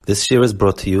This year is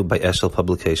brought to you by Eshel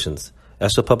Publications.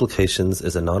 Eshel Publications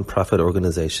is a non-profit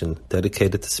organization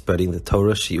dedicated to spreading the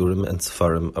Torah, Shiurim, and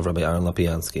Sefarim of Rabbi Aaron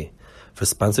Lapiansky. For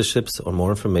sponsorships or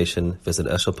more information, visit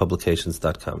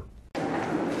eshelpublications.com.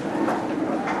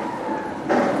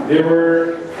 There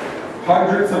were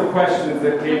hundreds of questions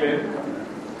that came in.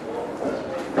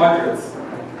 Hundreds.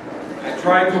 I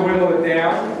tried to whittle it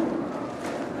down.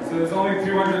 So there's only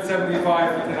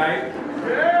 275 for tonight.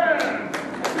 Yeah!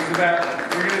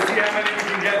 We're going to see how many we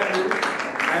can get through.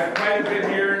 I have quite a bit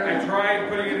here. I tried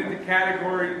putting it into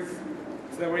categories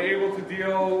so that we're able to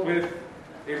deal with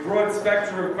a broad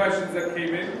spectrum of questions that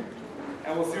came in.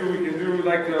 And we'll see what we can do. I'd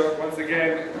like to, once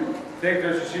again, thank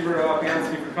Dr.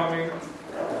 Yeshivas for coming.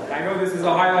 I know this is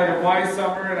a highlight of my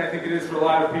summer, and I think it is for a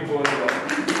lot of people as well.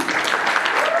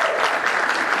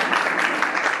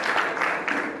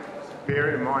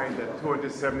 Bear in mind that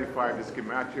 275 is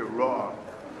Gematria Raw,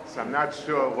 so I'm not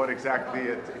sure what exactly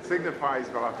it signifies,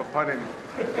 but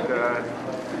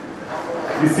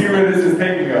you see where this is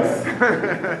taking us.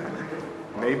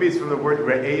 Maybe it's from the word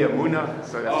Re'ei Amuna,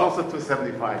 so that's also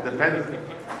 275.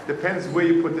 Depends where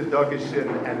you put the dagish in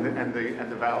and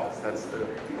the vowels. That's the.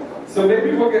 So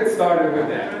maybe we'll get started with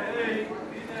that.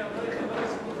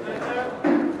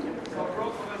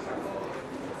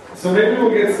 So maybe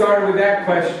we'll get started with that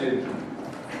question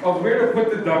of where to put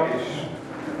the dagish.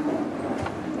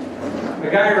 The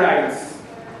guy writes,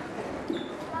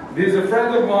 there's a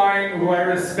friend of mine who I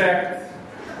respect,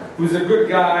 who's a good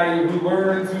guy, who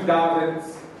learns, who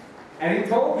davens, and he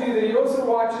told me that he also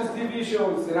watches TV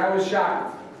shows, and I was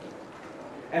shocked.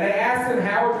 And I asked him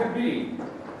how it could be.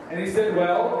 And he said,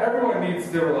 well, everyone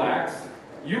needs to relax.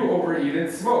 You overeat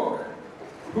and smoke.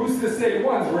 Who's to say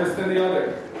one's worse than the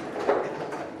other?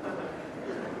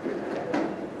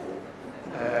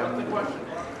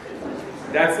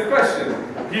 That's the question.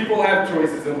 People have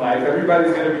choices in life.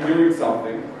 Everybody's going to be doing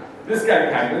something. This guy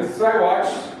kind of. So I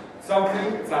watch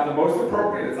something. It's not the most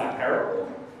appropriate. It's not terrible.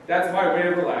 That's my way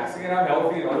of relaxing, and I'm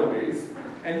healthy in other ways.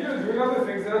 And you're doing other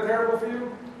things that are terrible for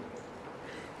you.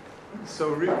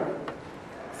 So,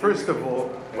 first of all,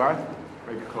 what?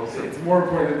 Make it closer. It's more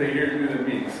important that they hear you than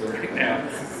me. So right now.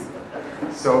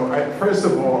 So, first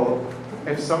of all,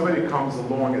 if somebody comes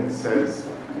along and says,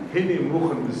 "Hini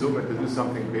muchen bezumet," to do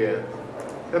something bad,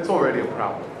 that's already a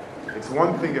problem. It's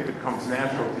one thing if it comes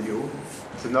natural to you.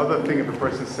 It's another thing if a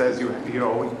person says, you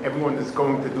know, everyone is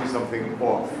going to do something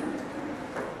off.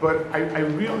 But I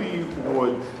really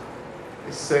would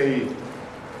say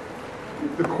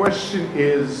the question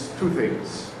is two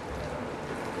things.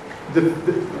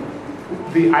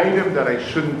 The item that I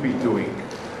shouldn't be doing.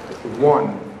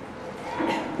 One,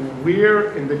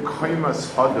 where in the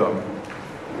Kaimas Adam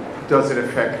does it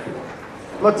affect you?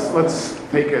 Let's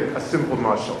take a simple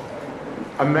mashal.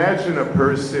 Imagine a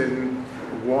person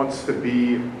wants to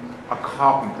be a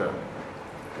carpenter,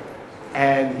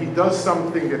 and he does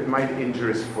something that might injure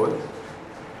his foot.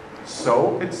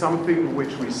 So it's something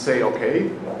which we say, okay,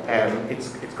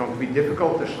 it's going to be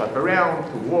difficult to schlep around,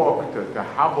 to walk, to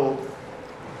hobble,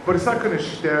 but it's not going to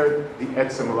stir the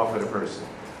etzem malach of the person.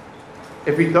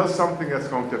 If he does something that's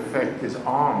going to affect his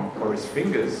arm or his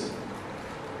fingers,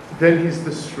 then he's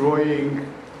destroying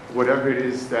whatever it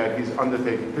is that he's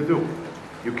undertaking to do.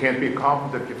 You can't be a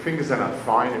carpenter if your fingers are not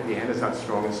fine, if your hand is not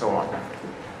strong, and so on.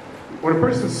 When a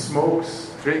person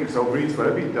smokes, drinks, or reads,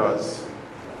 whatever he does,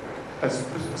 as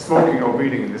smoking or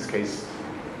reading in this case,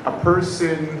 a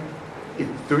person is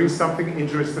doing something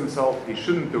injurious to himself, he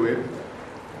shouldn't do it,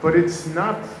 but it's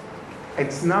not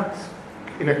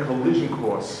in a collision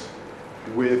course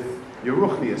with your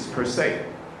ruchnius per se.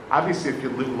 Obviously, if you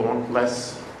live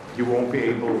less, you won't be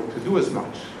able to do as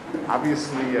much.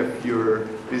 Obviously, if you're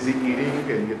busy eating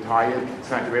and you're tired, it's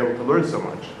not you're able to learn so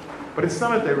much. But it's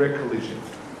not a direct collision.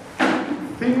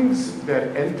 Things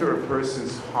that enter a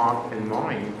person's heart and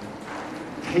mind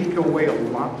take away a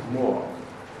lot more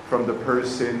from the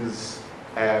person's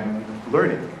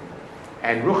learning.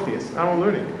 And ruchnius, not only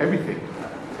learning, everything.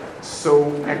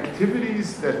 So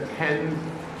activities that tend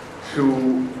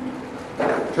to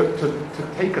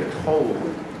take a toll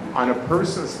on a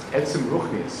person's etzem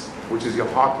ruchnius, which is your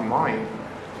heart and mind,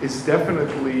 is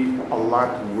definitely a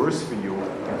lot worse for you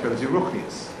in terms of your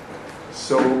ruchnius.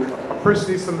 So a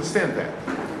person needs to understand that.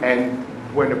 And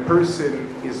when a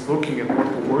person is looking at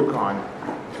what to work on,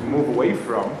 to move away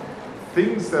from,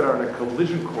 things that are in a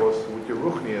collision course with your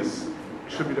ruchnius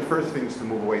should be the first things to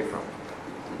move away from.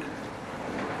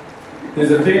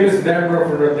 There's a famous member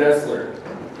from Reb Dessler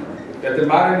that the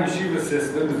modern yeshiva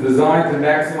system is designed to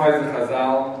maximize the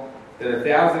chazal, that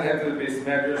 1,000 enter the base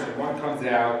medrash and one comes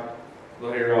out,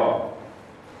 lo hira.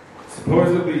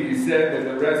 Supposedly, you said that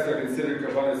the rest are considered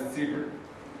Kabbalas tzibur.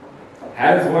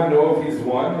 How does one know if he's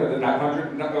one or the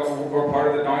 900 or part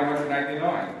of the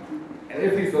 999? And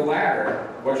if he's the latter,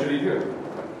 what should he do?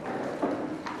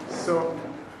 So,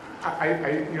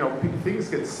 things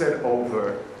get said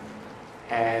over,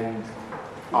 and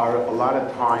are a lot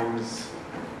of times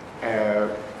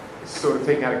sort of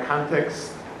taken out of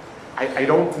context. I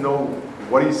don't know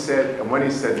what he said and when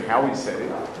he said and how he said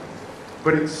it,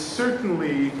 but it's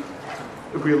certainly,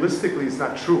 realistically, it's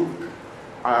not true.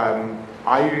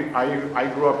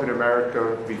 I grew up in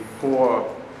America before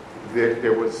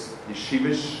there was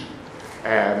Yeshivas.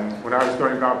 When I was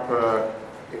growing up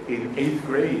in 8th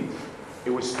grade, it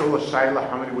was still a shayla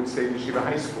how many would stay in Yeshiva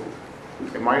high school.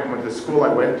 When the school I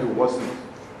went to wasn't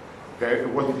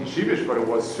Yeshivas, but it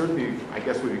was certainly, I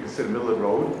guess, what you consider middle of the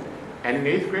road. And in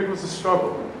 8th grade was a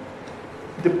struggle.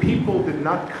 The people did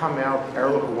not come out,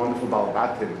 Erlich, a wonderful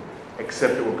Balabatim,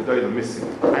 except there were Gedolim missing.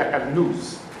 I have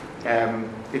news. The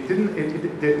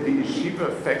yeshiva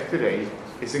effect today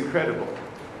is incredible.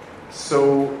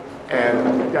 So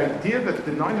the idea that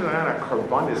the 99 are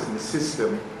karbanis in the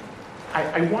system,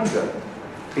 I wonder,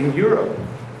 in Europe,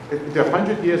 the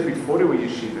 100 years before there were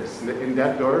yeshivas, in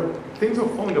that door, things were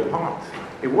falling apart.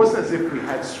 It wasn't as if we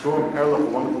had strong Erlich,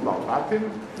 wonderful Balbatim,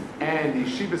 and the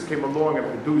yeshivas came along and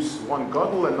produced one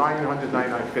gadol and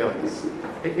 999 failures.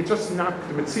 It's just not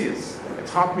the Metzias.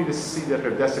 It's hard for me to see that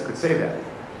Rav Dessa could say that.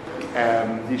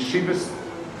 The yeshivas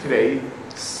today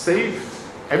saved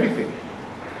everything.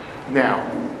 Now,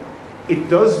 it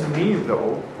does mean,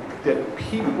 though, that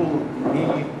people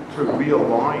need to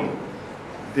realign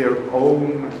their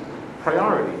own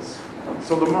priorities.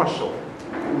 So the mashal,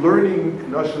 learning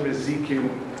Nashim Ezekim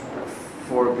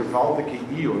for Gewaldige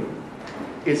Iyun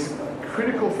is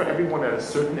critical for everyone at a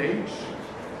certain age.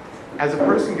 As a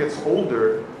person gets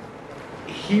older,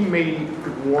 he may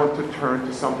want to turn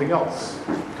to something else.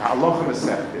 To halacha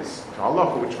mesechtes, to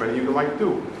halacha, which many of you like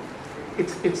do.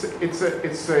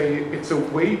 It's a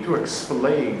way to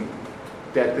explain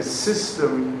that the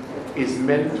system is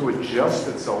meant to adjust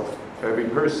itself to every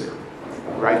person,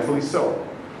 rightfully so.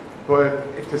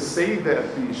 But to say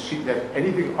that that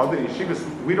anything other than yeshivas,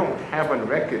 we don't have on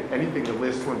record anything in the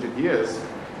last 200 years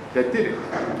that did it.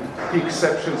 The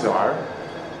exceptions are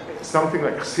something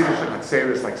like Chassidish and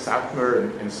Hatzeris, like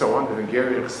Satmar and so on, the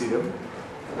Hungarian Chassidim,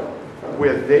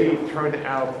 where they turned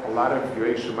out a lot of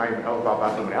Yerei Shemayim and El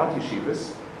Babatim and out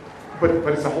yeshivas, but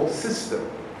it's a whole system.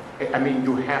 I mean,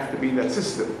 you have to be in that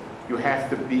system. You have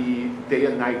to be day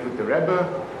and night with the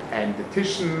Rebbe and the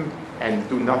Tishon and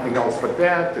do nothing else but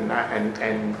that,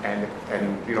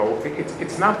 and you know,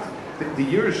 it's not the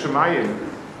Yerei Shemayim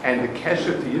and the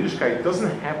Kesher to Yiddishkeit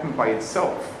doesn't happen by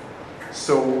itself.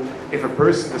 So if a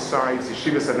person decides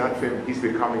yeshivas are not for him, he's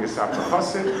becoming a Sapra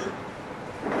Chassid.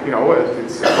 You know,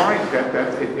 it's fine.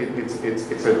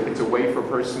 It's a way for a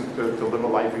person to live a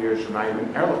life of Yerei Shemayim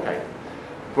and Erlichkeit.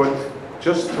 But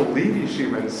just to leave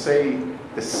yeshiva and say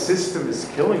the system is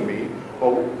killing me,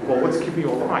 well, what's keeping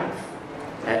you alive?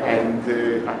 And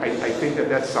I think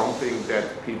that's something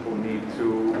that people need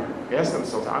to ask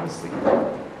themselves honestly.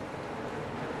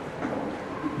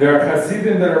 There are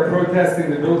Hasidim that are protesting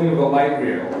the building of a light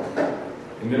rail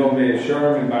in middle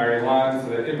Mesorah and Bar Ilan so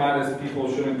that immodest people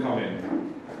shouldn't come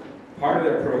in. Part of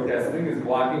their protesting is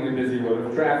blocking a busy road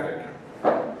of traffic.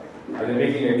 Are they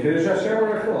making a Kiddush Hashem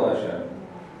or a Chil Hashem?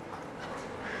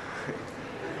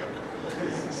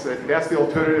 So that's the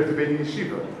alternative to being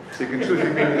yeshiva. So you can choose to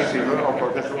be yeshiva or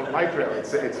protest a light rail.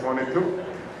 It's one and two.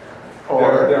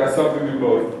 Or there are some who do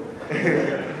both.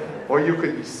 Or you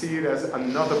could see it as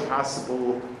another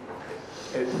possible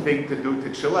thing to do to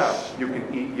chill out. You can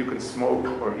eat, you can smoke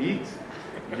or eat.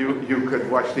 You could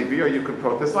watch TV or you could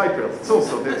protest light rails. It's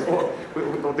also,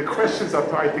 the questions are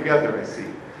tied together, I see.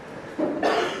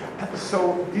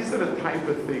 So these are the type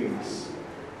of things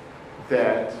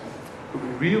that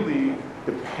really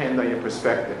depend on your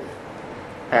perspective.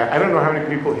 I don't know how many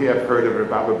people here have heard of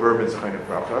Rabbi Berman's kind of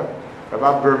bracha.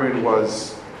 Rabbi Berman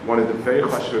was one of the very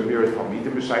chashuv mirror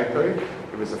Talmidim b'Shaitoi.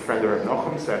 He was a friend of Rav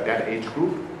Nochum's at that age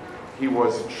group. He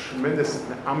was a tremendous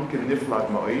amkin niflat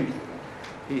ma'id.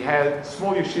 He had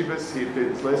small yeshivas.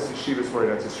 His last yeshivas were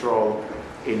in Eretz Yisrael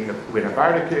in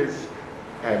Avardakiv,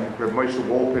 and Rav Moshe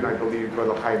Wolpin, I believe,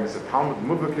 Brother Chaim is a Talmud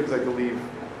Mubakiv, I believe,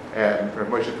 and Rav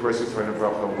Moshe Tversis when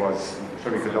Avracha was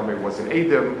Shoni Kadome was in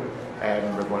Edom,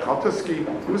 and Rav Moshe Altuski.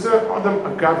 He was a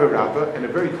Gava Rabbah and a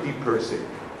very deep person.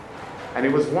 And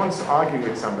he was once arguing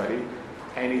with somebody,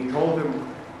 and he told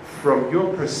him, from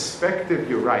your perspective,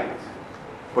 you're right,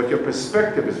 but your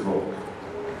perspective is wrong.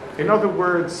 In other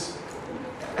words,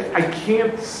 I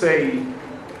can't say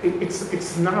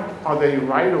it's not, are they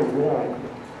right or wrong?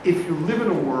 If you live in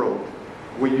a world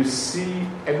where you see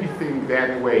everything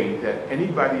that way, that any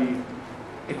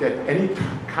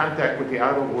contact with the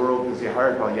outer world is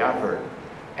Yahar Bal Yaver,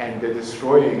 and they're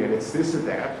destroying, and it's this or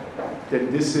that,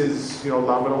 then this is, Lamed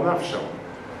al Nafsho.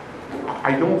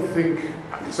 I don't think,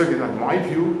 certainly not my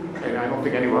view, and I don't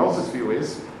think anyone else's view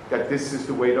is, that this is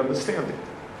the way to understand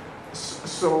it.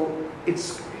 So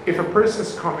if a person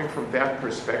is coming from that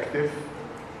perspective,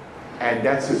 and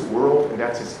that's his world, and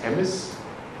that's his emes,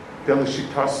 then the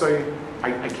Shitah,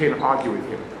 I can't argue with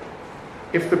him.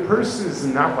 If the person is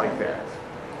not like that,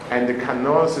 and the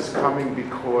Takanos is coming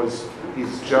because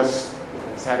he's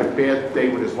had a bad day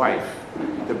with his wife,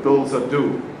 the bills are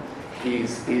due,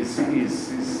 he's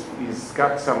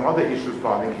got some other issues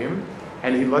bothering him,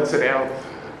 and he lets it out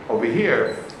over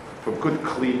here for good,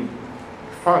 clean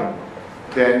fun,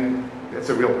 then it's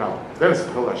a real problem. Then it's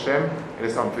Chil Hashem, and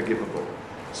it's unforgivable.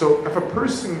 So if a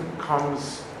person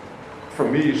comes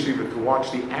from me, Yeshiva, to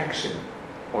watch the action,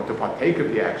 or to partake of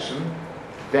the action,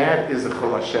 that is a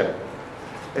Chil Hashem.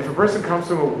 If a person comes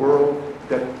from a world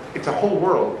that, it's a whole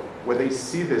world, where they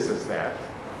see this as that,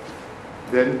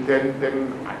 then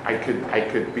I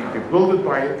could be bewildered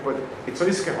by it, but it's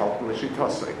Oiskehalten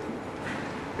L'Shitah.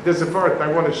 There's a word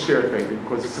I want to share it maybe,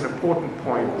 because it's an important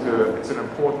point, it's an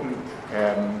important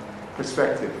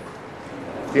perspective.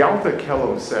 The Alter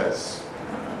Kelom says,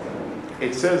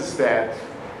 it says that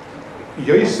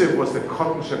Yosef was the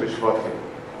Kotten Shebishvatim.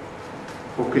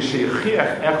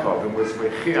 Ukeshechiach Echad, and was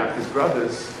Mechiach, his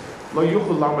brothers, Lo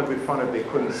Yuchul Lamed B'Fanav, they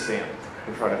couldn't stand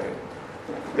in front of him.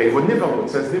 They were Nivalu, it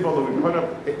says Nivalu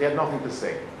B'Fanav, they had nothing to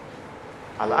say.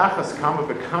 Al-Achas Kama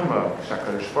B'Kama,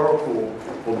 HaKodesh Baruch Hu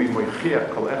will be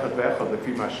Mechiach Kol Echad V'Echad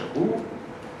Lefi Mashahu,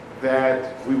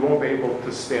 that we won't be able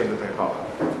to stand the Teichacha.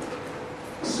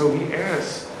 So he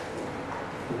asked,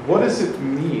 what does it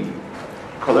mean,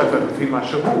 Kol Echad Lefi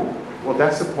Mashahu? Well,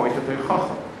 that's the point of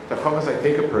Teichacha. Teichacha is I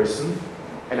take a person,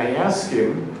 and I ask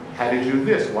him, how did you do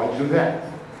this? Why did you do that?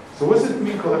 So what does it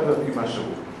mean, Kol Echad Lefi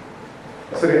Mashahu?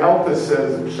 So the Alter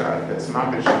says, that's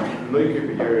Mamish, Loike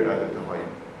B'Yerid Ad Tohoyim.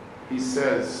 He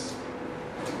says,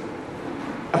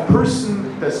 a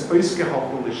person that's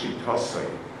Oiskehalten L'Shitah,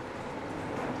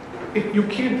 you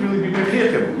can't really be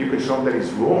Mechiach. You can show him that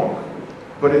he's wrong,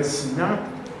 but it's not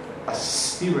a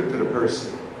steer to the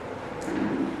person.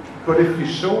 But if you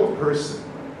show a person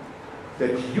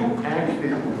that you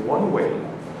acted one way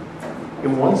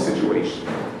in one situation,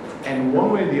 and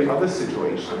one way in the other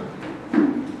situation,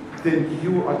 then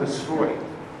you are destroyed.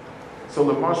 So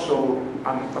Lamashal,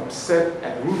 I'm upset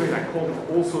at Reuben. I called him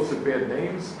all sorts of bad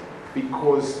names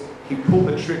because he pulled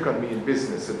a trick on me in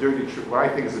business, a dirty trick, what I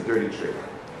think is a dirty trick.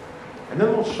 And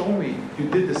then they'll show me you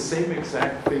did the same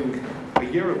exact thing a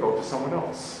year ago to someone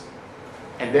else.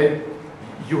 And then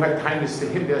you had kindness to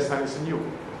him, there's kindness in you.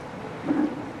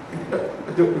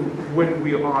 When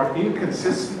we are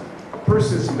inconsistent, a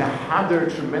person is mehader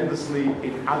tremendously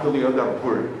in adali odam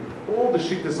pur. All the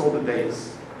shittas, all the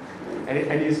days.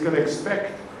 And he's going to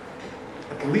expect,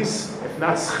 at least, if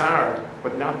not schar,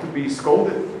 but not to be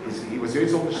scolded. He was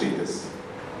used all the shittas.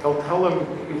 They'll tell him,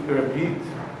 Rabbi,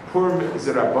 Purim is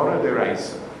a Rabbana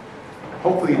deraisa.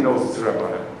 Hopefully he knows it's a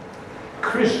Rabbana.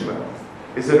 Krishna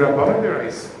is a Rabbana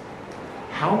deraisa.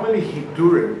 How many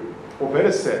Hidurim, or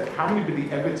better said, how many B'di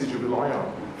Evetz did you rely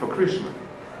on for Krishna?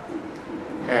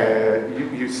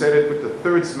 You said it with the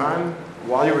third Zman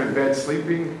while you're in bed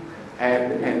sleeping,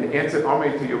 and answered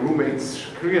Amen to your roommate's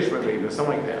Kriyashma maybe, or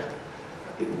something like that.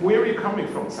 Where are you coming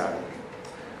from, Tzaddik?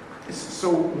 So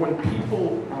when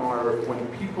people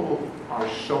are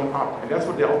shown up, and that's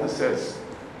what the Alter says,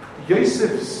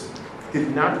 Yosef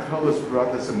did not tell his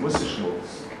brothers and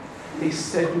Musishmos. They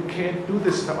said, you can't do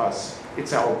this to us.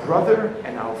 It's our brother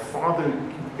and our father.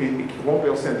 It won't be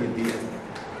able to stand the idea.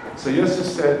 So Yosef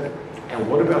said, and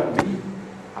what about me?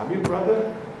 I'm your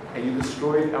brother, and you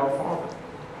destroyed our father.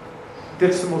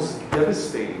 That's the most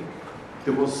devastating,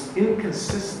 the most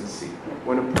inconsistency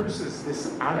when a person is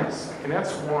dishonest. And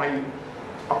that's why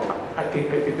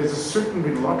there's a certain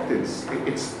reluctance.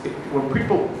 When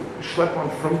people schlep on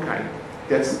Frumkeit,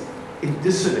 that's in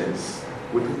dissonance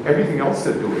with everything else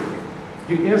they're doing.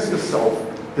 You ask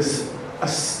yourself, this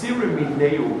astira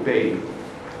mineu bay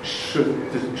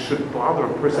should bother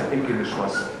a person thinking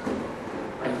Nishmas.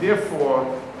 And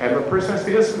therefore, a person has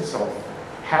to ask himself,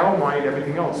 how am I in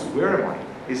everything else? Where am I?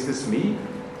 Is this me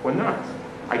or not?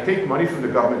 I take money from the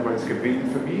government when it's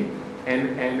convenient for me,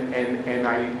 and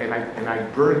I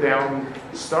burn down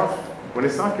stuff when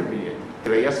it's not convenient.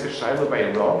 Did I ask a shayla by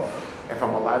a rav if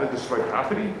I'm allowed to destroy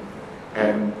property?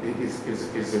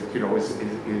 Is it,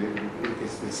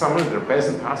 is someone that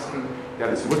beesent asking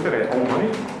that it's worth it, I owe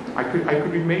money? I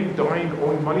could remain dying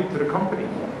owing money to the company,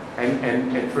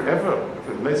 and forever.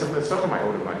 For Mesorah, I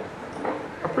owe the money.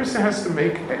 A person has to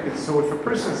make it so. If a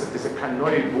person is a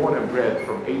Kanoi born and bred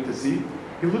from A to Z,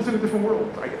 he lives in a different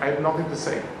world. I have nothing to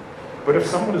say. But if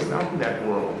someone is not in that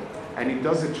world and he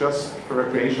does it just for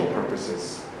recreational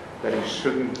purposes, that he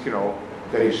shouldn't,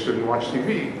 that he shouldn't watch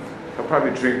TV. He'll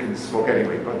probably drink and smoke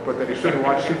anyway, but that he shouldn't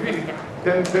watch TV.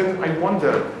 Then I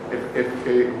wonder if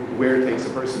where it takes a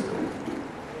person to.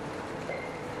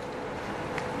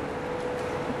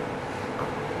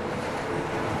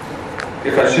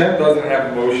 If Hashem doesn't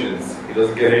have emotions, he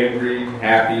doesn't get angry,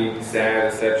 happy, sad,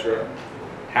 etc.,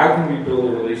 how can we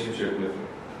build a relationship with him?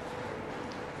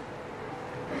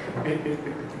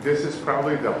 This is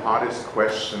probably the hardest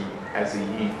question as a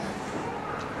Yid.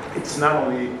 It's not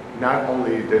only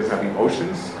does have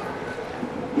emotions,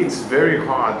 it's very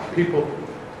hard. People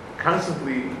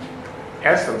constantly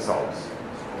ask themselves,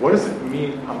 what does it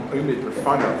mean I'm oimid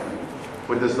b'fun of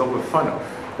when there's no b'fun of?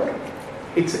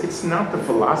 It's not the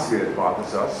philosophy that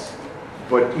bothers us,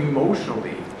 but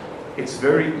emotionally, it's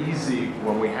very easy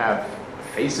when we have a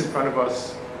face in front of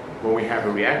us, when we have a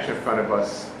reaction in front of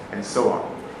us, and so on.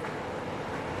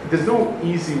 There's no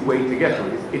easy way to get to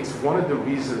it. It's one of the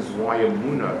reasons why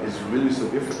Emunah is really so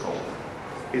difficult,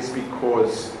 is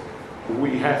because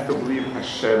we have to believe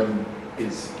Hashem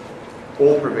is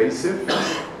all-pervasive,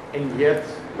 and yet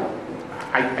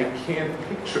I can't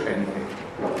picture anything.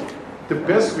 The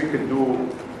best we can do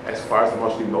as far as the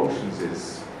Mashgiach emotions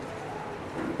is,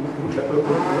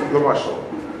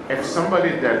 if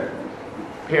somebody that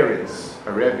parents,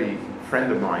 a Rebbe,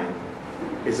 friend of mine,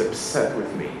 is upset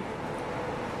with me,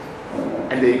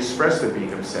 and they express their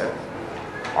being upset,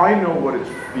 I know what it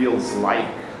feels like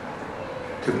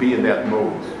to be in that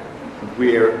mode,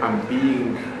 where I'm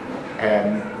being,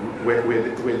 where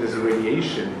there's a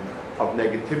radiation of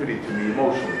negativity to me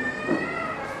emotionally.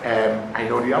 I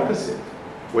know the opposite.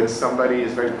 When somebody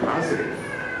is very positive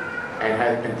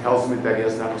and tells me that he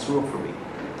has not room for me,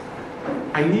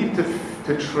 I need to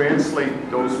translate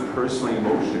those personal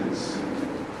emotions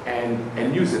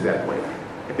and use it that way.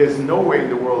 There's no way in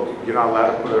the world you're not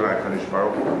allowed to put it on HaKodesh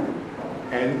Baruch Hu.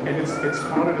 And it's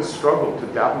part of the struggle to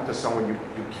dive into someone you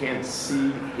can't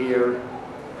see, hear,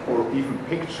 or even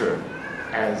picture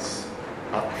as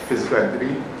a physical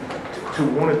entity, to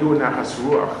want to do an Nachas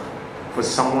Ruach for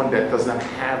someone that does not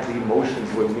have the emotions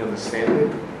where we understand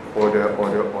it, or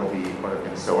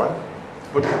and so on.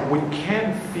 But we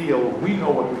can feel, we know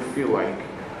what we feel like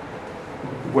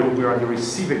when we're on the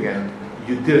receiving end.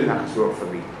 You did an Nachas Ruach for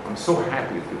me. I'm so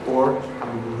happy with you, or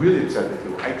I'm really upset with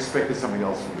you. I expected something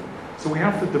else from you. So we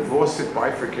have to divorce it,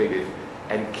 bifurcate it,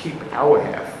 and keep our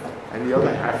half, and the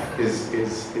other half is we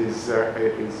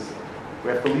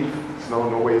have to leave. There's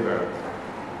no way about it.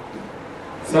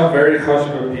 Some very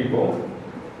Hashem people,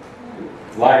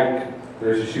 like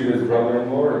their Yeshivas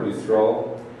brother-in-law or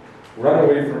Yisrael, run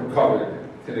away from Kavod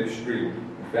to the extreme.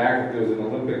 In fact, if there was an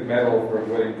Olympic medal for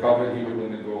winning Kavod, he would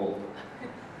win the gold.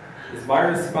 Is my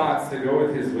response to go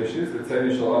with his wishes, or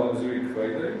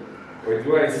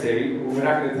do I say, we're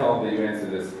not going to tell him that you answer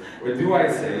this, or do I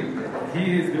say,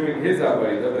 he is doing his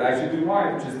avodah, but I should do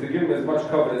mine, which is to give him as much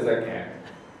Kavod as I can?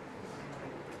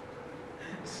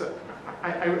 So,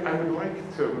 I would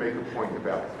like to make a point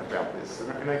about this,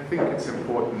 and I think it's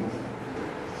important.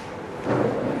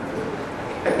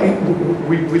 I think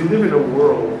we live in a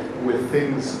world where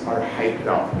things are hyped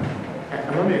up.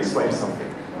 And let me explain something.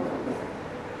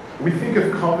 We think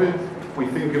of Kavod, we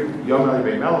think of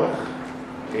Yotzei Melech,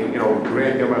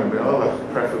 grand Yotzei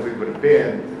Melech, preferably with a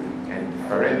band and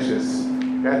Ferenches.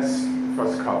 That's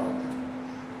first Kavod.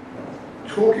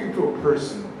 Talking to a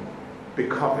person,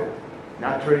 Bekavod,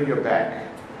 not turning your back,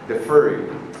 deferring.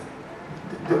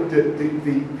 The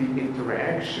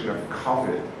interaction of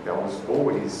Kavod that was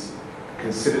always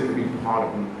considered to be part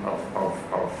of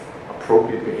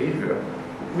appropriate behavior,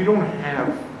 we don't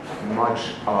have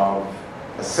much of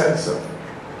a sense of.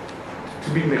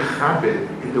 To be mechabed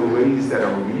in the ways that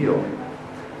are real,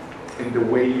 in the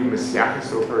way you Mashgiach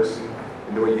to a person,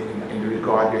 in the way in the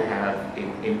regard you have,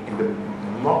 in the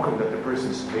makom that the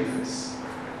person is teifus,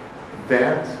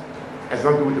 that has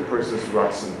nothing to do with the person's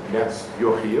ratzon. That's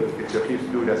your chiyuv. It's your chiyuv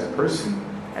to do it as a person,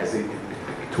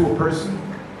 to a person,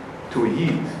 to a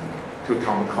yid, to a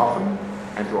Talmid Chacham,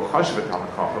 and to a chashuv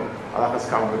Talmid Chacham. Alachas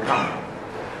kam v'kam.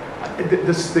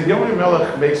 The Yotzei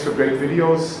Melech makes for great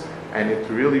videos, and it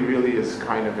really, really is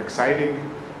kind of exciting,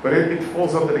 but it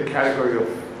falls under the category of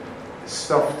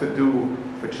stuff to do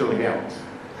for chilling out.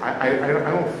 I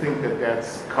don't think that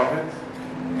that's covered.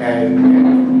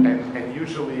 and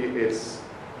usually it's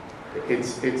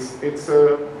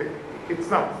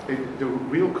not. The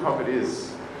real covet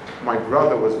is, my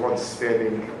brother was once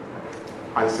standing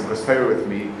on Simchas Torah with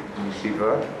me in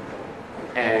Yeshiva,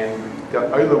 and the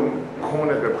Olam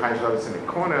corner, the Bechira was in the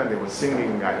corner, and they were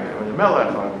singing on the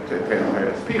Melech, on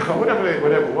Picha, whatever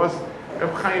it was.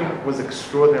 Reb Chaim was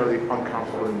extraordinarily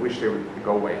uncomfortable and wished they would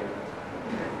go away.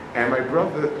 And my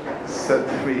brother said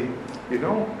to me,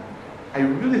 I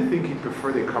really think he'd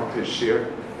prefer they come to his shir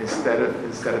instead of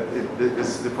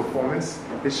the performance.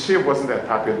 His shir wasn't that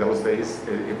popular in those days.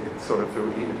 It sort of,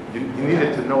 you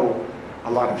needed to know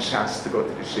a lot of shas to go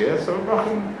to the shir, so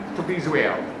Rachim took the easy way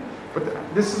out. But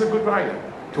this is a good raya,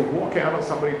 to walk out on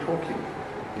somebody talking.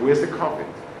 Where's the covet?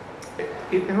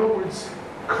 In other words,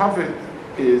 covet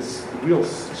is real.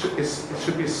 It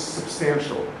should be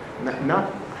substantial,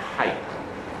 not hype.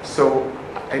 So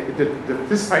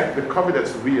this type, the covet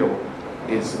that's real,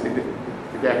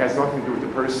 that has nothing to do with the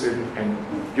person, and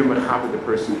you're mechaber the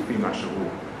person to be mashavu.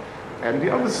 And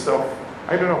the other stuff,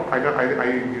 I don't know.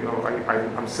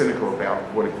 I'm cynical about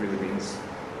what it really means.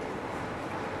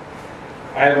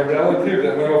 I have a relative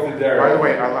that went off the derech. By the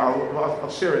way, I'll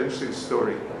share an interesting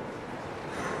story.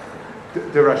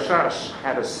 The Rashash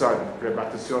had a son,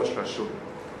 Rabbi Shashun.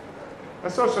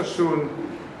 Shashun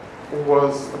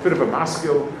was a bit of a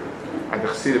maskil, and the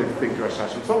Chassidim think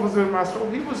Rashash himself was a maskil.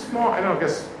 He was more, I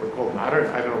guess we're called modern.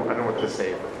 I don't know what to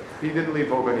say. He didn't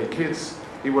leave over any kids.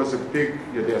 He was a big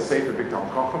Yodei Sefer, big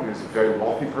Talmid Chacham. He was a very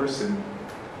wealthy person,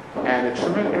 and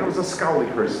it was a scholarly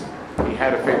person. He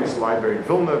had a famous library in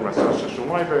Vilna, Rashash Shashun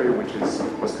Library, which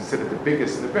was considered the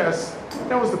biggest and the best.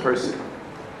 That was the person.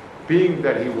 Being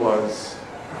that he was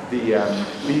the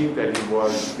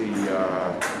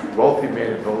wealthy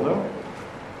man in Vilna,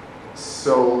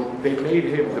 so they made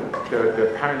him the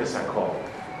Parnas HaKol,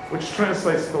 which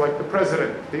translates to like the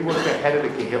president. He was the head of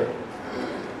the Kehillah.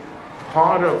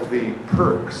 Part of the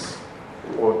perks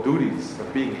or duties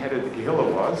of being head of the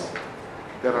Kehillah was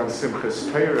that on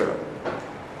Simchas Torah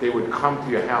they would come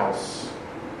to your house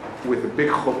with a big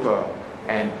chuppah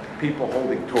and people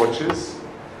holding torches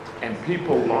and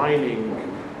people lining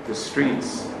the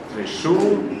streets to the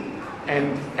shul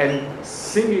and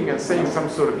singing and saying some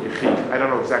sort of yichid. I don't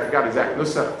know exact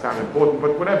nusach, it's not important,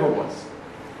 but whatever it was.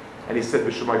 And he said,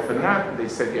 B'shemai Fanat, they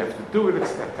said you have to do it,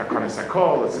 it's Takanos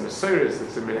HaKol, it's in Mesorah,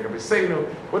 it's in Mesorah,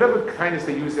 whatever kindness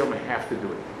they use, they'll have to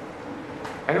do it.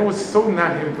 And it was so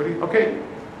not him, but okay.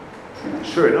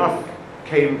 Sure enough,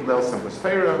 came Leil Simchas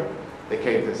Torah, they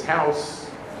came to his house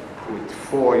with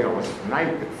four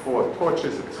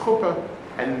torches at his chuppah,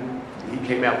 and he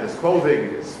came out in his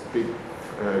clothing, his big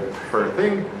fur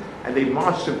thing, and they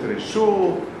marched him to the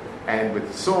shul, and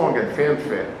with song and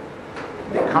fanfare.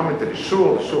 They come into the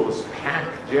shul is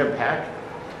packed, jam-packed,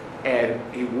 and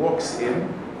he walks in,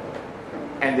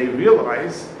 and they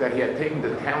realize that he had taken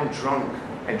the town drunk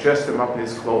and dressed him up in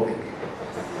his clothing.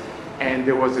 And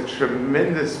there was a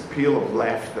tremendous peal of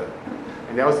laughter.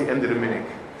 And that was the end of the minute.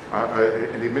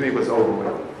 And the minute was over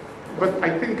with. But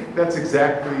I think that's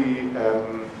exactly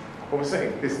what we're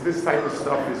saying. This type of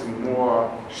stuff is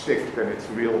more shtick than it's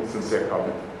real, sincere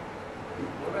covet.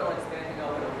 What about like standing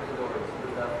up and opening doors? What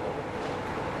is that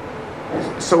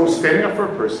for? So standing up for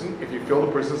a person, if you feel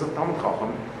the person is a Talmid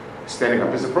Chacham, standing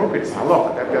up is appropriate. It's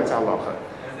halacha. That's halacha.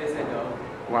 And if they say no?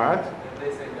 What? If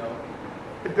they say no?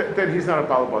 Then he's not a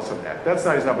balabas of that. That's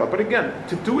not his balabas. But again,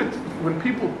 to do it, when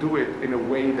people do it in a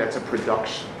way that's a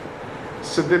production,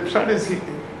 so the pshat is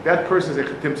that person is a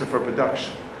chetimsa for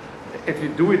production. If you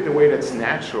do it in a way that's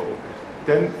natural,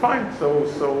 then fine. So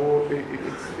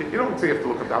you don't say you have to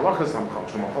look at the halachas.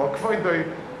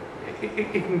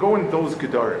 It can go in those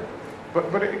gedarim.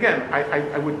 But again,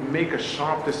 I would make a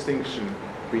sharp distinction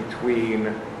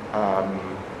between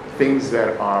things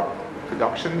that are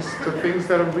productions to things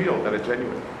that are real, that are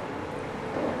genuine.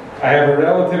 I have a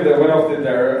relative that went off the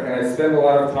derech, and I spend a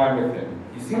lot of time with him.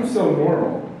 He seems so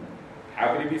normal.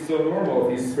 How can he be so normal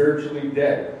if he's spiritually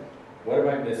dead? What am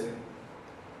I missing?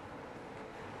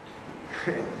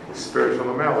 Spiritual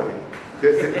normality.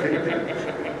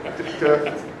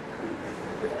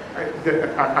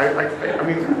 I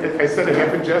mean, I said it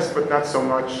half in jest, but not so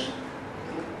much.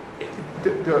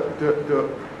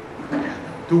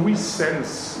 Do we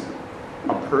sense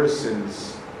a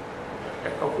person's?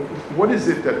 What is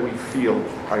it that we feel?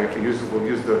 We'll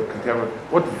use the contemporary.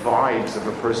 What vibes of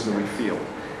a person we feel?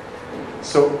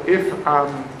 So if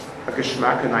I'm a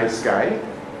geschmack, a nice guy,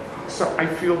 so I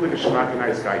feel the geschmack, a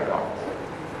nice guy God.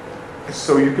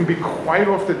 So you can be quite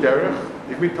off the derech.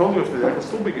 You can be totally off the derech, but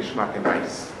still be geschmack and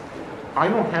nice. I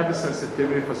don't have a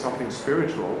sensitivity for something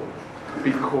spiritual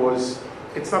because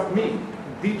it's not me.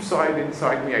 deep side,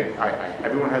 inside me,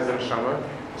 everyone has a neshama.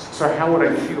 So how would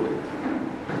I feel it?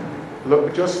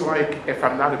 Look, just like if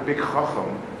I'm not a big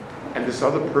chacham, and this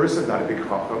other person is not a big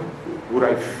chacham, would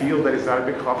I feel that he's not a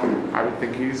big chacham? I would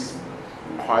think he's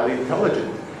highly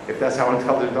intelligent, if that's how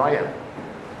intelligent I am.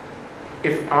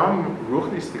 If I'm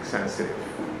ruchnistic sensitive,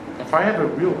 if I have a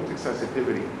real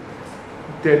sensitivity,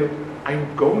 then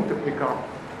I'm going to pick up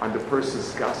on the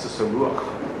person's gasus ruach.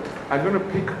 I'm going to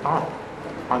pick up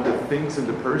on the things in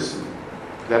the person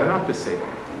that are not the same.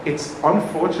 It's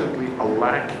unfortunately a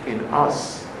lack in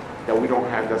us that we don't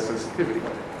have that sensitivity.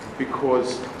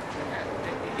 Because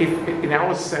if in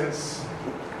our sense,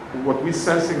 what we're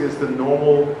sensing is the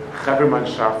normal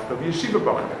chavermanschaft of yeshiva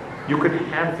bachar. You can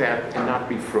have that and not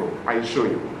be frum, I assure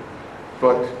you.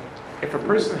 But if a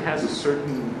person has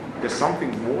there's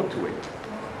something more to it,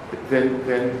 then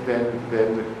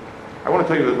I want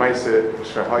to tell you that Maisa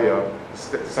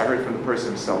Shahaya, I heard from the person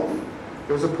himself.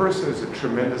 There was a person who's a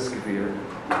tremendous gevir,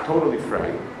 totally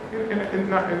frei,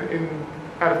 in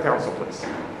out of town someplace.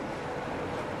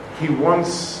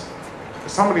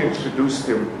 Somebody introduced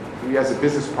him. He has a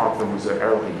business partner who's an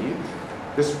Erl Hayid.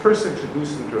 This person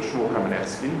introduced him to a Shmuel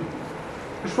Kamenetsky.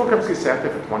 The Shmuel Kamenetsky sat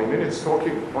there for 20 minutes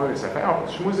talking, 20 minutes out,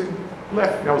 schmoozing,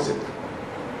 left, that was it.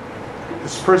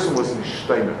 This person was in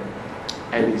Shteimer,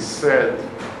 and he said,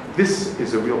 this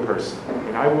is a real person,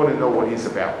 and I want to know what he's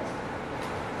about.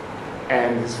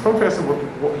 And his professor,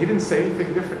 he didn't say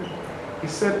anything different. He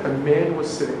said, a man was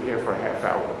sitting here for a half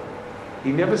hour.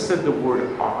 He never said the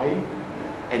word I,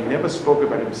 and never spoke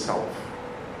about himself.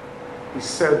 He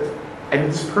said,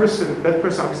 and that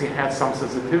person obviously had some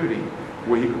sensitivity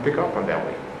where he could pick up on that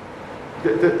way.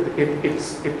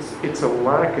 It's a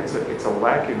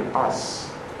lack in us.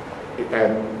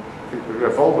 And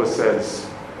Revolver says,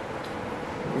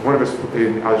 one of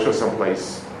his, I'll show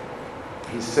someplace,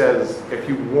 he says, if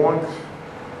you want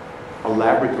a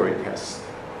laboratory test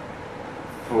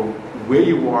for where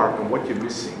you are and what you're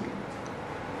missing,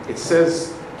 it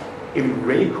says, in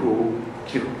Reiku,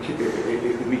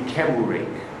 we can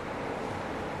reik.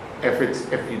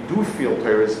 If you do feel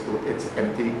Torah, it's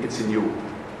empty, it's in you.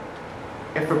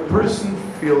 If a person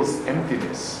feels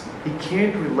emptiness, he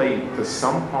can't relate to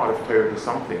some part of Torah to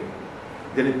something,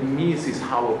 then it means he's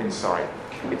hollow inside.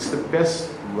 It's the best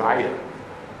raya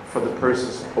for the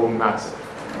person's own matzah.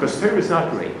 Because Torah is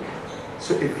not reik.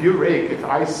 So if you're reik, if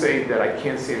I say that I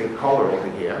can't see any color over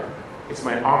here, it's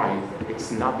my eye,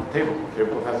 it's not the table. The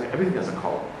table has everything has a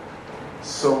color.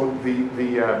 So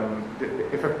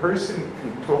if a person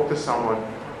can talk to someone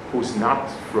who's not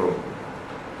from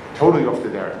totally off the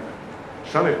derech,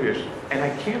 and I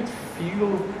can't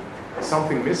feel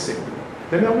something missing,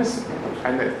 then I'm missing.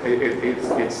 And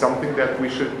it's something that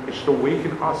it should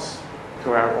awaken us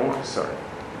to our own concern.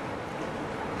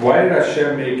 Why did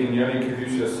Hashem make Inyonei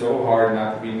Kedusha so hard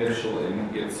not to be nifshal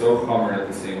in, yet so chomer at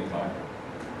the same time?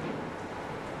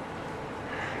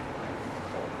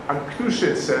 On Kedusha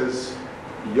it says,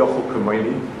 Yochel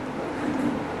Kamayni.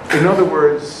 In other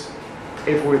words,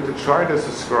 if we were to try to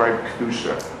describe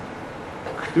Kedusha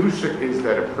is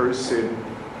that a person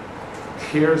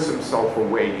tears himself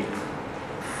away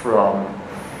from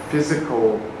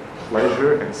physical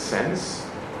pleasure and sense,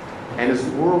 and his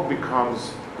world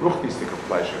becomes ruchnistic of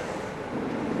pleasure.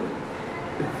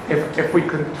 If we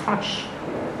can touch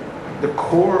the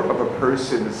core of a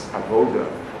person's avoda,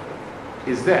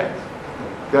 is that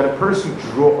a person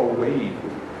draw away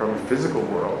from the physical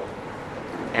world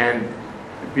and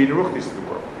be in ruchnistic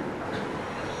world.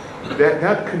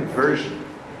 That conversion,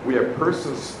 where a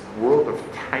person's world of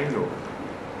tainu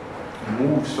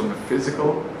moves from the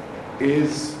physical,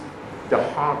 is the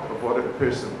heart of what a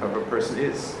person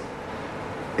is.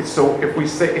 So if we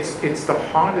say it's the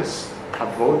hardest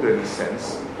avoda in a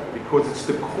sense, because it's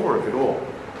the core of it all.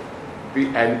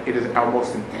 And it is our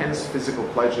most intense physical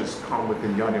pleasures come with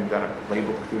Inyonim that are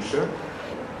labeled Kedusha,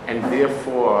 and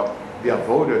therefore the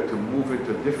avoda to move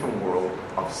into a different world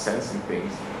of sensing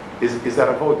things is that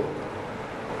avoda.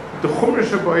 The Chumra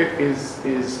Shabbat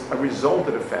is a result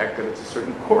of the fact that it's a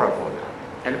certain core avoda,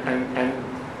 and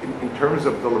in terms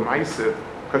of the Lemaisa,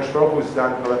 Kadosh Baruch Hu is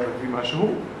done electric.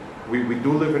 We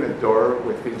do live in a door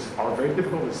where things are very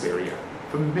difficult in this area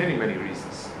for many, many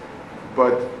reasons.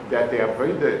 But that the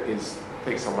Avodah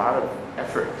takes a lot of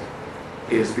effort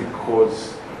is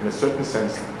because, in a certain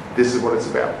sense, this is what it's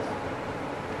about.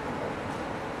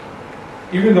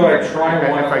 Even though I try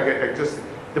and one... if I get just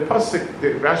the pasuk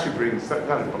that Rashi brings,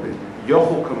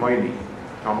 Yochel Kamayni,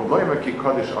 Tamuloyma Ki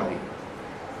Kodesh Ani.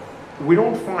 We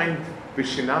don't find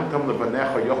B'shinantam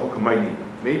Lebanecha Yochel Kamayni.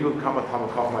 Maybe we'll come at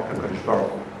Hamachach like a Kadosh Baruch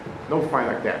Hu. No find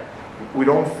like that. We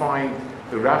don't find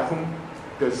the Rachum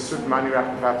there's certain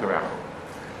manirach v'atarach.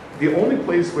 The only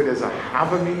place where there's a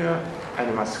havamina and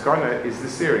a maskana is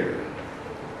this area.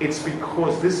 It's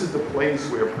because this is the place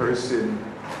where a person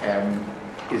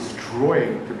is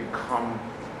drawing to become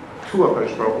to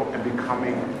HaKodesh Baruch Hu and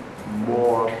becoming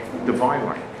more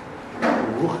divine-like.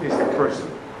 Ruch is the person.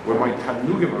 When my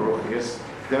tanugim are ruchnius,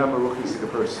 then I'm a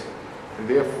ruchnistic person, and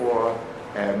therefore,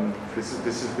 this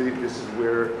is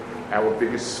where our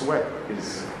biggest sweat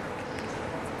is.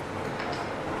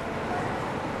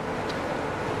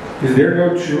 Is there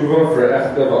no tshuva for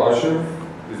Echta v'ashuv?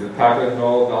 Is it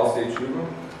Takanos dal say tshuva?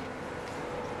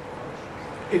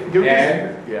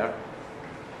 Yeah.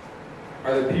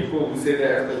 Are the people who say that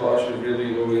Echta v'ashuv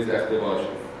really always Echta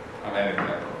v'ashuv? I'm adding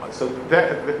that. So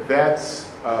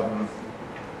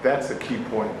that's a key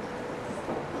point.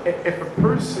 If a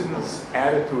person's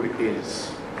attitude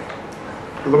is,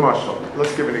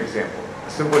 let's give an example. A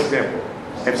simple example.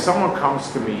 If someone comes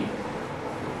to me,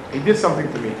 he did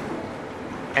something to me,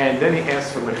 and then he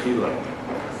asks for Bechira,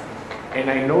 and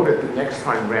I know that the next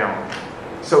time round,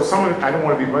 so someone, I don't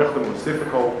want to be Bechira, it's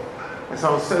difficult, and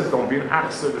someone says, don't be an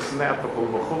Achsa, this and that,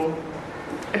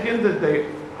 at the end of the day,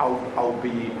 I'll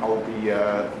be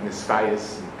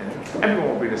Nispayas, and everyone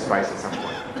will be Nispayas at some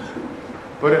point.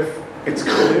 But if it's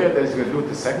clear that he's going to do it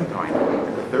the second time,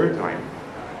 and the third time,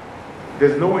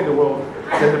 there's no way in the world,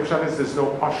 then the pshat is there's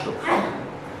no ashuk.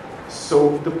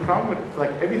 So the problem with,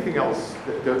 like everything else,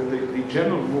 the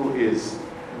general rule is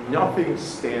nothing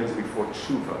stands before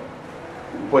tshuva.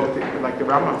 But like the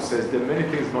Rambam says, there are many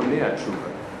things monea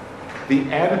tshuva. The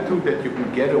attitude that you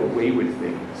can get away with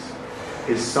things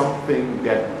is something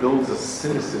that builds a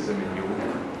cynicism in you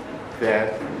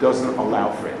that doesn't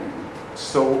allow for it.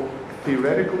 So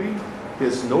theoretically,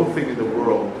 there's no thing in the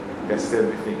world that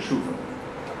stands between tshuva.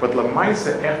 But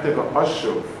lamaisa echta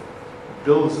v'ashuv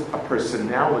builds a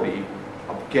personality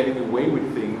of getting away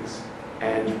with things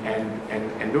and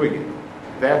doing it.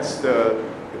 That's the.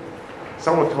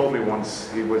 Someone told me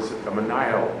once he was a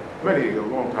manayel, a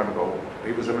long time ago.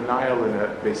 He was a manayel in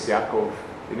a Beis Yaakov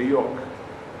in New York.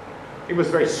 He was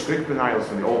very strict manayels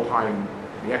from the old time.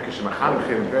 Yekish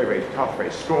Mechanechim, very, very tough,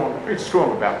 very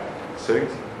strong about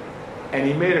things. And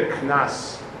he made a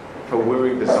knas for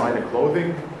wearing designer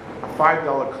clothing, a $5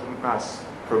 knas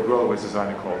for a girl who wears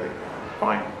designer clothing.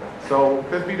 Fine. So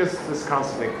there'd be this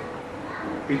constant thing.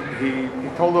 He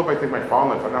told him, I think my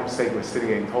father, if I'm not mistaken, was sitting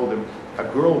there and told him, a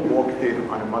girl walked in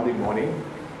on a Monday morning,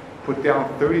 put down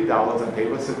 $30 on the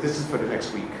table and said, this is for the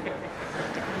next week.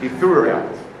 He threw her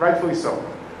out, rightfully so.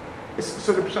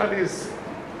 So the pshat is,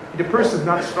 the person's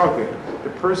not struggling, the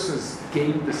person's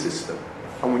gamed the system.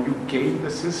 And when you game the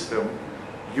system,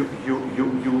 you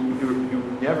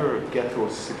never get to a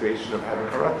situation of having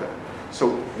harata.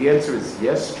 So the answer is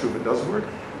yes, tshuva does work,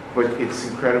 but it's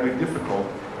incredibly difficult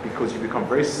because you become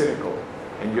very cynical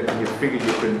and you figure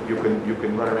you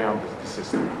can run around the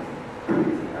system.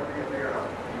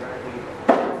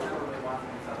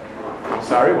 I'm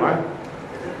sorry, what?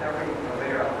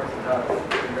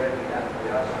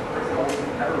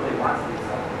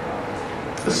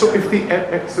 So if the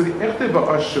Echta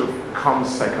v'ashuv comes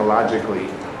psychologically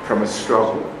from a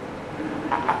struggle,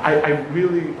 the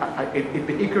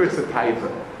ikar is the taiva.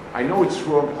 I know it's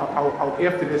wrong.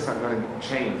 After this I'm going to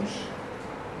change.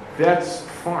 That's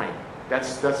fine.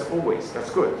 That's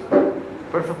good.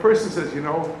 But if a person says,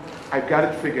 I've got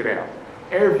it figured out.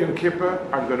 Erev Yom Kippur,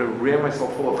 I'm going to ram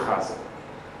myself full of chazan.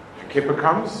 If Kippur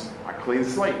comes, I clean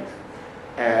slate.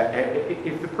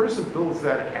 If the person builds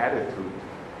that attitude,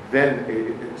 then,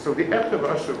 so the Echta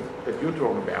v'ashuv that you're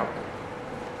talking about,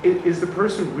 is the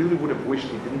person really would have wished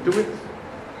he didn't do it,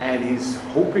 and he's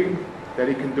hoping that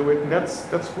he can do it, and that's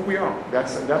who we are.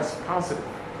 That's positive.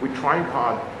 We're trying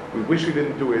hard, we wish we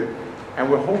didn't do it, and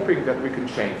we're hoping that we can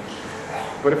change.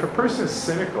 But if a person is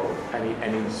cynical,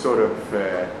 and he sort of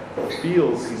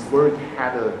feels he's learned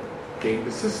how to game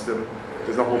the system,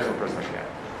 there's no hope for a person like that.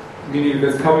 Meaning if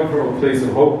it's coming from a place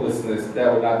of hopelessness,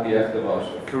 that would not be Echta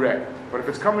v'ashuv. Correct. But if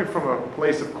it's coming from a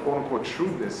place of quote-unquote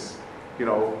shrewdness, then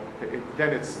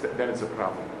it's a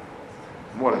problem.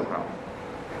 More than a problem.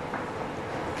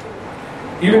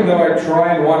 Even though I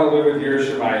try and want to live with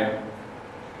Yerushalayim,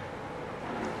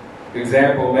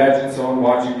 example, imagine someone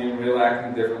watching me and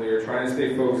reacting differently or trying to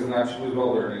stay focused and not choose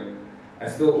while learning, I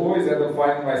still always end up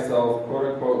finding myself,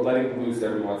 quote-unquote, letting loose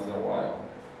every once in a while.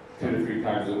 2 to 3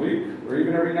 times a week, or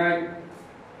even every night.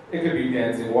 It could be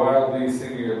dancing wildly,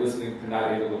 singing or listening to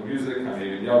not able music,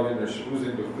 Yavin or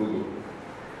shmuzing with Kulu.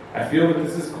 I feel that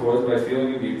this is caused by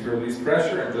feeling the need to release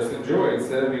pressure and just enjoy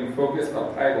instead of being focused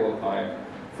on all the time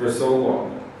for so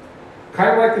long. Kind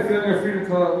of like the feeling of freedom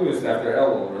to let loose after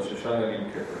Elul or Rosh Hashanah and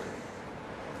Yom Kippur.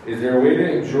 Is there a way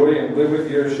to enjoy and live with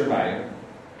Yer Shemayim,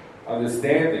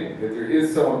 understanding that there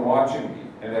is someone watching me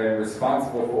and that I'm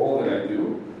responsible for all that I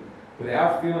do,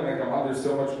 without feeling like I'm under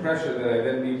so much pressure that I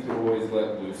then need to always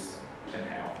let loose, and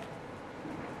how?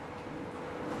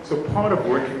 So part of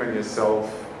working on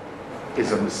yourself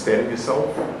is understanding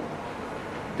yourself.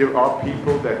 There are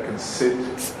people that can sit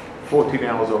 14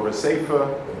 hours over a Sefer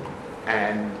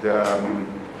and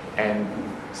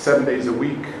 7 days a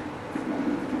week,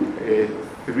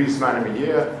 3 Zmanim a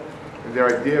year, and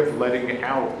their idea of letting it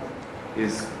out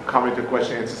is coming to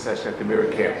question and answer session at the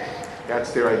Mirror Camp.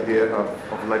 That's their idea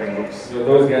of letting loose. So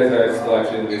those guys are still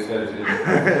actually in the mismanagement.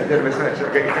 They're mismanaged,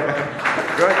 okay.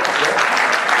 Good.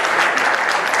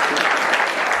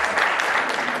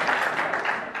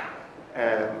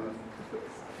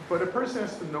 But a person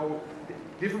has to know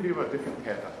different people have different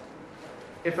teva.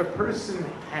 If a person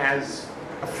has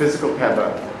a physical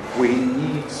teva where he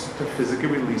needs to physically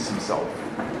release himself,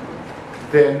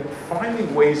 then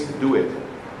finding ways to do it,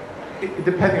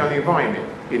 depending on the environment.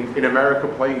 In America,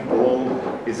 playing ball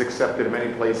is accepted in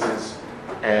many places,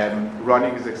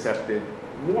 running is accepted,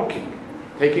 walking,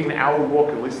 taking an hour walk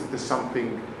and listening to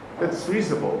something that's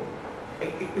reasonable.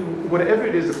 Whatever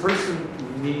it is, a person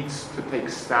needs to take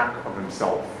stock of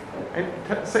himself and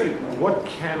say, what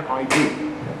can I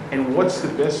do? And what's the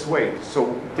best way?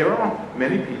 So there are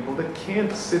many people that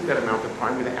can't sit that amount of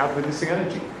time without releasing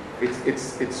energy.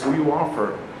 It's who you are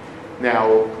for.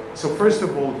 Now, so first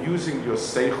of all, using your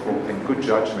seichel and good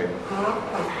judgment,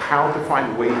 how to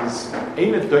find ways.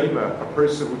 Ein a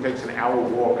person who takes an hour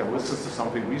walk and listens to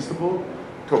something reasonable,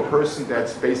 to a person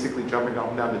that's basically jumping up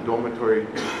and down the dormitory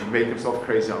and making himself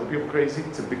crazy, other people crazy.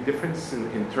 It's a big difference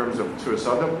in terms of Tzuras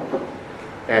Adam.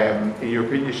 In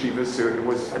European Yeshivas, it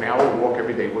was an hour walk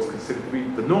every day was considered to be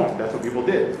the norm. That's what people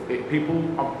did. People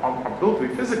are built to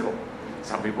be physical.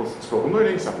 Some people spoke in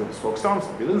learning, some people spoke some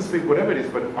people didn't speak, whatever it is,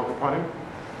 but upon him.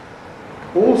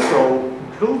 Also,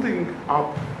 building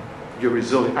up your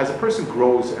resilience. As a person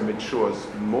grows and matures,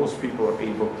 most people are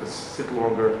able to sit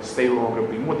longer, stay longer,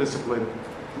 be more disciplined.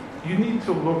 You need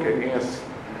to look and ask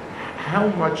how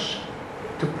much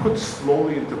to put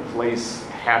slowly into place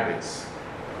habits.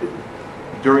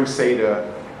 During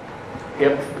Seder,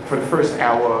 for the first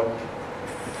hour,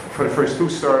 for the first 2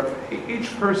 start,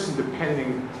 each person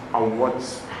depending on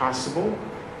what's possible.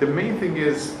 The main thing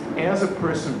is, as a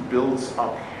person builds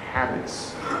up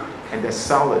habits, and they're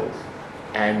solid,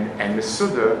 and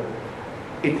Mesorah,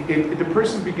 the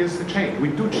person begins to change. We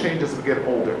do change as we get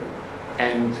older,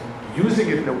 and using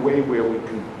it in a way where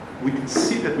we can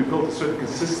see that we built a certain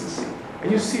consistency.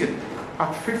 And you see it. A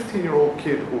 15-year-old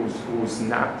kid who's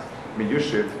not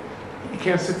miyushiv, he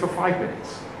can't sit for 5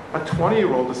 minutes. A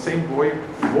 20-year-old, the same boy,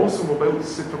 also will be able to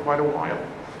sit for quite a while.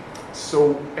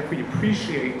 So if we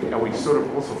appreciate and we sort of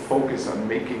also focus on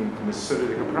making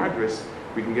Mesorah progress,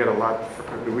 we can get a lot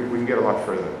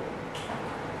further.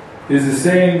 There's a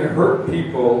saying, hurt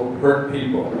people hurt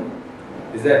people.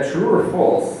 Is that true or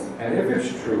false? And if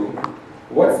it's true,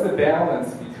 what's the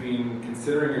balance between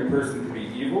considering a person to be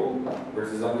evil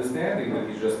versus understanding that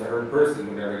he's just a hurt person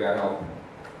who never got help?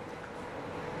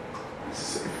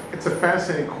 It's a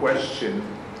fascinating question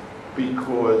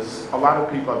because a lot of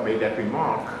people have made that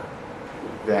remark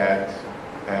that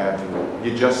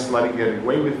you're just letting get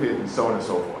away with it and so on and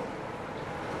so forth.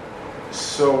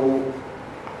 So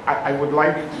I would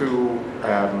like to,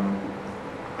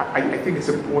 I think it's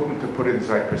important to put it in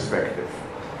the right perspective.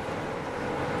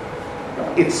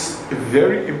 It's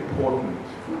very important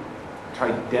to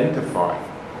identify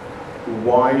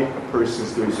why a person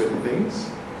is doing certain things,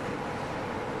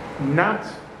 not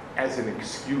as an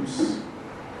excuse,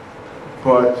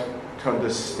 but to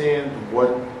understand what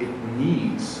it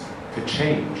needs to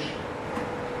change.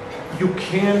 You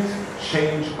can't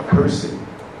change a person.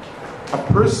 A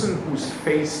person who's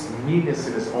faced meanness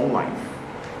in his own life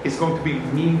is going to be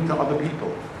mean to other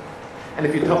people. And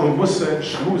if you tell him Musa and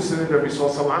Shmusa and Rabbi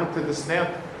Salanta, this and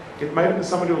that, it might have been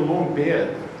somebody with a long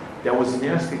beard that was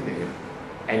nasty to him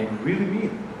and really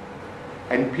mean.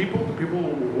 And the people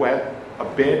who had a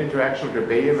bad interaction with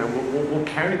Rabbanim and will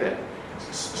carry that.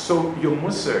 So your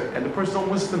Musa and the person who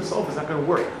Musa themselves is not going to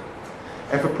work.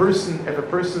 If a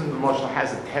person Marshall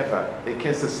has a teva, they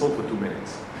can't sit still for 2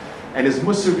 minutes. And his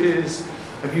Musa is,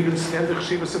 if you didn't stand the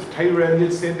Yeshivas of Torah and you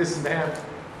didn't stand this and that,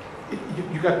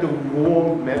 you got the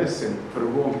wrong medicine for the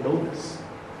wrong illness.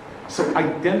 So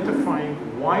identifying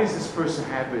why is this person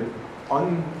having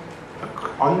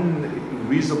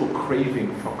unreasonable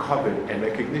craving for kavod and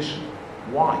recognition.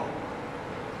 Why?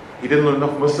 He didn't learn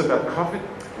enough Musa about kavod.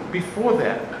 Before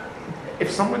that, if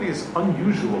somebody is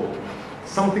unusual,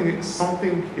 something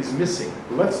is missing.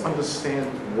 Let's understand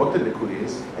what the nikud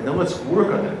is, and then let's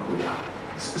work on the nikud.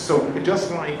 So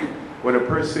just like when a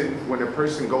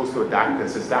person goes to a doctor and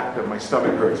says, "Doctor, my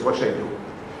stomach hurts. What should I do?"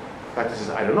 Doctor says,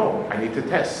 "I don't know. I need to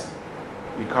test."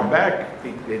 You come back,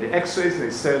 they did X-rays, and they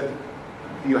said,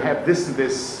 "You have this and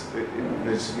this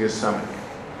in your stomach."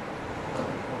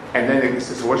 And then they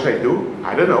said, "So what should I do?"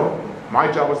 "I don't know. My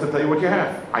job was to tell you what you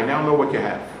have. I now know what you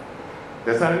have."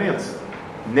 That's not an answer.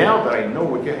 Now that I know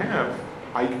what you have,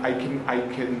 I can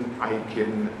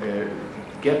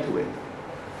get to it.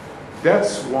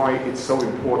 That's why it's so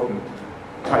important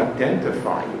to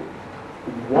identify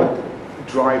what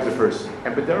drives a person.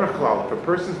 And b'derech klal, if a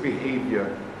person's behavior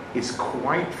is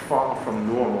quite far from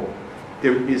normal,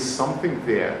 there is something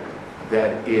there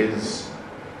that he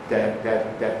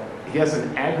has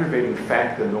an aggravating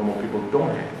factor normal people don't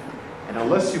have. And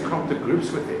unless you come to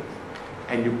grips with it,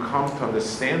 and you come to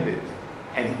understand it,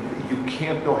 and you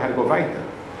can't know how to go weiter.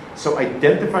 So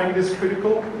identifying it is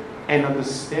critical, and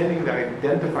understanding that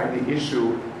identifying the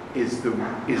issue is the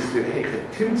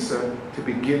hechetimsa to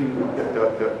begin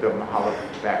the mahalach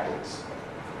backwards.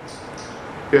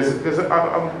 There's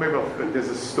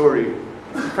a story,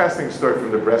 a fascinating story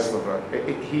from the Breslover.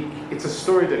 It's a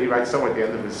story that he writes somewhere at the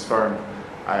end of his farm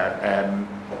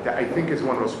that I think is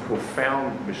one of those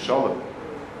profound mishalim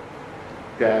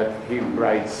that he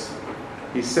writes.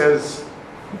 He says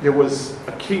there was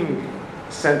a king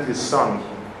sent his son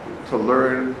to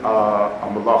learn a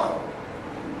malacha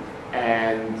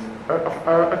and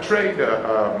a trade,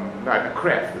 not a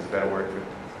craft is a better word for it.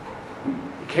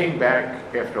 He came back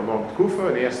after a long tkufa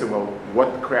and he asked him, "Well,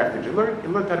 what craft did you learn?" He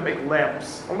learned how to make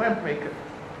lamps, a lamp maker.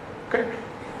 Okay,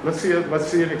 let's see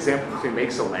an example. So he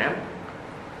makes a lamp,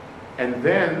 and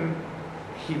then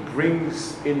he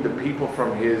brings in the people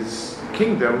from his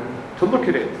kingdom to look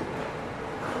at it.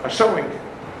 A showing.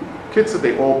 Kids,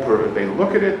 they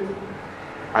look at it.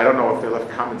 I don't know if they left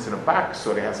comments in a box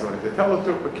or they had someone to tell it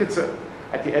to, but kids,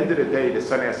 at the end of the day, the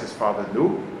son asked his father,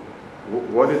 "No,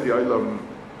 what did the Olam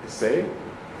say?"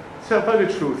 He said, "I'll tell you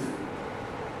the truth.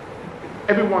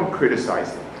 Everyone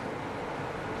criticized it."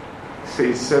 So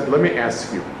he said, "Let me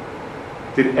ask you,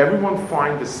 did everyone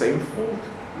find the same fault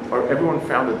or everyone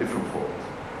found a different fault?"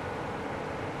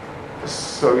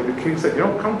 So the king said,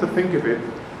 "Come to think of it,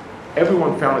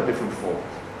 everyone found a different fault."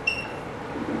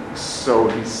 So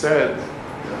he said,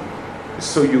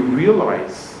 "So you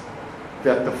realize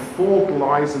that the fault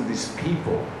lies in these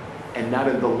people and not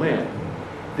in the lamp.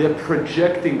 They're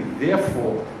projecting their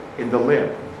fault in the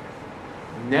lamp.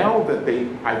 Now that they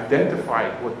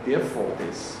identified what their fault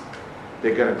is,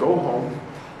 they're going to go home,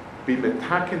 be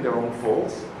metakin their own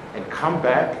faults, and come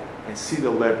back and see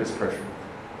the lamp is perfect."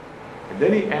 And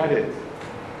then he added,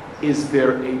 "Is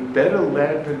there a better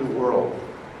lamp in the world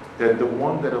than the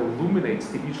one that illuminates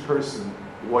to each person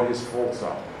what his faults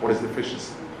are, what his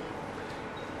deficiency?"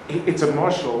 It's a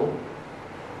marshal.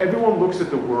 Everyone looks at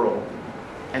the world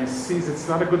and sees it's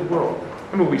not a good world.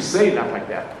 I mean, we say not like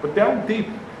that, but down deep,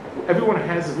 everyone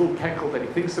has a little tackle that he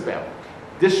thinks about.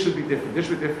 This should be different, this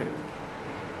should be different.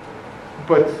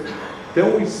 But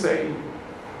then we say,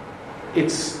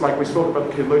 it's like we spoke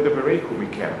about Kiloi de Bereku, we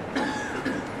can.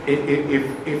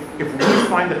 If we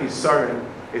find that Yisrael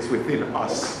is within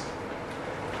us,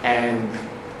 and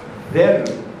then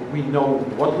we know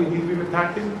what we need to be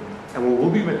metakin, and we will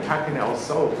be metakin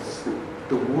ourselves,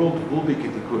 the world will be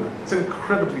kitikuna. It's an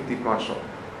incredibly deep mashal.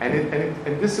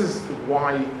 And this is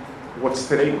why what's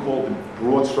today called in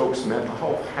broad strokes mental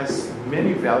health has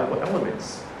many valuable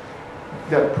elements.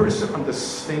 That a person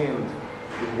understand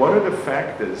what are the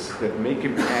factors that make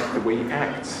him act the way he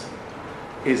acts.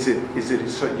 Is it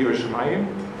Yerushalayim,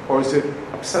 or is it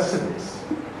obsessiveness?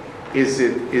 Is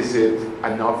it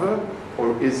anava,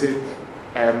 or is it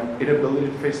inability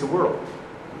to face the world?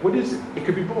 What is it? It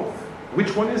could be both.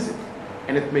 Which one is it?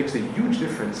 And it makes a huge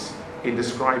difference in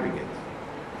describing it.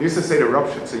 They used to say to Rav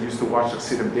Shitza, used to watch the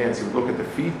Chassidim dance, he would look at the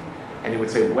feet and he would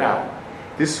say, "Wow,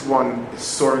 this one is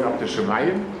soaring up to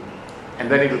Shemayim." And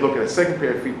then he would look at a second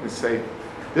pair of feet and say,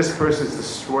 "This person is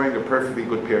destroying a perfectly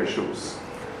good pair of shoes."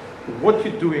 What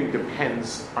you're doing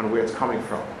depends on where it's coming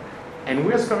from. And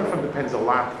where it's coming from depends a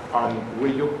lot on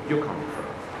where you're coming from.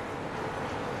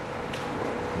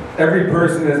 Every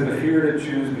person has Bechira to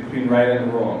choose between right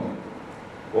and wrong.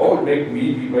 What would make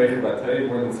me be Bechira Batei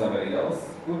more than somebody else?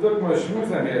 Well, look, my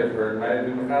shoes I may have heard might have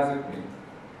been mechazik me.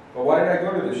 But why did I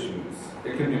go to the shoes?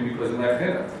 It can be because of my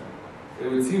china. It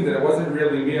would seem that it wasn't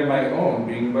really me on my own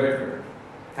being Bechira.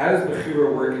 How does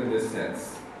Bechira work in this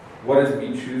sense? What is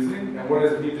me choosing, and what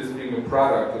is me just being a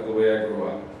product of the way I grew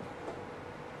up?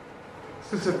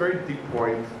 This is a very deep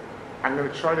point. I'm going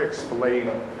to try to explain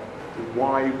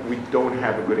why we don't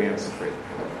have a good answer for it.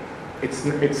 It's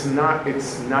not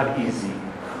easy,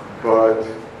 but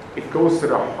it goes to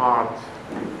the heart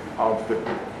of the.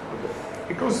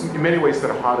 It goes in many ways to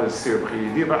the heart of the Sefer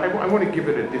Bechira, but I want to give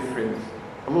it a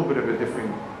little bit of a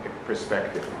different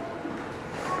perspective.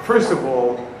 First of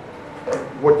all,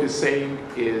 what you're saying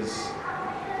is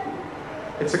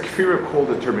it's a kfira called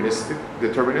determinist.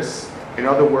 In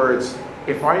other words,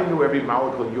 if I knew every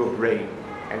molecule in your brain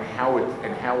and how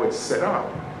it's set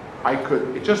up, I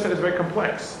could. It just that it's very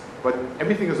complex, but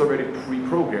everything is already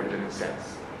pre-programmed in a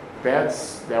sense.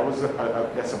 That's a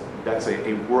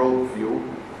worldview.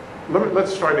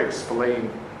 Let's try to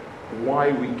explain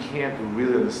why we can't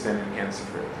really understand an answer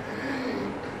for it.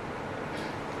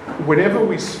 Whenever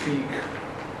we speak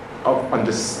of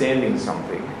understanding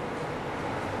something,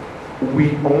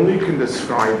 we only can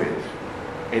describe it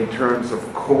in terms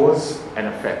of cause and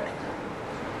effect.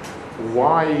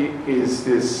 Why is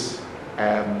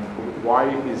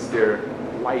there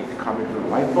light coming from the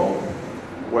light bulb?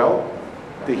 Well,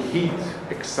 the heat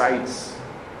excites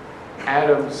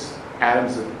atoms.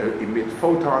 Atoms emit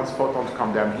photons. Photons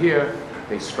come down here.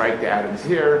 They strike the atoms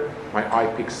here. My eye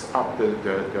picks up the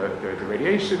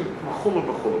radiation.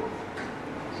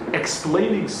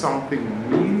 Explaining something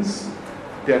means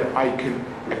that I can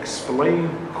explain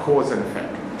cause and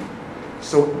effect.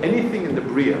 So anything in the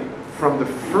Bria, from the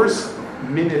first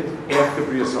minute after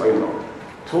Bria's Olam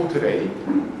till today,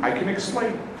 I can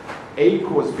explain. A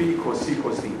cause B cause C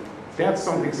cause D. That's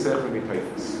something Seichel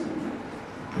B'Teifus.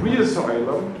 Bria's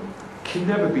Olam can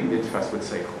never be nitfas with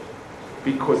Seichel,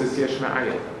 because it's Yesh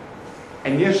Me'ayel.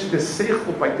 And Yesh, the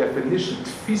Seichel by definition,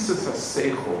 Tfisas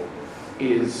HaSeichel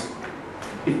is,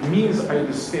 it means I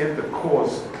understand the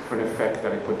cause for an effect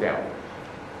that I put down.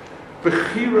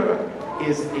 Bechira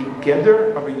is a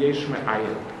gather of a Yesh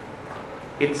Me'ayel.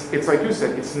 It's like you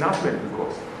said, it's not meant to be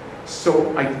cause.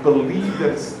 So I believe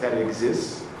that it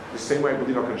exists, the same way I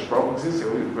believe HaKodesh exists,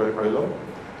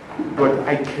 but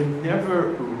I can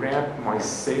never wrap my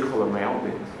seichel around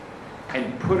it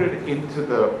and put it into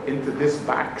this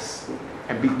box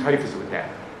and be typhus with that.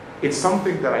 It's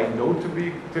something that I know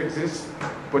to exist,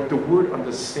 but the word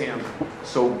understand.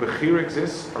 So Bechira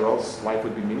exists, or else life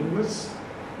would be meaningless.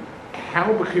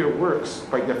 How Bechira works,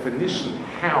 by definition,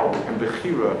 how and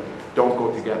Bechira don't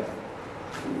go together.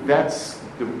 That's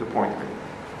the point of it.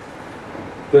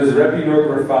 Does Rebbe know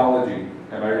graphology?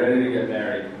 Am I ready to get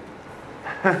married?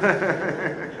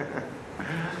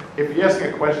 If you ask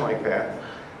a question like that,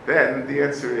 then the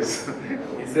answer is...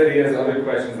 He said he has other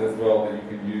questions as well that you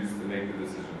can use to make the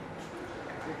decision.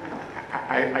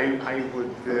 I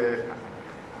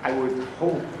would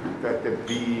hope that there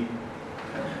be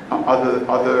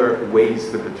other ways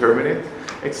to determine it.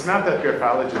 It's not that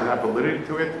graphology is not validity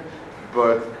to it,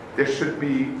 but there should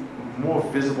be more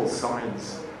visible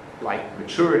signs like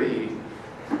maturity,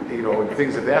 and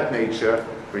things of that nature,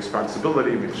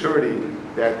 responsibility, maturity,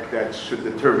 that should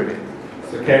determine it.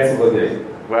 So cancel the date.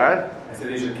 What? I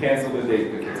said you should cancel the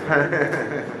date.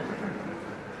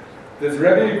 Does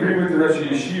Rebbe agree with the Rosh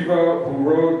Yeshiva who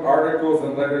wrote articles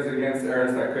and letters against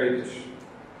Eretz HaKodesh?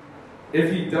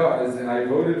 If he does, and I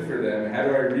voted for them, how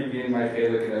do I regain my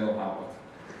chelik in El Hamad?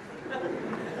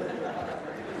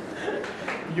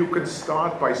 You could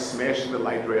start by smashing the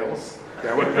light rails.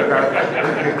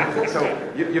 So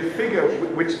you figure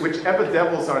whichever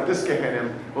devils are in this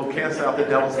Gehenna will cancel out the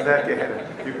devils in that Gehenna.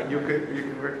 You could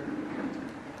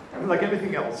like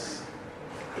everything else.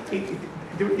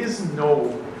 There is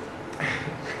no.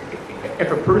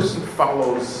 If a person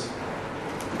follows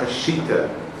a Shitah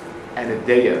and a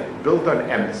Deya built on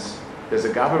emes, there's a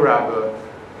Gava Rabbah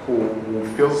who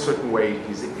feels a certain way.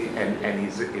 He's a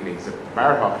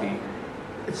Bar Hachi.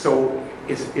 So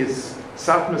is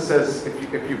Satma says if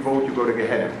you vote you go to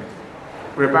Gehenna.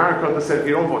 Reb Baruch said if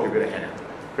you don't vote you go to Gehenna.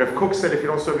 Reb Kook said if you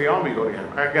don't serve the army you go to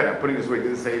Gehenna. Again, I'm putting this way,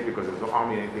 didn't say it because there's no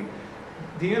army or anything.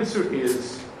 The answer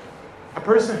is a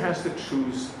person has to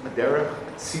choose a Derech,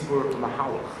 a Tzibur, a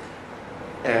Mahalach.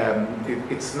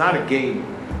 It's not a game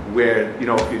where if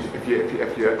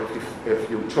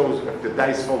the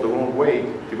dice fall the wrong way,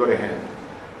 you go to Gehenna.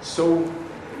 So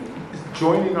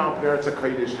joining up Eretz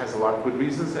HaKodesh has a lot of good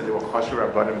reasons, and there were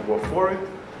Rabbanim who were for it,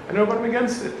 and there were Rabbanim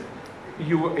against it.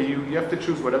 You have to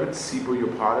choose whatever tzibur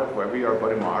you're part of, wherever your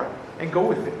Rabbanim are, and go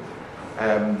with it.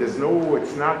 It's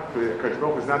not, HaKodesh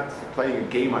Baruch is not playing a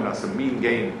game on us, a mean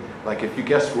game. Like if you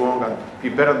guess wrong, if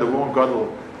you bet on the wrong gadol,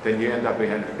 then you end up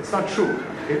behind. It's not true.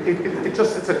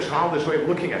 It's a childish way of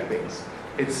looking at things.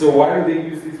 So why do they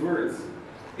use these words?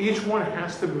 Each one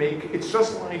has to make. It's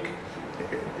just like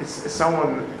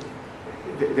someone.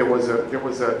 There was a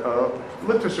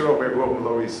literature over at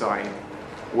Lower East Side,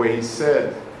 where he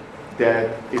said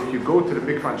that if you go to the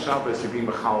mikvah on Shabbos, you're being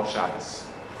Mechal Shabbos.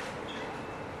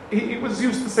 He was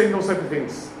used to saying those type of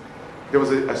things. There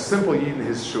was a simple Yid in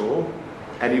his shul,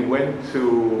 and he went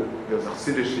to, there was a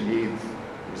Chassidish Yid, he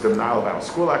was the Nile of our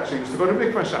school actually, he used to go to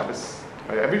mikvah on Shabbos,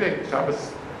 every day,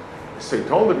 Shabbos. So he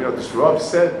told him, this Rav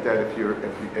said that if you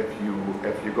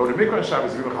go to mikvah on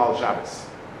Shabbos, you're Mechal Shabbos.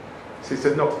 So he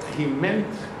said, no, he meant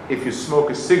if you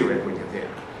smoke a cigarette when you're there.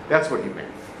 That's what he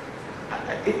meant.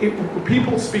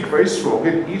 People speak very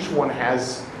strongly. Each one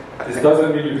has. This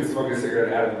doesn't mean you can smoke a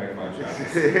cigarette out of the mikvah on Shabbos.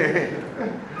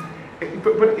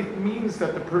 but it means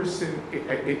that the person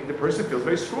feels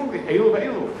very strongly. Elu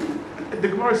v'elu. The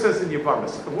Gemara says in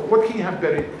Yevamos, what can you have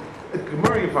better?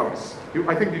 Gemara Yevamos.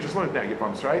 I think you just learned now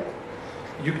Yevamos, right?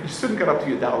 You shouldn't get up to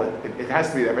your dalit. It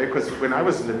has to be that way because when I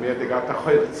was in the Mir, they got to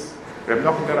Choylitz. Reb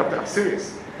Nachman got up to. I'm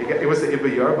serious. It was the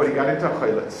Ibayar, but he got into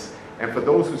Choylitz. And for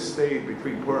those who stayed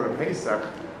between Purim and Pesach,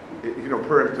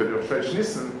 Purim to Rosh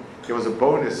Nisan, there was a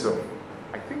bonus of,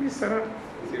 I think he said it.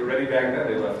 Was he already back then?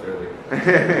 They left early.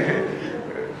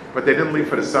 But they didn't leave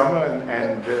for the summer,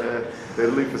 and they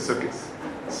didn't leave for Sukkot.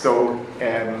 So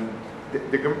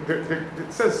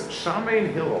it says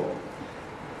Shamein Hillel,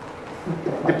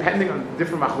 depending on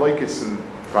different machlokes and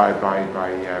by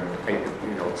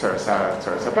Tzara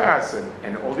Sabas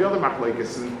and all the other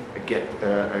machlokes and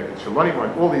Shalonim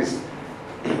and all these,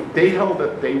 they held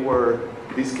that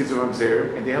these kids were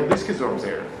Mamzer, and they held these kids were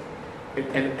Mamzer.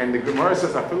 And the Gemara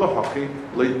says, Afilu Hachi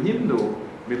le'nimnu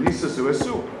milisa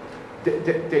zuesu.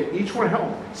 They each one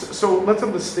held. So let's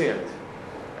understand.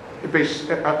 A Beis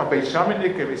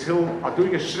Shaminik and Beis Hill are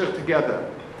doing a shirch together.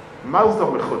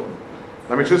 Mazdal mechutim.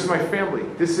 Let me introduce my family.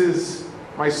 This is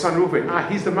my son Reuven.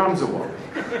 He's the mamzer one.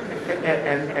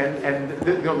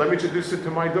 and let me introduce you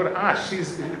to my daughter.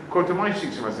 She's go to my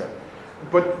shikshimazeh.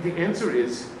 But the answer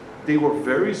is, they were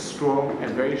very strong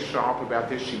and very sharp about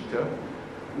their Shitah.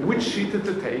 Which Shitah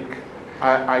to take?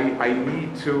 I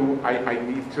need to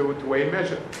weigh and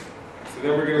measure. So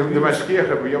then we're going to the Mashgiach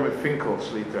of Yom Finkel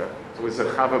Shlita was a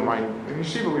chav of mine in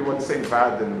Yeshiva. We were the same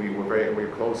bad, and we were very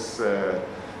close.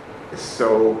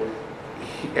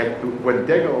 When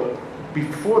Degel,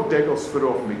 before Degel split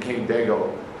off and became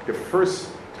Degel, the first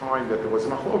time that there was a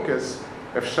machlokas,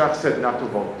 Shach said not to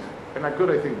vote. And I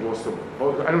think lost to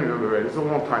vote. I don't remember it. It was a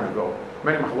long time ago.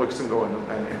 Many machlokas ago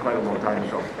and quite a long time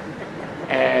ago.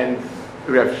 And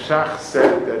Rav Shach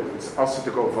said that it's also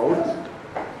to go vote.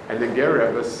 And the Ger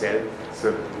Rebbe said it's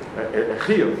a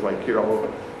chiyuv, like, you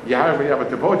have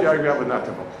to vote, you have not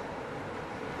to vote.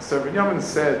 So Binyamin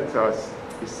said to us,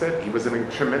 he said he was in a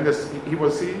tremendous, he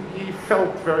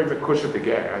felt very mekush at the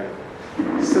Ger.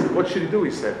 He said, what should he do?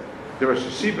 He said, the Rosh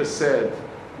Yeshiva said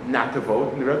not to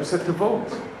vote, and the Rebbe said to vote.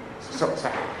 So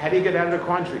how do you get out of the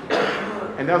country?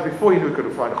 And that was before he knew he could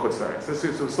fly to Chutz La'aretz.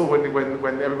 This was still when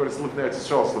everybody was living there at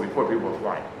Yisrael, still before people were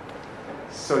flying.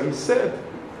 So he said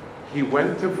he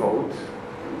went to vote,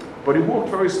 but he walked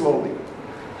very slowly.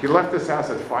 He left his house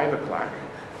at 5 o'clock.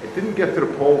 It didn't get to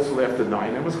the polls till after 9,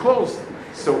 and it was closed.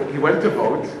 So he went to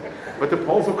vote, but the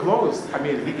polls were closed. I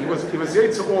mean, he was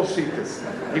Yotzei all Shitahs.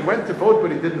 He went to vote,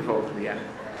 but he didn't vote in the end.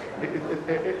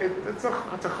 It's a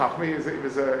chachma. He was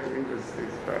I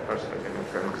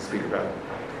don't speak about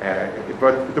it.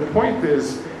 But the point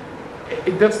is,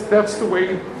 that's the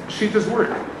way Shitahs work.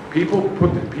 People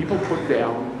put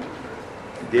down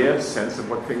their sense of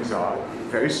what things are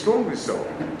very strongly. So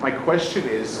my question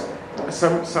is,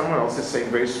 someone else is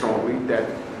saying very strongly that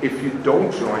if you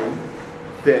don't join,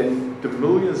 then the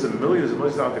millions and millions and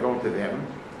millions that are going to them,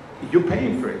 you're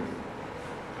paying for it.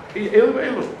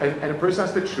 And a person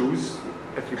has to choose.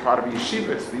 If you're part of a yeshiva,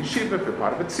 it's the yeshiva. If you're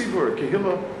part of a tzibur, a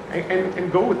kehillah,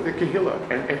 and go with the kehillah.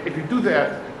 And if you do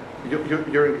that,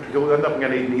 you'll end up in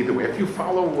Gan Eden either way. If you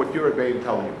follow what your Rebbeim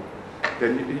tell you,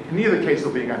 then in either case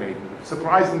you'll be in Gan Eden.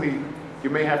 Surprisingly, you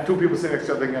may have two people sitting next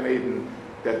to each other in Gan Eden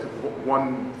that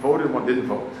one voted and one didn't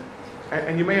vote.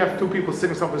 And you may have two people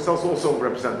sitting someplace else also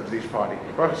represented of each party.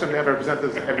 Baruch Hashem, they have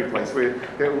representatives in every place.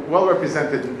 They're well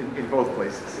represented in both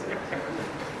places.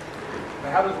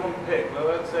 How does one pick? Well,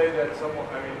 let's say that someone,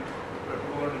 we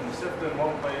learn in the Sefer in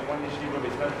one yeshiva, we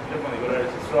spend different money. Go to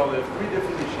Eretz Yisrael, there's 3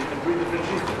 different yeshivas, 3 different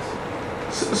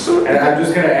shitahs. And I'm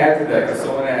just going to add to that, because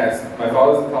someone asked, my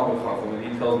father's a Talmud Chacham, and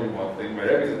he tells me one thing, my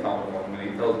Rebbe's a Talmud Chacham, and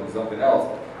he tells me something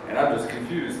else, and I'm just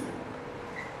confused.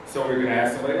 So we're going to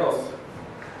ask somebody else.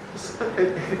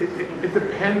 It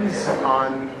depends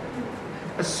on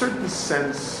a certain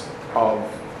sense of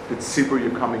the tzibur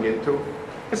you're coming into.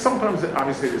 And sometimes,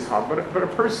 obviously, it is hard, but if a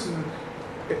person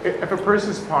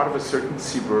is part of a certain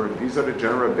tzibur, these are the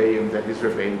general rebbeim that his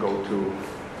rebbeim go to,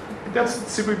 that's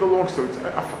the tzibur he belongs to.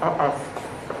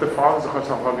 If a the father's a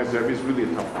Chasam Chagas Rebbe is really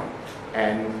a tough one.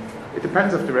 And it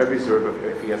depends if the Rebbe is, or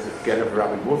if he has a get of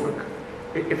Rabbi Mufak.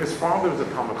 If his father is a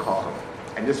Talmud Chacham,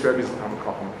 and this Rebbe is a Talmud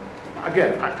Chacham,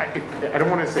 again, I don't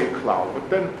want to say klal, but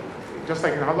then, just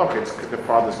like in Halakha, it's the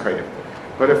father's kradim.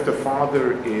 But if the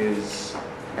father is,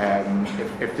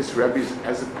 if this Rebbe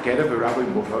has a get of a Rabbi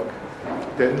Mufak,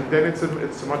 then it's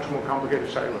a much more complicated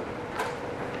shayla.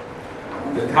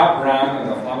 The top Ram and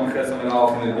the Flamen Chesam and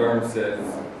Aleph in the Durham says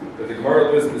that the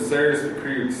Gemara lists Mesorah for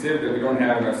Kriyu Ksiv that we don't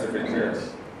have in our Sefer Torah.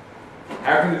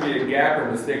 How can there be a gap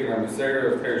or mistake in our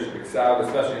Mesorah of SheBichsav,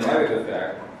 especially in light of the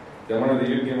fact that one of the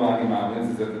Yud Gimel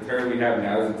Commandments is that the Torah we have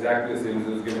now is exactly the same as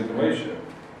it was given to Moshe?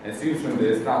 And it seems from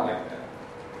this not like that.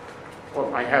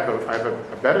 Well, I have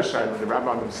a better shayla. The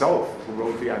Rabban himself, who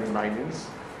wrote the Animainins,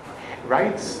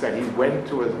 writes that he went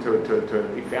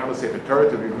he found a Sefer Torah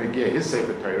to be Mashgiach his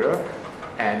Sefer Torah,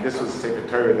 and this was a Sefer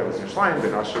Torah that was in Shleim,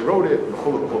 then Asher wrote it,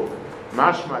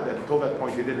 Mashma, that until that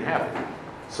point he didn't have it.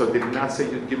 So did not say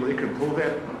Yud Gimel Ikr pull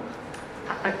that.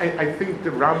 I think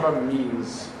the Rambam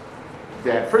means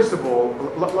that, first of all,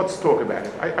 let's talk about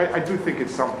it. I do think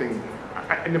it's something,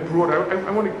 in a broader,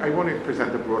 I want to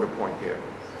present a broader point here.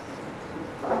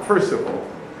 First of all,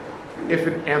 if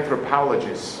an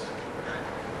anthropologists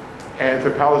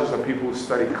are people who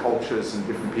study cultures and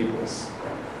different peoples,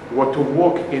 were to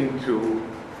walk into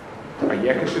a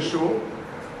Yekisha shul,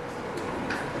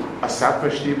 a Satmar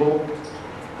shtibel,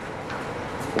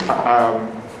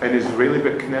 an Israeli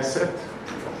Knesset,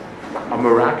 a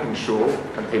Moroccan shul,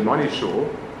 a Taimani shul,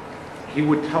 he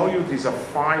would tell you these are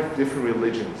 5 different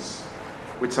religions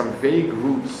with some vague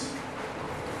roots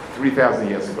 3,000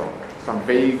 years ago, some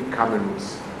vague common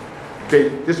roots.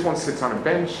 This one sits on a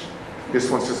bench, this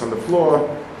one sits on the floor,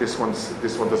 this one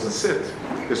doesn't sit,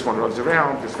 this one runs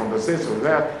around, this one does this or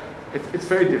that. It's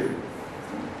very different.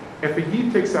 If a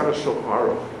Yid takes out a Shulchan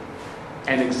Aruch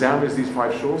and examines these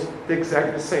 5 shuls, they're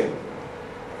exactly the same.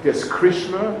 There's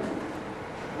Krishma,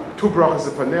 2 brachas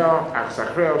of Paneh, Ach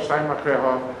Zachreha, Shtayim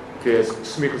Achreha, there's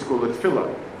Smichas Gula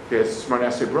Tefillah, there's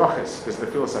Shmoneh brachas, there's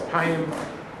Nefilas Apayim.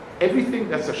 Everything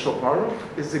that's a Shulchan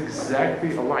Aruch is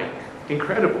exactly alike.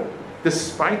 Incredible.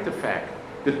 Despite the fact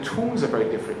the tunes are very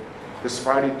different. The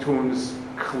Sephardi tunes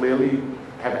clearly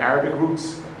have Arabic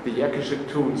roots. The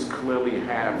Yekishic tunes clearly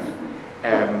have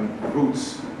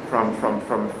roots from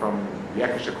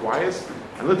Yekishic choirs,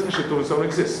 and Litvishic tunes don't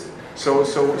exist. So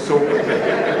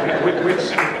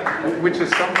which is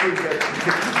something that.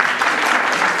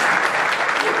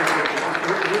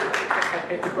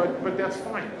 but that's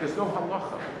fine. There's no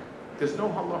halacha. There's no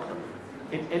halacha.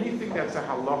 In anything that's a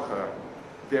halacha,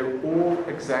 they're all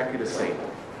exactly the same.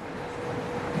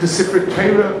 The Sefer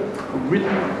Torah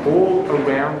written all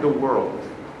around the world,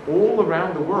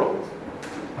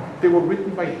 they were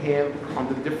written by hand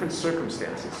under different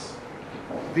circumstances.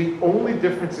 The only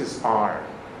differences are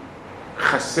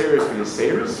Chaseres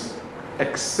v'Yaseres,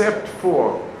 except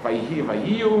for Vayhi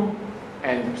Vayiyu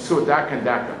and Sudak and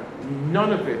Daka.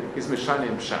 None of it is Meshana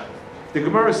and Pshat. The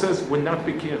Gemara says we're not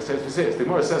Bechira Chaseres v'Yaseres. The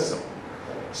Gemara says so.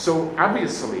 So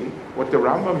obviously, what the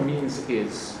Rambam means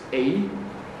is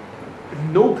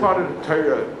no part of the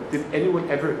Torah did anyone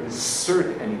ever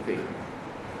insert anything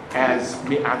as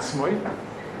mi'atzmoi,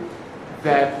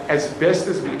 that as best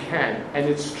as we can, and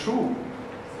it's true,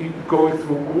 going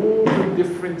through all the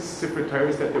different Sefer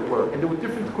Torahs that there were, and there were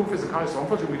different kufas and kanas. So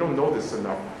unfortunately, we don't know this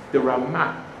enough. The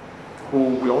Ramah,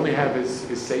 who we only have his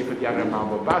Sefer Yad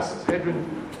Ramah Babas,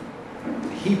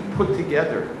 he put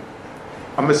together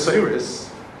a Mesorah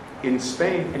in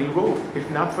Spain, and he wrote, if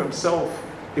not for himself,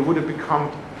 it would have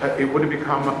become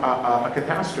a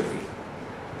catastrophe.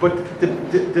 But the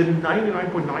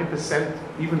 99.9%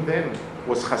 even then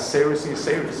was Chaseres and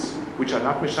Yaseres, which are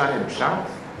not Meshana and Pshat.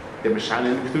 They're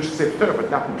Meshana and Kedusha Sefer,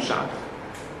 but not in Pshat.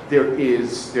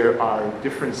 There are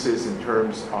differences in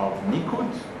terms of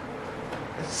Nikud.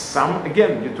 Some,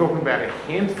 again, you're talking about a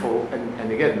handful,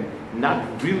 and again, not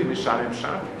really Meshana and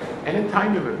Pshat. And in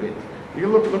time of a bit, you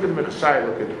look at the Mechashai,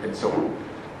 look at and so on.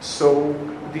 So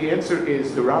the answer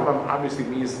is the Rambam obviously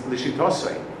means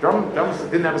L'Shitosei.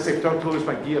 Rambam didn't have a Sefer Torah until his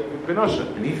Mashgiach Benosha,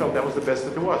 and he felt that was the best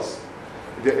that there was.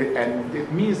 And it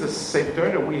means the Sefer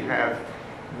Torah that we have,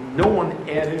 no one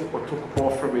added or took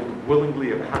off from it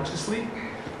willingly or consciously,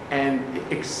 and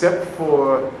except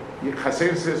for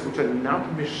Chaseres, which are not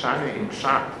Mishana in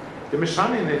Pshat, the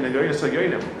Mishana in the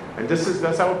Yotzei, and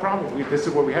that's our problem. This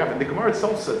is what we have. And the Gemara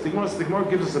itself says, the Gemara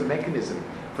gives us a mechanism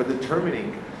for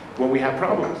determining when we have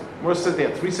problems. The Gemara says they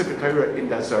had 3 Sefer Torah in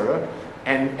the Zohar,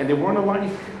 and they weren't alike.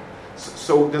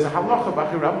 So there's a halacha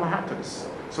b'chiram lahatas.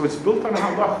 So it's built on a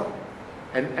halacha,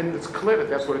 and it's clear that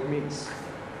that's what it means.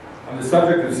 On the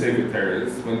subject of Sefer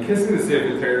Torahs, when kissing the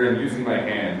Sefer Torah and using my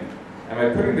hand, am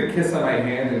I putting the kiss on my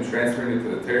hand and transferring it to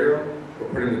the Torah, or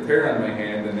putting the Torah on my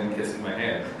hand and then kissing my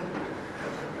hand?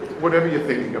 Whatever you're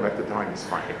thinking of at the time is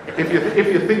fine. If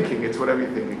you're thinking, it's whatever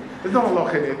you're thinking. There's no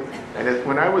halach in it. And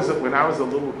when I was a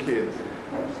little kid,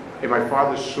 in my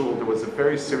father's shul, there was a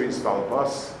very serious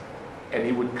Kabbalas, and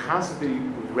he would constantly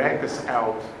drag us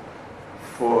out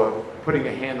for putting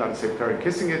a hand on the Sefer and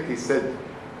kissing it. He said,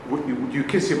 would you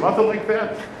kiss your mother like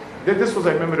that? This was,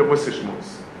 I remember, the Musa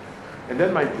Shmuz. And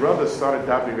then my brother started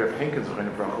davening. Rav Henkens,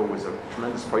 who was a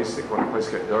tremendous poisik, one of the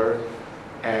poisik Derech.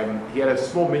 He had a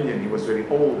small minion. He was very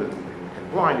old and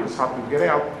blind. He was hard to get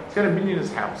out. He had a minion in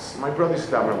his house. My brother used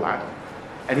to daven a lot.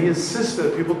 And he insisted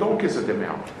that people don't kiss at their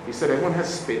mouth. He said everyone has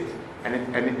spit, and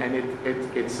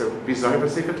it's a bizarre for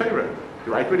Sefer Torah.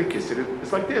 The right way to kiss it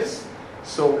is like this.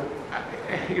 So,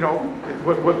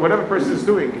 whatever person is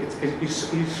doing,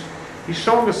 he's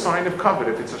showing a sign of covet.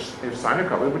 If it's a sign of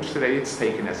covet, which today it's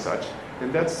taken as such,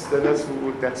 then that's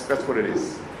what it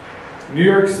is. New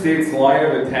York State's line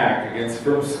of attack against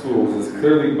frum schools is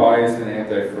clearly biased and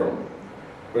anti-frum.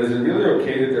 But is it really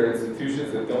okay that there are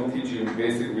institutions that don't teach you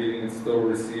basic reading and still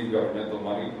receive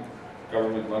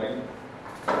government money?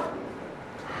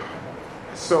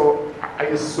 So I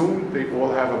assume they all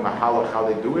have a mahalach how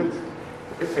they do it.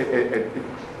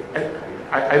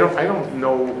 I don't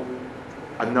know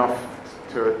enough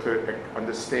to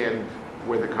understand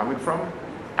where they're coming from.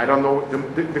 I don't know.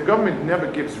 The government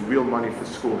never gives real money for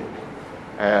schooling.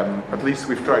 At least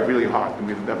we've tried really hard and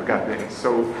we've never gotten any.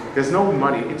 So there's no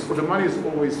money. The money is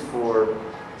always for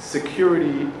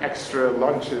security, extra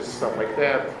lunches, stuff like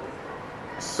that.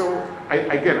 So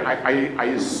I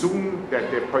assume that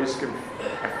their price can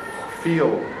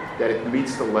feel that it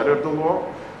meets the letter of the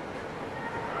law,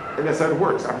 and that's how it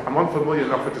works. I'm unfamiliar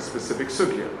enough with the specific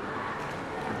sugya,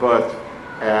 but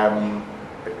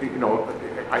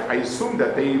I assume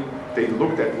that they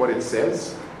looked at what it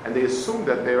says. And they assume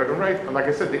that they are right. And like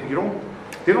I said, they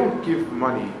don't give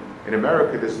money. In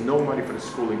America, there's no money for the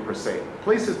schooling per se.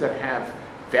 Places that have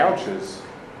vouchers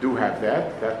do have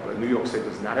that New York State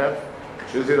does not have.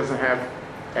 Jersey doesn't have.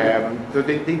 So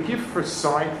they give for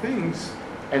side things.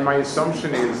 And my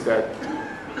assumption is that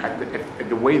at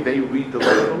the way they read the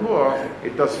letter of the law,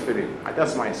 it does fit in.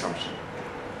 That's my assumption.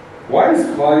 Why is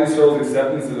Klal Yisrael's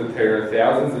acceptance of the Torah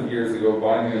thousands of years ago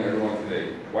binding on everyone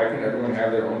today? Why can everyone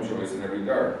have their own choice in every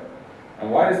dar?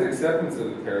 And why does the acceptance of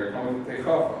the Torah come with the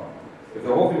Teichafa? If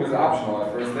the whole thing was optional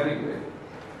at first anyway.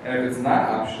 And if it's not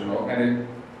optional,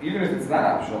 even if it's not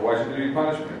optional, why should there be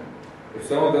punishment? If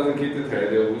someone doesn't keep the Torah,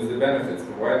 they'll lose the benefits,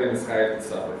 but why are they Mashgiach to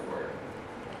suffer for it?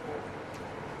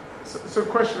 So the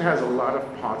question has a lot of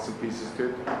parts and pieces to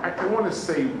it. I want to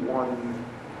say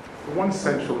one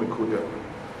central nekuda.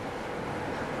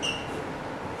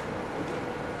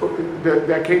 The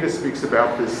HaKodesh speaks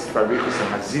about this by Bechira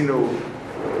and Hazino.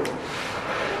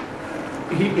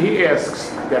 He asks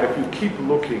that if you keep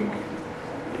looking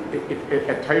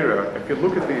at Torah, if you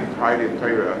look at the entirety of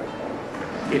Torah,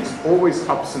 it's always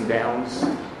ups and downs,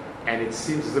 and it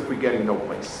seems as if we're getting no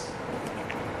place.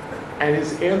 And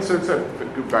his answer is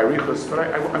by Richos, but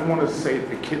I want to say it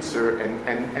the Kitzer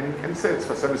and say it's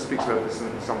Hashem speaks about this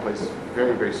in some places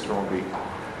very, very strongly.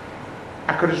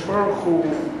 HaKodesh Baruch Hu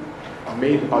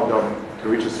made Adam to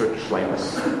reach a certain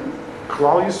shleimus.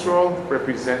 Klal Yisrael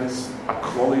represents a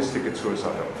klolistic Yitzuras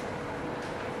Adam.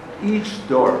 Each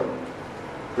door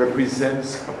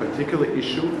represents a particular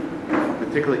issue, a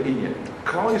particular inyan.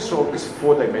 Klal Yisrael is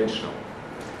four-dimensional.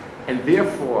 And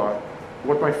therefore,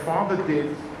 what my father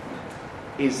did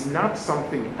is not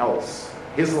something else.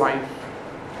 His life,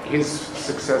 his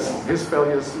successes, his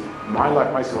failures, my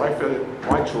life, my failure,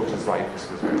 my children's life.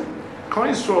 Klal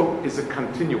Yisrael is a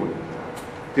continuum.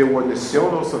 There were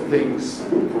nisyonos of things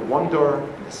for one door,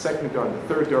 the second door, and the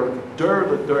third door.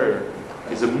 The door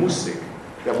is a musik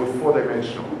that we're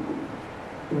four-dimensional.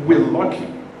 We're lucky.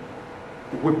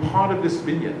 We're part of this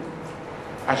binyan.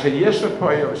 Asher yesha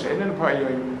payom, asher enen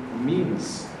payom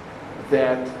means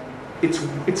that it's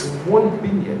one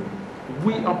binyan.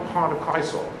 We are part of Klal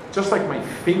Yisrael. Just like my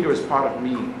finger is part of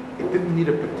me, it didn't need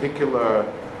a particular.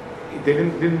 They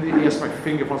didn't ask my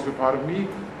finger wants to be part of me,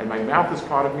 and my mouth is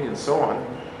part of me, and so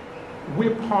on.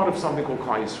 We're part of something called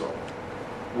Klal Yisrael.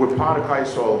 We're part of Klal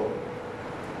Yisrael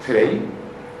today,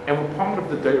 and we're part of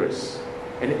the Derech.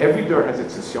 And every door has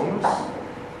its nisyonos.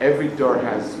 Every door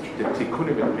has the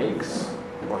tikkunim it makes,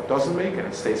 or it doesn't make, and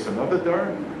it stays for another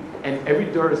door. And every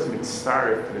door is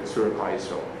mitzaref to the tzur Klal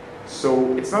Yisrael.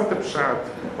 So it's not the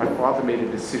pshat, my father made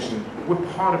a decision. We're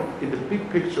part of it. In the big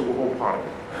picture, we're all part of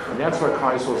it. And that's why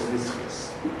Klal Yisrael is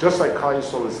nischis. Just like Klal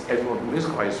Yisrael is everyone who is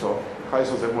Klal Yisrael,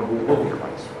 Chayes is everyone who will be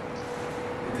Chayes.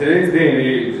 In today's day and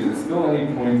age, is there still any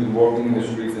point in walking in the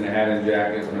streets in a hat and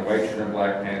jacket when a white shirt and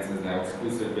black pants is now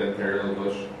exclusive to Imperial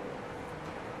Bush?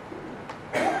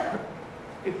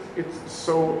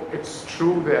 It's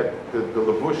true that the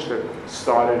lavush that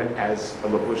started as a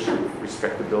lavush of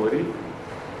respectability.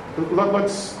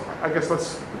 Let's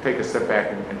take a step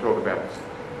back and talk about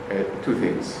two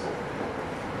things.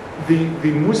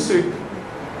 The musig,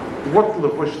 what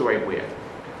lavush do I wear,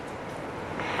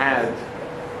 had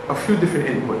a few different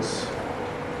inputs.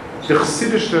 The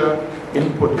Chassidische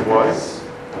input was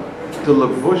the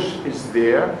lavush is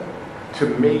there to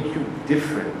make you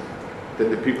different than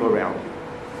the people around you.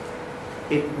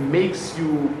 It makes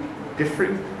you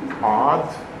different, odd,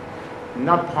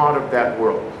 not part of that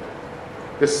world.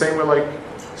 The same way like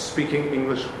speaking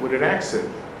English with an accent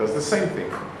does the same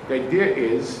thing. The idea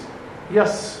is,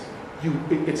 yes,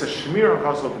 it's a shmir on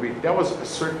Chazal to be. That was a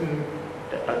certain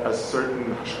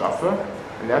hashkafa,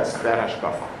 and that's that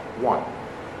hashkafa. 1.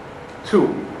 2.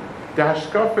 The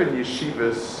hashkafa in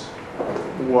Yeshivas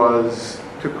was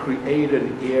to create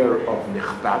an air of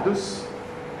nichtadus,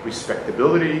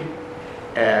 respectability.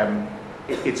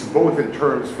 It's both in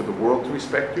terms for the world to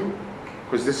respect you,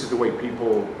 because this is the way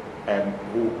people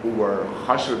who are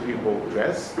chashuv people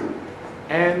dress,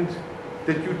 and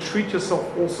that you treat yourself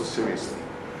also seriously.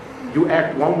 You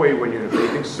act one way when you're in a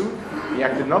bathing suit, you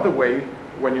act another way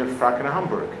when you're in frak and a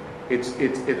Hamburg. A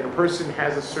person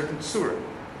has a certain tzura.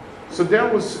 So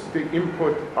that was the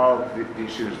input of the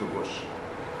Yeshivas Lavush.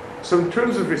 So in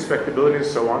terms of respectability and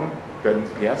so on, then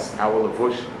yes, our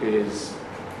Lavush is,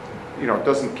 it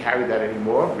doesn't carry that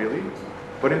anymore, really.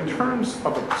 But in terms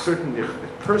of a certain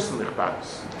personal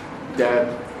nichbadus, that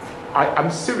I'm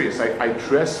serious, I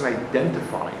dress and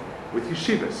identify with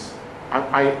yeshivas.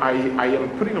 I am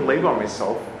putting a label on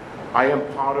myself. I am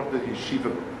part of the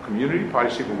yeshiva community, part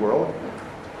of the yeshiva world,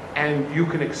 and you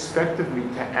can expect of me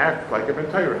to act like a Ben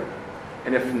Torah.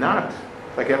 And if not,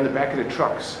 like I have in the back of the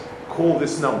trucks, call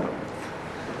this number.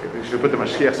 You should put the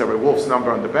Mashgiach Rabbi Wolf's number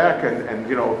on the back, and am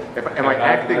I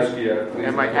acting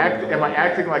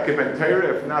like a Ben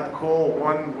Torah? If not, call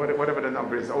one, whatever the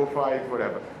number is, 05,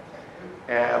 whatever.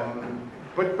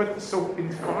 But so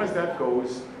as far as that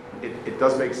goes, it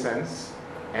does make sense,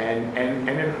 and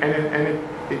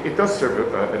it does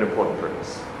serve an important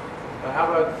purpose.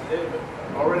 How about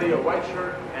already a white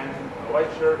shirt and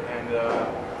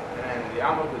the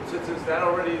alma with tzitzis? That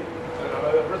already. A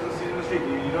person sees in the street,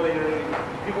 you know that you're a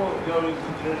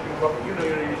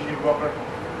yeshiva buffer.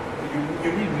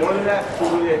 You need more than that to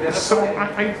really identify. So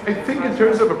I think in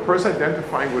terms of a person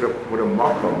identifying with a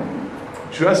makom,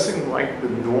 dressing like the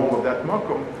norm of that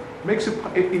makom makes it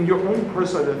in your own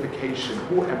personal identification.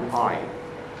 Who am I?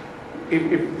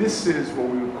 If this is what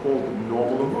we would call the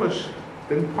normal lavush,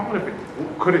 then part of it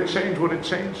could it change? Would it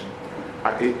change?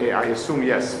 I assume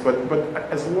yes, but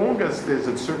as long as there's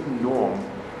a certain norm,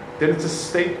 then it's a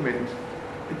statement.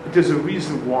 There's a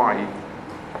reason why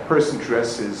a person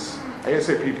dresses. I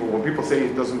say when people say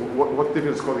it doesn't, what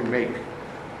difference does clothing make?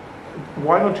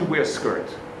 Why don't you wear a skirt?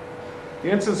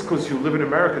 The answer is because you live in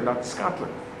America, not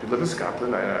Scotland. If you live in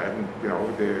Scotland,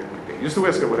 they used to wear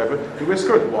a skirt, whatever. You wear a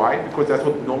skirt. Why? Because that's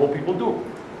what normal people do.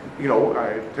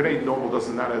 Today normal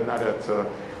doesn't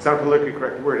it's not a politically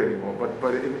correct word anymore.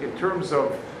 But in terms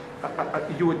of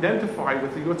you identify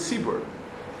with the Yotzei.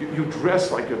 You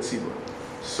dress like Yotzei.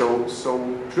 So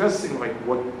dressing like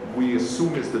what we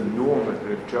assume is the norm of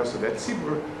dress of that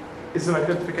tzibur is an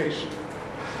identification.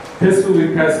 I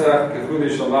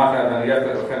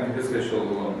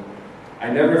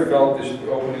never felt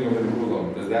the opening of the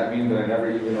ulam. Does that mean that I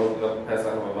never even opened up Pesach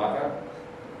of Avaka?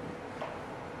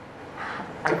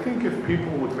 I think if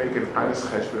people would make an honest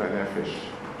cheshbon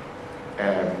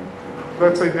nefesh,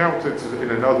 let's say now it's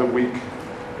in another week,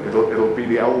 it'll be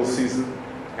the Elul season.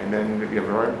 And then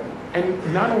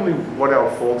and not only what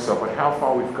our faults are, but how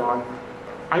far we've gone.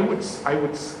 I would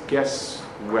guess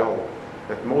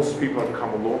that most people have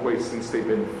come a long way since they've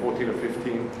been 14 or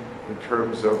 15 in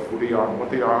terms of who they are and what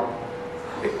they are.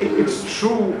 It's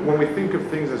true when we think of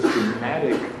things as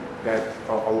dramatic, that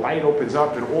a light opens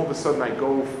up and all of a sudden I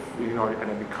go, and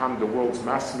I become the world's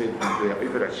masmid and the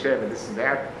Ibn Hashem and this and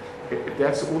that. If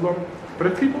that's ulam. But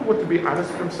if people were to be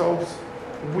honest with themselves,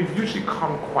 we've usually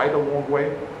come quite a long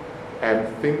way, and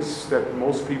things that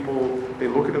most people, they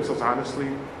look at themselves honestly,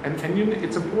 and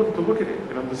it's important to look at it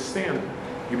and understand.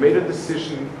 You made a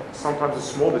decision, sometimes a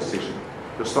small decision.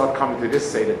 You'll start coming to this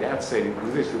Seder, that Seder,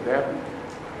 do this, do that,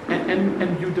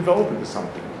 and you develop into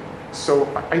something. So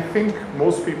I think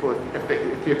most people,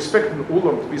 if you expect an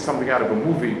ulam to be something out of a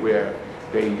movie where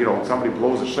somebody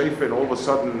blows a shofar and all of a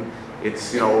sudden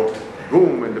it's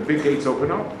boom, and the big gates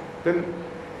open up, then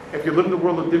if you live in the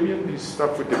world of Dimyan, you're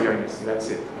stuck with Dimyanis, and that's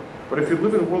it. But if you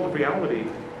live in the world of reality,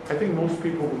 I think most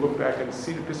people will look back and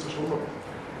see the Pistol Shalom.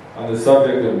 On the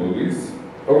subject of movies,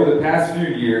 over the past few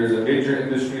years, a major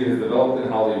industry has developed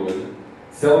in Hollywood,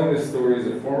 selling the stories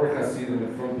of former Hasidim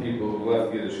and frum people who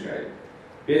left Yiddishkeit,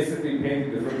 basically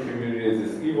painting the frum community as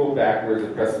this evil, backwards,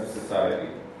 oppressive society.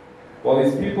 While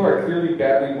these people are clearly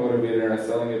badly motivated and are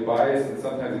selling a biased and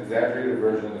sometimes exaggerated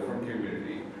version of the frum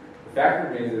community, the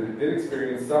fact remains that they did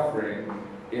experience suffering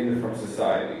in the frum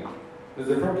society. Does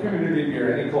the frum community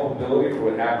bear any culpability for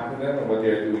what happened to them and what they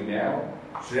are doing now?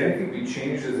 Should anything be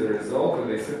changed as a result, or are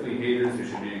they simply haters who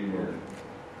should be ignored?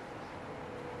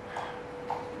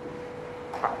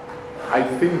 I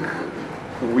think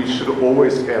we should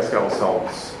always ask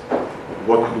ourselves,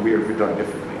 what could we have done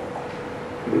differently?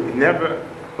 Never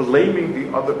blaming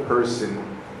the other person.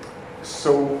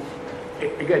 So,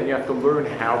 again, you have to learn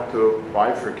how to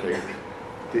bifurcate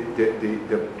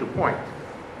the point.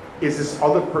 Is this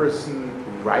other person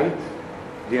right?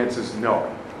 The answer is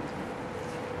no.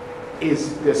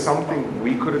 Is there something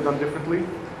we could have done differently?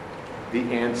 The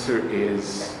answer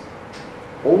is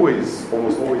almost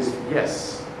always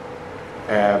yes.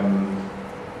 Let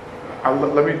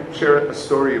me share a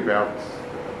story about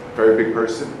a very big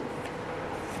person.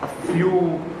 A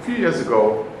few years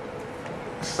ago,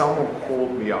 someone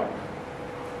called me up.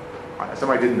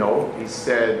 Somebody I didn't know. He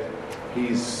said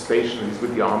he's stationed, he's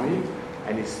with the army,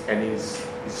 and he's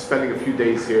spending a few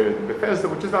days here in Bethesda,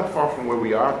 which is not far from where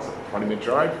we are. It's a 20-minute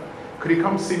drive. Could he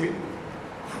come see me?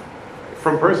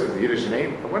 From person, the Yiddish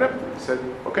name, or whatever. He said,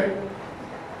 okay.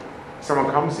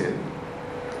 Someone comes in,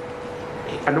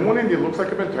 and on one end he looks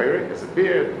like a Ben Torah, he has a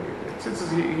beard, since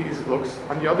he looks.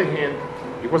 On the other hand,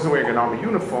 he wasn't wearing an army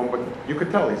uniform, but you could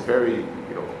tell he's very,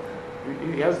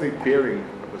 he has the bearing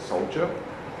of a soldier.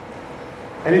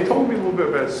 And he told me a little bit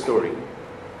about his story.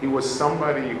 He was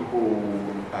somebody who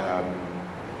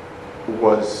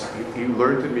he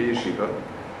learned in the yeshiva,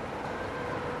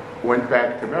 went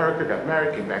back to America, got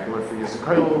married, came back and learned for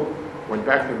Yisrael, went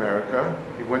back to America.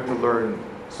 He went to learn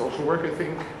social work, I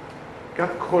think,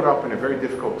 got caught up in a very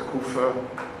difficult kufa,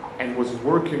 and was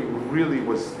dealing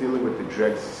with the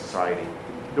dregs of society,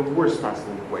 the worst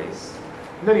possible ways.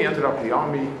 And then he ended up in the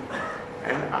army,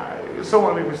 and so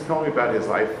on. He was telling me about his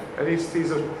life, and he's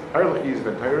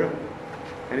Ben Torah,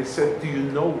 and he said, do you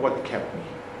know what kept me?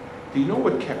 Do you know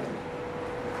what kept me?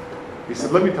 He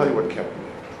said, let me tell you what kept me.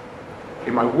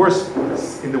 In the worst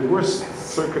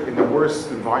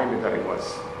environment that I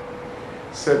was.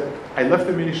 He said, I left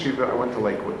the mini yeshiva, I went to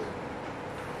Lakewood.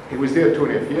 He was there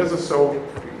 2.5 years or so,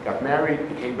 he got married,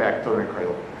 he came back to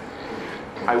Eretz.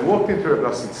 I walked into Rabbi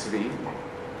Tzvi,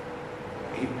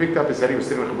 he picked up his head, he was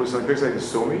sitting with Kabbalas, he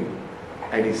saw me,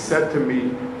 and he said to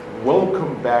me,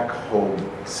 welcome back home,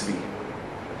 Tzvi.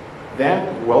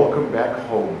 That welcome back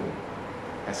home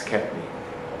has kept me.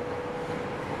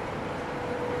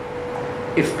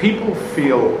 If people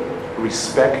feel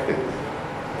respected,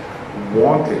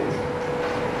 wanted,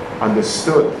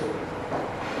 understood,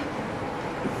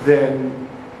 then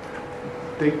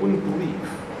they wouldn't leave.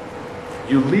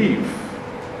 You leave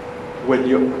when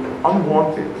you're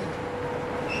unwanted,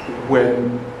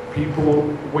 when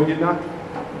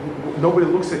nobody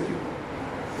looks at you,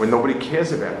 when nobody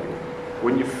cares about you,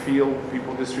 when you feel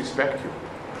people disrespect you.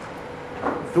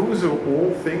 Those are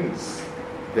all things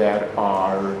that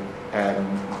are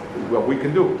what we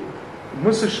can do.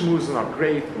 Musa Shmuzin are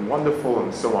great and wonderful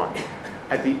and so on.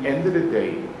 At the end of the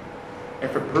day,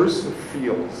 if a person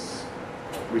feels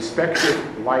respected,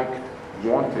 liked,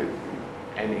 wanted,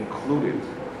 and included,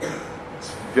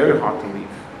 it's very hard to leave.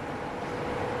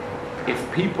 If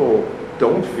people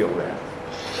don't feel that,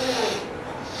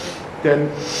 then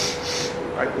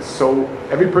so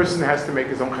every person has to make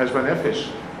his own cheshbon nefesh.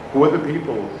 Who are the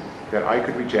people that I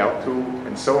could reach out to,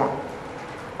 and so on.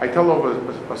 I tell over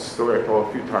a story I told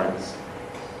a few times.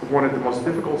 One of the most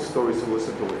difficult stories to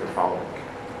listen to was the following.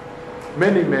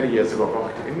 Many, many years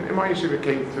ago, in my yeshiva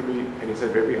came to me and he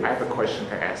said, Rebbe, I have a question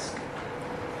to ask.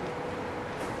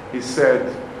 He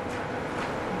said,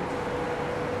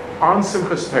 on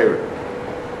Simchas Torah,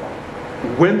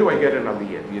 when do I get an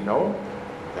aliyah? Do you know?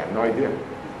 I have no idea.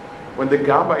 When the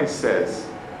Gabbai says,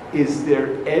 is there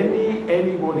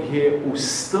anyone here who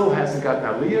still hasn't gotten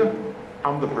aliyah?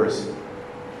 I'm the person.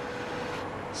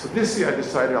 So this year I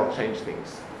decided I'll change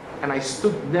things. And I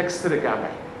stood next to the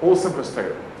Gabbai, all Simchas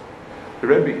Torah. The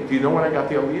Rebbe, do you know when I got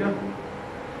the aliyah?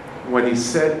 When he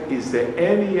said, is there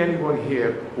anyone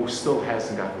here who still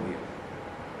hasn't got aliyah?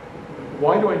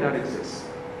 Why do I not exist?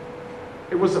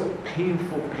 It was a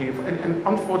painful, and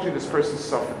unfortunately this person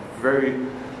suffered very,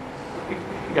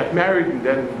 He got married and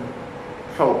then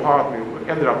fell apart and we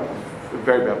ended up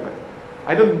very badly.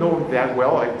 I didn't know him that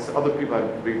well. Other people had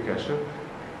a big Kesher.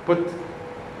 But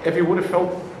if you would have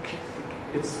felt,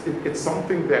 it's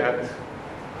something that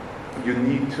you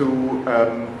need to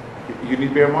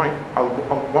bear in mind.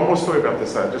 One more story about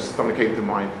this. Just something came to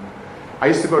mind. I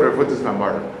used to go to Rebbe's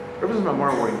Mesorah. Rebbe's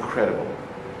Mesorah were incredible.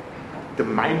 The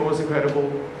Maimah was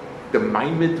incredible. The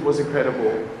Maimit was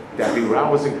incredible. The Bechira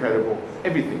was incredible.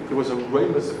 Everything. There was a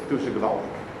Reimus of Kedusha Gewaltig.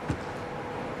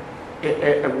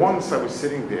 And once I was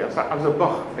sitting there. I was a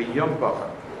young Bach.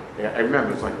 I remember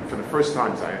it was like for the first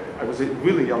time. I was a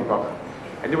really young Bach.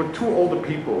 And there were two older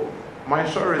people. My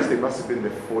ashar is they must have been in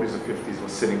their 40s or 50s, were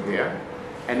sitting there.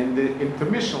 And in the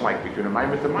intermission, like between the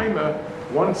Maimah and the Maimah,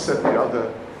 one said to the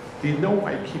other, do you know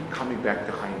I keep coming back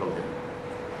to Chaim Baldim?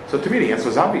 So to me the answer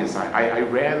was obvious. I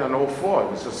ran on all four.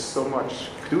 It was just so much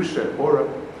Kedusha, Torah.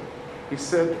 He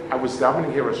said, I was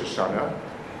davening here Rosh Hashanah,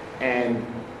 and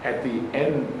at the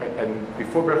end, and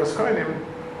before Berachos Kohanim,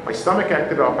 my stomach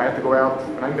acted up, I had to go out,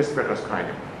 and I missed Berachos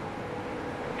Kohanim.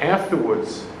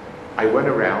 Afterwards, I went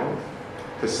around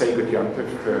to say good Yom Tov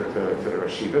to the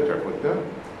Rashiva, to Echta,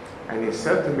 and he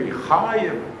said to me,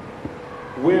 Chaim,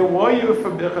 where were you for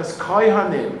Berachos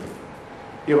Kohanim?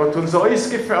 Ihr hat uns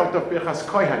ausgefällt auf Berachos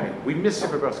Kohanim. We miss you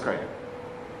for Berachos Kohanim.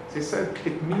 So he said,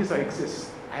 it means I exist.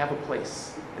 I have a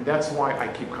place. And that's why I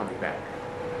keep coming back.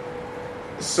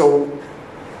 So,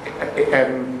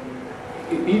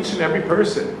 each and every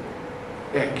person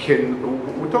can,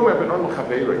 we're talking about Benam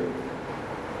Chaveira.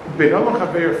 Benam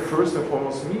Chaveira first and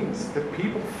foremost means that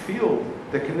people feel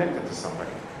they're connected to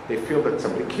somebody. They feel that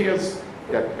somebody cares,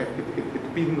 that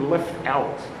it's being left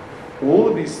out. All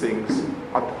of these things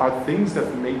are things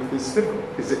that make this different.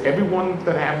 Is it everyone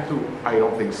that have to? I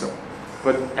don't think so.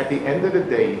 But at the end of the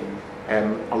day,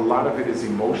 a lot of it is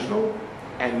emotional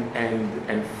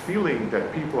and feeling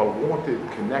that people are wanted,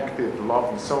 connected,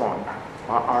 loved, and so on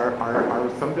are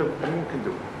something that anyone can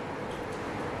do.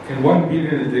 Can one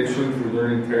beat an addiction through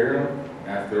learning Torah?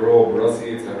 After all,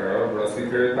 Brasi Tzahara, Brasi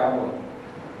Torah Kabbalah.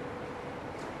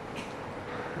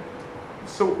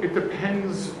 So it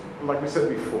depends, like we said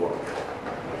before.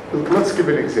 Let's give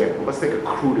an example. Let's take a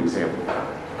crude example.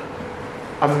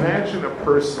 Imagine a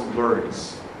person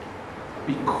learns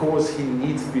because he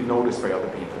needs to be noticed by other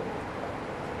people.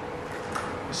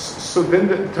 So then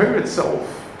the Torah itself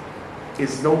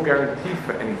is no guarantee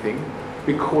for anything,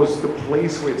 because the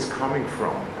place where it's coming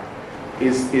from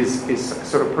is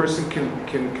so the person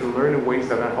can learn in ways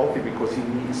that are not healthy because he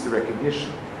needs the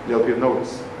recognition. There'll be a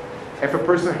notice. If a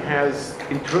person has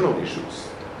internal issues,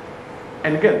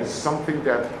 and again, it's something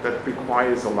that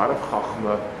requires a lot of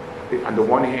chachma. On the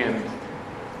one hand,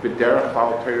 the Derech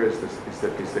HaTorah is the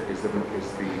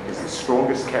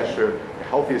strongest kesher, the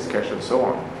healthiest kesher, and so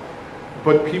on.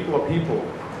 But people are people,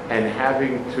 and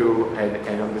having to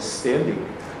and understanding.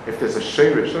 If there's a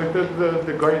sheirish, like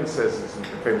the Goyen says, the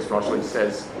famous Mashgiach, he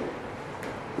says,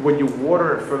 when you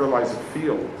water and fertilize a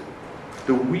field,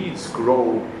 the weeds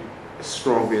grow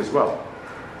strongly as well.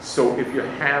 So if you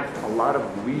have a lot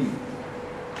of weed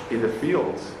in the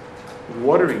fields,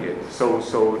 watering it, so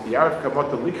Yarav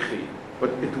Kamata Likhi,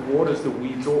 but it waters the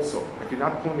weeds also. If you're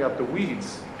not pulling out the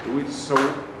weeds, so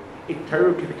a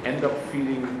Torah can end up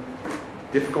feeding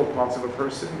difficult parts of a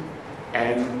person,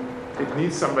 and it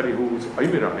needs somebody who's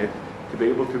oimid on it to be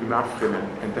able to mafkim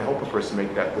and to help a person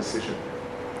make that decision.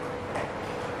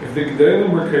 If the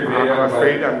Gedolim were I'm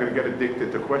afraid I'm going to get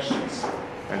addicted to questions.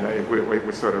 And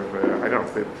we're sort of, I don't know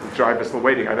if the driver's still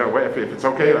waiting. I don't know if it's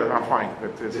okay, I'm fine. The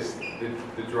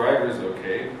driver's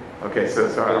okay. Okay, so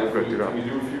I'm good to go. Can we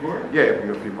do a few more? Yeah, we can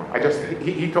do a few more.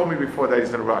 He told me before that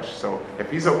he's in a rush. So if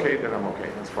he's okay, then I'm okay.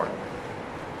 That's fine.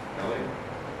 Ellie?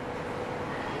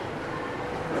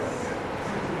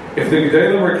 If the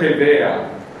Gedolim were Keveya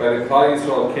by the Klal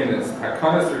Yisrael Kinas,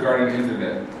 Takanos regarding the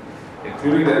internet,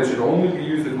 including that it should only be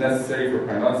used if necessary for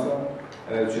Parnasa,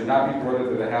 and that it should not be brought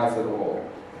into the house at all,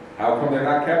 how come they're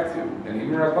not kept to? And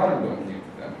even Rabbanim don't keep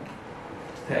them.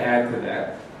 To add to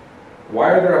that,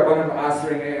 why are the Rabbanim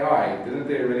answering AI? Didn't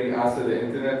they already answer the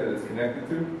internet that it's connected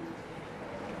to?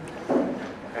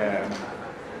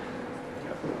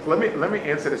 Let me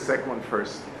answer the second one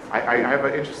first. I have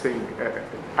an interesting.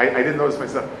 I didn't notice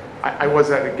myself. I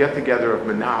was at a get together of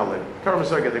Menalim. Torah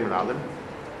Mesorah getting Menalim,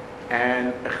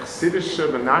 and a Chassidish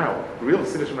Menahel, real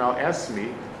Chassidish Menahel, asked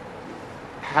me,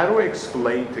 how do I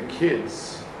explain to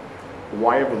kids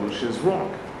why evolution is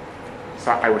wrong?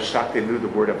 So I was shocked they knew the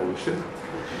word evolution.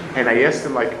 And I asked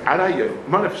them, like,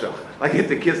 like if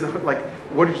the kids know, like,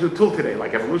 what did you do till today?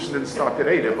 Like, evolution didn't start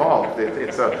today, it evolved.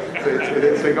 It's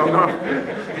been going on.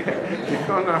 It's been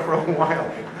going on for a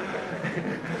while.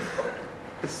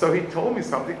 So he told me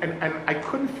something, and I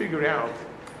couldn't figure out.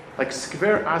 Like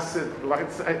Skver Asid, like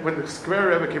when the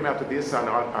Skver Rebbe came out to this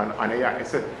on AI, I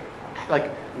said,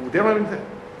 like,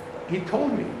 he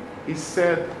told me. He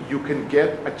said you can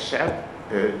get a chat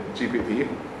GPT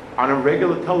on a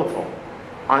regular telephone.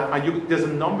 There's a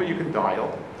number you can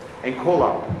dial and call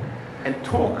up and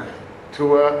talk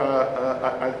to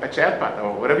a chatbot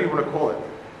or whatever you want to call it.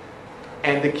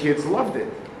 And the kids loved it.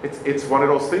 It's one of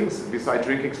those things. Besides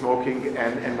drinking, smoking,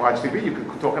 and watch TV, you can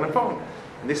talk on the phone.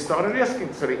 And they started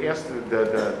asking. So they asked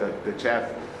the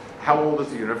chat, how old is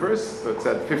the universe? So it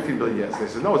said 15 billion years. They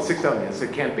said, no, it's 6 billion years. So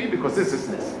it can't be because this is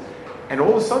this. And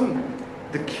all of a sudden,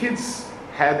 the kids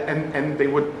had, and they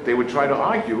would try to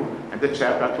argue, and the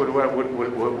chatbot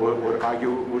would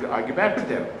argue back with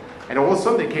them. And all of a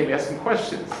sudden, they came asking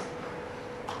questions.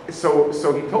 So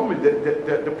he told me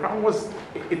that the problem was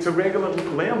it's a regular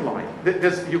landline.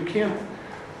 You can't.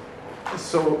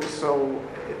 So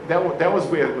that was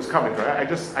where it was coming from. I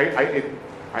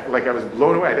was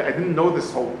blown away. I didn't know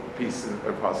this whole piece of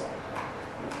the puzzle.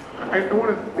 I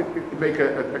want to make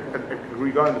a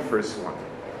regarding the first one.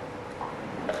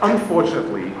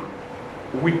 Unfortunately,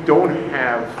 we don't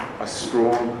have a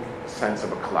strong sense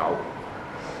of a cloud.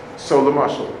 So,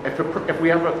 Lamashal, if we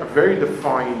have a very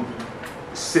defined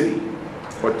city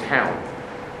or town,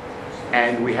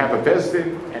 and we have a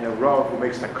bezdin and a rav who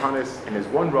makes Takanos, and there's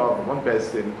one rav and one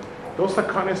bezdin, those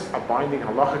Takanos are binding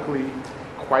halachically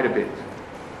quite a bit,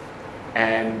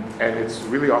 and it's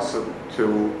really awesome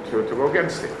to go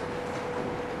against it.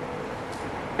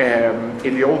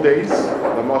 In the old days,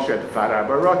 the Moshe had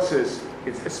Varabarotzes,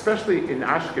 especially in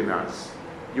Ashkenaz,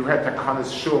 you had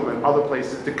Takanos Shum and other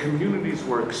places. The communities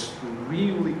were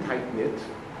extremely tight knit.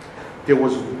 There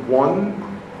was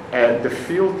one, the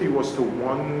fealty was to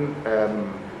one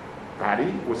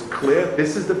body, was clear.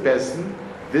 This is the Bezdin,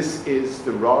 this is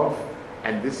the Rav,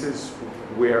 and this is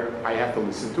where I have to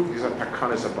listen to. These are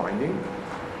Takanos are binding.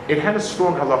 It had a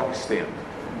strong halachic stand.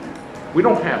 We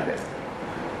don't have that.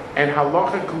 And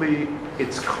halachically,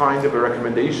 it's kind of a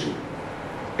recommendation.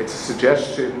 It's a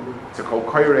suggestion, it's a kol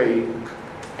kairei.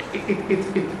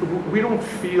 We don't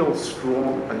feel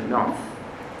strong enough.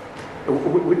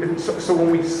 So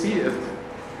when we see it,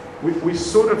 we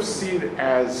sort of see it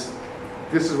as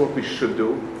this is what we should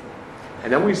do.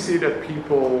 And then we see that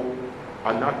people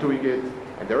are not doing it,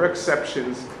 and there are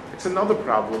exceptions. It's another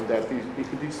problem that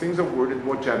these things are worded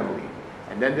more generally.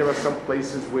 And then there are some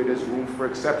places where there's room for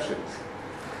exceptions.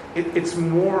 It's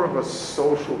more of a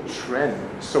social trend.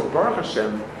 So Baruch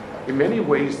Hashem, in many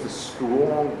ways, the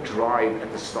strong drive at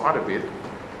the start of it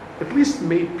at least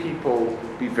made people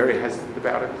be very hesitant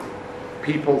about it.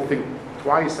 People think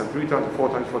twice and 3 times and 4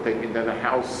 times before taking in a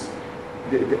house.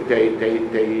 They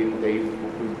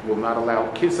will not allow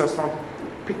kids to start.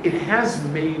 It has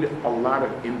made a lot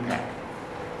of impact,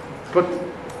 but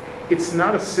it's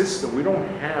not a system. We don't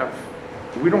have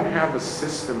a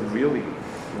system really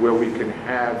where we can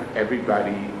have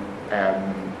everybody.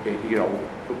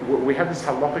 We have this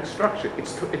halachic structure.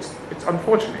 It's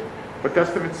unfortunate, but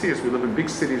that's the Metzias. We live in big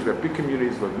cities. We have big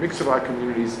communities. We have a mix of our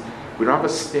communities. We don't have a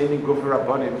standing group of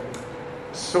Rabbanim.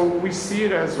 So we see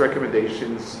it as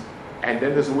recommendations, and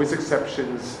then there's always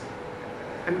exceptions,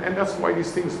 and that's why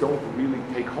these things don't really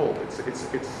take hold. It's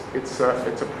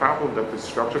a problem that the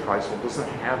structure of high school doesn't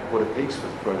have what it takes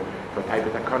for type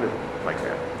of Takanos like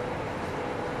that.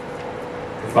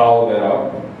 To follow that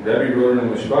up, Rebbe wrote in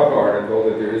the Mashgiach article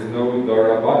that there is no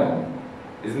Rabbanim.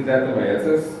 Isn't that the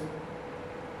Me'etzes?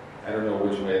 I don't know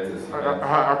which Me'etzes.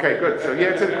 Okay, good. So you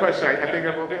answered the question. I think I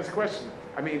will answer the question.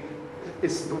 I mean,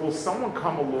 will someone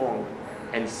come along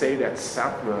and say that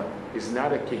Satmar is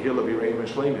not a Kehillah B'Reim and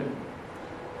Shleimin?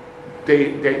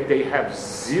 They have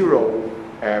zero.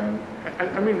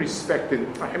 I mean, respect.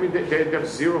 I mean, they have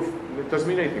zero. It doesn't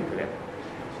mean anything to them.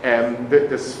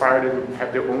 The Sephardim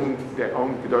have their own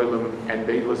Gedolim, and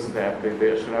they listen to that. The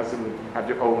Ashkenazim have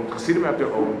their own. Chassidim have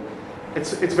their own.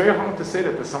 It's very hard to say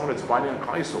that there's someone that's binding on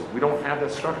Klal Yisrael. We don't have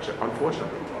that structure,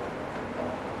 unfortunately.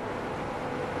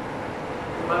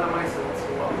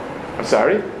 I'm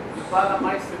sorry?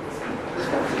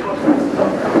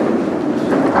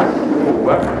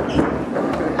 What?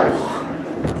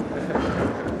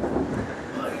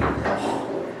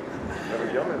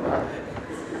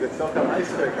 It's not an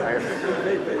iceberg.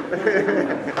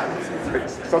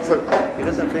 It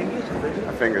is a English? A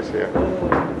fingers, yeah.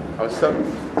 I was so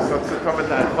covered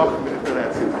that half minute to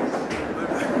that.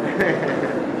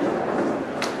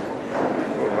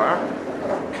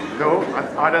 No,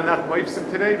 are there not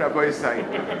moifsim today? Rabbi is saying.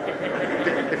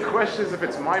 The question is if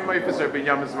it's my moifis or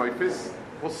Binyamin's moifis.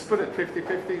 We'll split it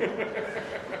 50-50.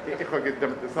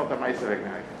 It's not the iceberg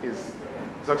now.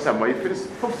 Sagst du, mein Fist,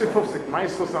 50,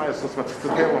 meistens sei es, was man zu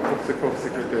teilen,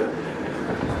 50 mit der...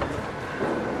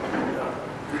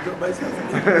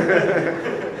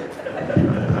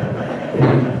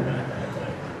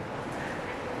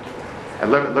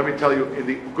 And let me tell you, in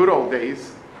the good old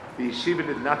days, the yeshiva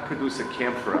did not produce a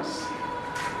camp for us.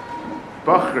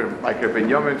 Bechira, like Rabbi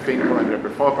Yomin Finkel and Rabbi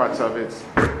Partzovitz,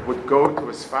 would go to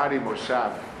a Sfari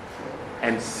Moshav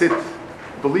and sit,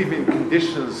 believe me, in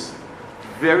conditions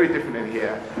very different in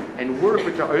here, and work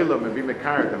with the Olam and be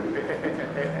mekar them.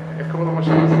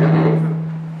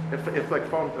 If like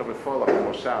phone to fall off the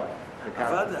Moshav.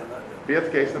 Be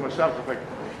at case the Moshav, like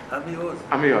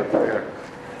Amiot, yeah.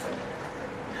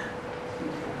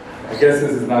 I guess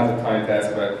this is not the time to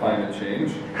ask about climate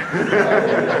change.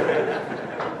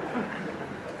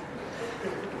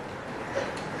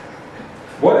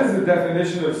 What is the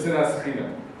definition of Sinas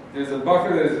Chinam? There's a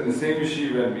Bechira that is in the same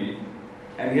yeshiva and me,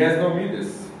 and he has no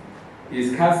midas. He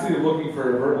is constantly looking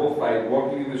for a verbal fight,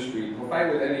 walking in the street. He'll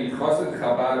fight with any chassid,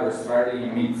 chabad, or Sephardi he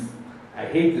meets. I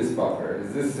hate this Bechira.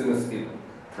 Is this Sinas Chinam?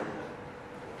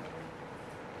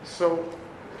 So,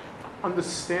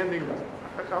 understanding...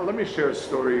 let me share a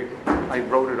story. I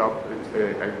wrote it up.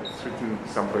 It's written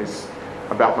someplace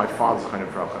about my father's kind of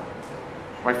bracha.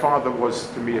 My father was,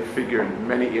 to me, a figure in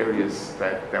many areas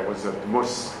that was a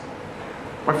mus.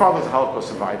 My father's a Holocaust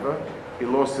survivor. He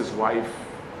lost his wife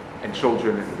and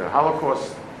children in the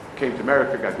Holocaust, came to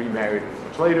America, got remarried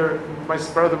much later. My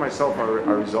brother and myself are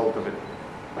a result of it.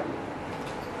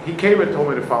 He came and told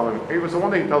me the following. It was the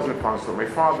one day he tells me the following story.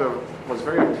 My father was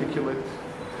very articulate.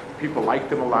 People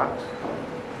liked him a lot.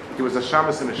 He was a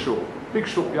shamus in a shul, big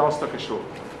shul, Bialstok shul.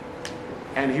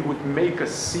 And he would make a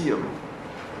siyum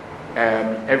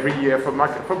every year from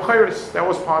Bechiras. That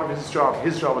was part of his job.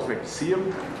 His job was to make a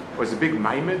siyum. It was a big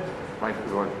maimed.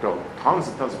 There were tons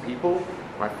and tons of people.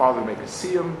 My father would make a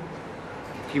siyum.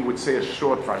 He would say a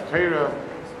short Torah.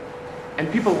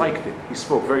 And people liked it. He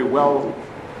spoke very well.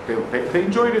 They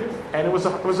enjoyed it. And it was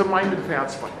a maimed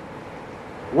fiatzman.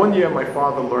 One year my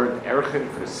father learned Erech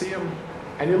for the siyum.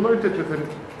 And he learned it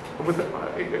with a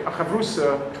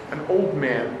chavrusa, an old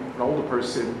man, an older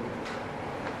person.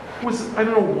 I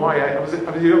don't know why. I was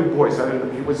a young boy, so I don't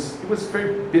know. He was a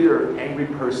very bitter, angry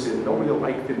person. Nobody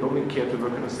liked him. Nobody cared to look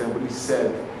and understand what he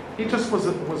said. He just was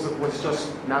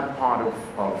just not part of.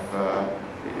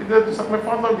 My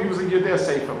father, he was a Yodea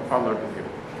Sefer. My father learned with him.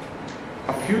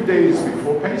 A few days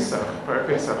before Pesach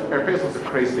was a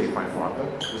crazy day for my father.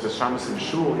 It was a shamus in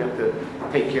shul. He had to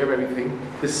take care of everything.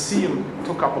 The siyum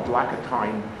took up a block of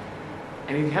time,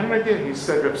 and he had an idea. He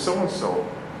said, "Reb so and so,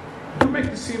 you make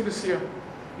the siyum this year.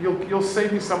 You'll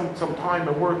save me some time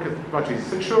and work as much as." He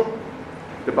said, "Sure."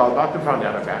 The Balbatim found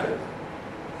out about it.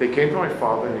 They came to my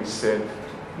father and he said,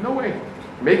 "No way.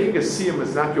 Making a siyum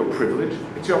is not your privilege;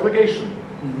 it's your obligation.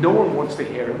 No one wants to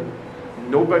hear him.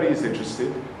 Nobody is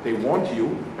interested. They want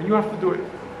you, and you have to do it."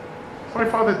 So my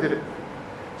father did it.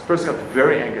 This person got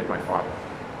very angry at my father.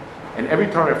 And every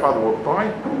time my father walked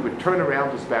by, he would turn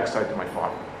around his backside to my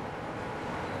father.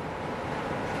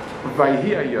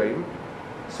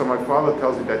 So my father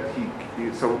tells me that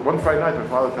so one Friday night, my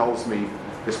father tells me,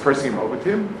 this person came over to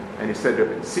him, and he said,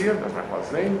 "Rebbe Tzia," that's my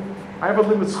father's name, "I have a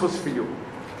limit schus for you."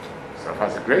 So my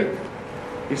father said, "Great."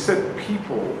 He said,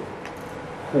 people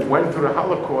who went through the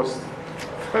Holocaust,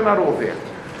 they're not all there.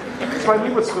 It's my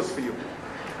limit schus for you.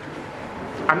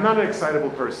 I'm not an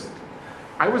excitable person.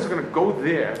 I was going to go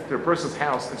there to a person's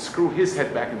house and screw his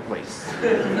head back in place.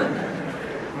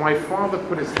 My father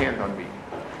put his hand on me,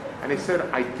 and he said,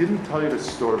 "I didn't tell you the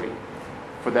story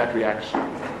for that reaction.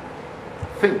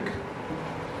 Think."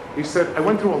 He said, "I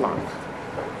went through a lot.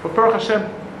 But Baruch Hashem,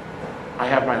 I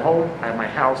have my home, I have my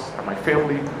house, I have my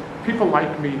family. People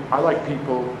like me, I like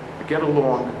people, we get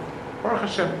along. Baruch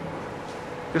Hashem."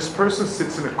 This person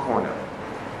sits in a corner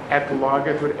at the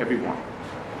loggerhead with everyone.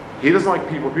 He doesn't like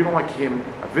people don't like him,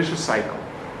 a vicious cycle.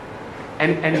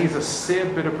 And he's a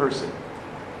sad, bitter person.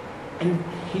 And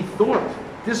he thought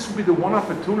this would be the one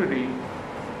opportunity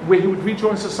where he would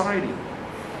rejoin society.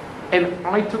 And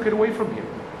I took it away from him.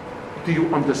 Do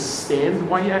you understand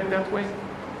why he acted that way?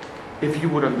 If you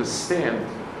would understand,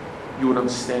 you would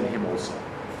understand him also.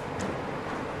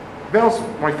 That was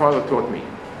what my father taught me.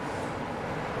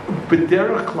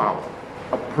 B'derech klal,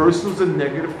 a person who's a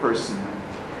negative person,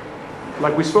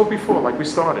 like we spoke before, like we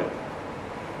started,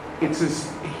 it's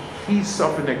he's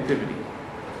self-negativity.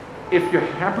 If you're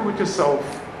happy with yourself,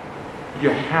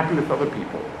 you're happy with other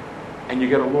people, and you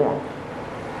get along.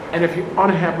 And if you're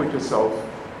unhappy with yourself,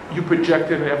 you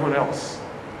project it on everyone else.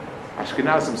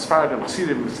 Ashkenazim, Sfaradim,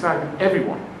 Chassidim, Misnagim,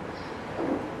 everyone.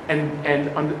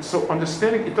 So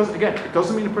understanding, it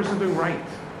doesn't mean a person is doing right.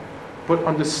 but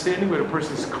understanding where the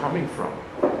person is coming from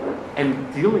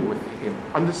and dealing with him,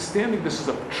 understanding this is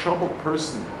a troubled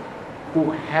person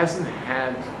who hasn't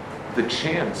had the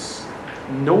chance.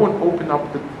 No one opened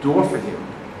up the door for him.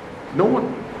 No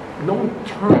one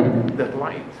turned that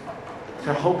light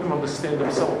to help him understand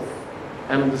himself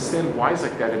and understand why he's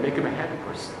like that and make him a happy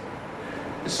person.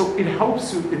 So it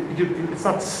helps you. It's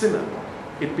not sinner.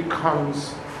 It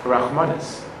becomes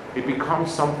rachmanis. It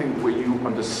becomes something where you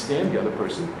understand the other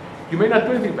person. You may not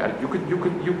do anything about it. You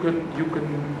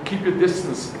can keep your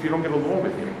distance if you don't get along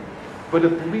with him, but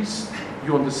at least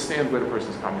you understand where the person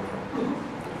is coming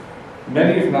from.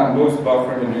 Many, if not most,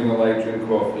 Bachrim and Inyonei drink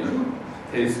coffee.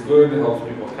 Tastes good, it helps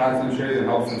people concentrate, and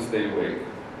helps them stay awake.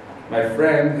 My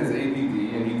friend has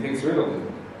ADD and he takes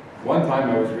Ritalin. One time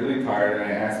I was really tired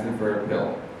and I asked him for a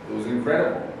pill. It was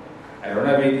incredible. I don't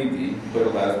have ADD, but it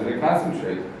allows me to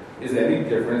concentrate. Is there any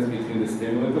difference between the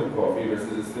stimulant of coffee versus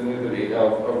the stimulant of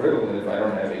Ritalin if I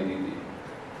don't have ADD?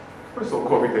 First of all,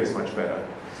 coffee tastes much better.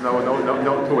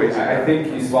 No two ways. I think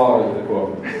he swallowed the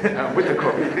coffee. With the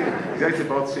coffee. Exactly,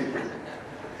 both secrets.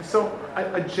 So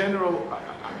a general,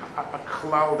 a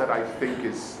cloud that I think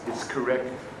is correct,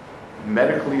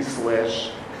 medically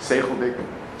 / seichelic,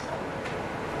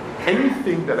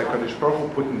 anything that HaKodesh Baruch Hu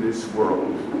put in this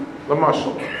world,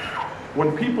 l'mashal,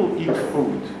 when people eat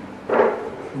food,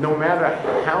 no matter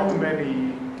how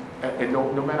many,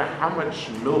 no matter how much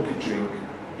milk you drink,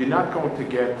 you're not going to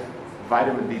get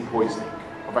vitamin D poisoning,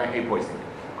 or vitamin A poisoning.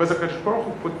 Because HaKodesh Baruch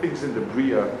Hu put things in the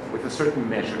Bria with a certain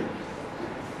measure.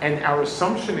 And our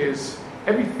assumption is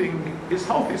everything is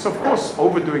healthy. So of course,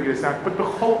 overdoing it is not, but the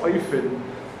whole oifen,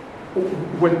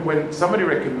 when somebody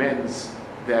recommends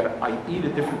that I eat a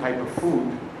different type of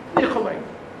food,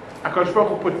 HaKodesh Baruch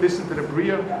Hu put this into the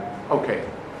Bria, okay.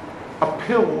 A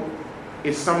pill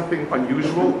is something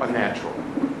unusual, unnatural.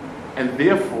 And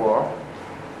therefore,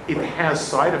 it has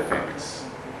side effects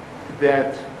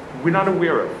that we're not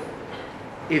aware of.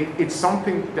 It's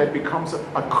something that becomes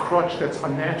a crutch that's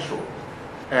unnatural.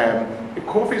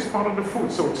 Coffee is part of the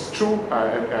food, so it's true.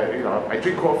 I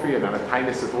drink coffee, and on a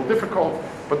tightness it's a little difficult.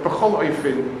 But b'chol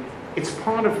oifin, it's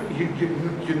part of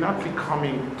you're not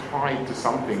becoming tied to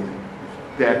something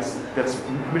that's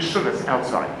mishra, that's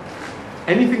outside.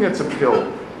 Anything that's a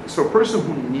pill. So a person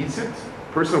who needs it,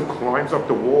 a person who climbs up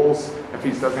the walls, if he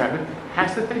doesn't have it,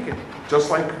 has to take it. Just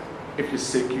like if you're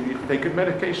sick, you need to take a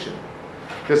medication.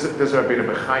 There's a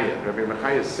Rabbanim Bechira. Rabbanim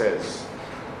Bechira says,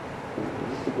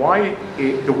 why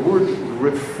the word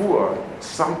refuah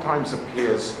sometimes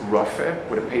appears rafe,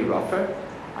 with a pei rafe,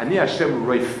 ani Hashem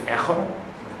reifecha,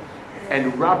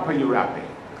 and rapa yirape.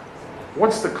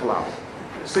 What's the cloud?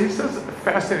 So he says a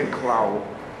fascinating cloud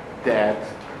that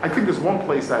I think there's one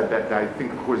place that I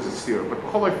think according to Sefer, but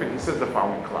he says the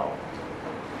following cloud.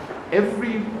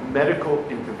 Every medical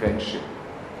intervention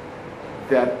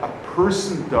that a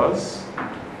person does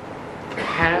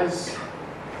has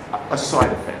a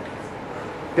side effect.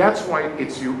 That's why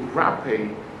it's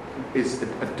rape is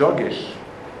a dogish,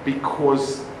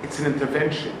 because it's an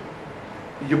intervention.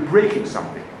 You're breaking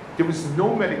something. There is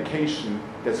no medication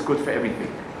that's good for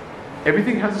everything.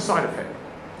 Everything has a side effect.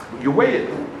 You weigh it.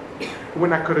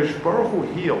 When HaKodesh Baruch Hu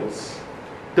heals,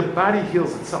 the body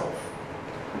heals itself.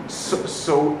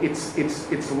 So it's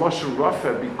lashon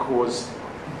rafa because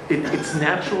it's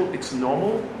natural, it's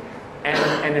normal,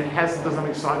 and it doesn't have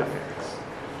any side effects.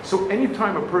 So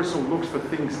anytime a person looks for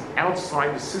things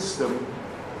outside the system,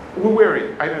 we're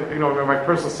wary. In my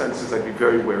personal senses, I'd be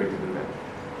very wary to do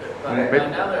that.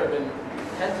 But now there have been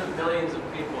tens of millions of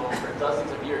people for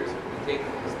dozens of years who take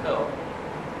this pill.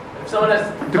 If someone has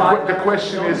the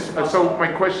question is, so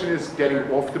my question is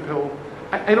getting off the pill.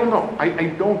 I don't know. I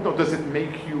don't know. Does it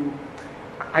make you?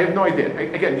 I have no idea.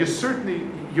 Again,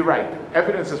 you're right.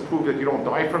 Evidence has proved that you don't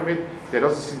die from it. There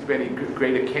doesn't seem to be any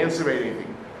greater cancer or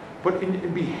anything. But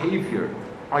in behavior,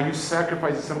 are you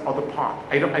sacrificing some other part?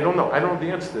 I don't know. I don't know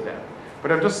the answer to that.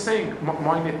 But I'm just saying,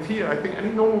 my netia, I think any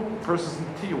normal person's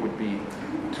netia would be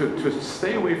to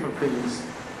stay away from things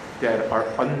that are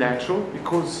unnatural,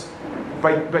 because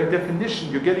by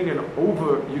definition you're getting an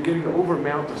over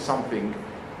amount of something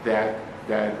that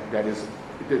is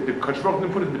the HaKodesh Baruch Hu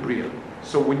didn't put it in the Bria.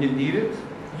 So when you need it,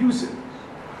 use it.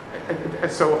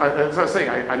 So as I was saying,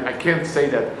 I can't say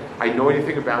that I know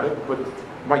anything about it, but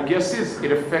my guess is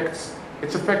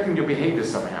it's affecting your behavior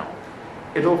somehow.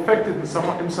 It'll affect it in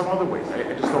some other ways. I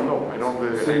just don't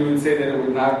know. So you would say that it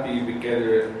would not be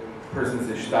together person's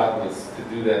ishtatlus to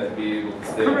do that, to be able to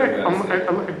stay.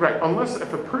 Correct. Right. Unless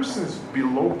if a person is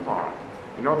below par.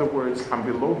 In other words, I'm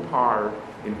below par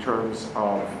in terms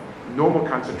of normal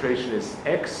concentration is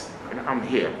X, and I'm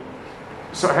here.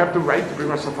 So I have the right to bring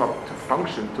myself up to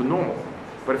function, to normal.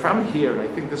 But if I'm here and I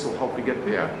think this will help me get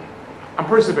there, I'm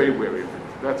personally very wary of it.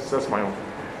 That's my own.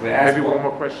 Maybe one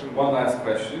more question. One last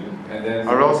question, and then.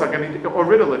 Or else I can eat, or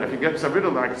Ritalin. If you get some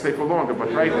Ritalin, I can stay for longer.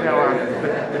 But right now,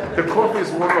 the coffee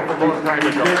is warm up a long time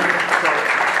ago.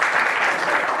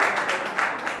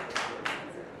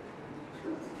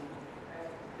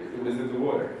 It was in the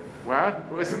water. What?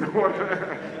 It was in the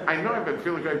water. I know I've been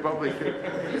feeling very bubbly.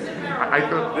 I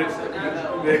thought.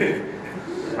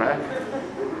 What?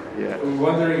 Yeah. I'm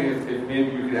wondering if maybe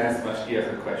you could ask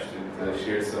Mashgiach a question to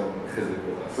share some chizuk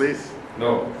with us. Please.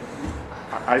 No.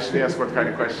 I should ask what kind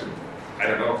of question. I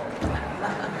don't know.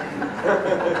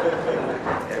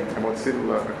 And what's in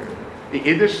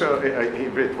Yiddish or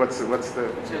Hebrew? What's the what?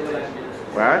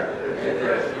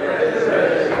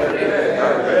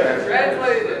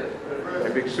 Translated.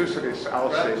 ביקשו שנשאל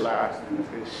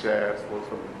שאלה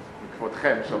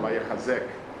מכבודכם, שאולי יחזק,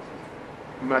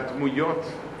 מהדמויות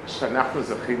שאנחנו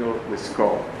זכינו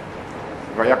לזכור,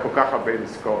 והיה כל כך הרבה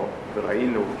לזכור,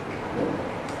 וראינו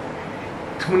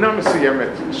תמונה מסוימת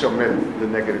שעומד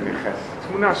לנגד עיניכם,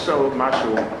 תמונה של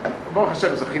משהו, ברוך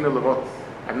השם זכינו לראות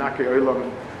ענקי עולם,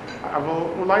 אבל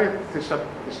אולי תשתף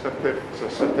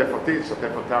אותי,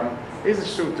 תשתף אותם,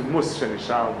 איזשהו דמוס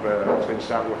שנשאר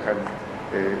לכם,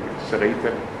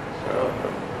 שראיתם.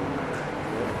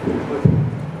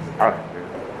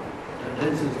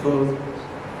 Eretz is called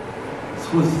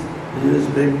זכות ויש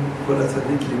בין כל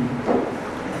הצדיקים.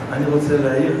 אני רוצה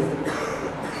להעיר,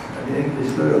 אני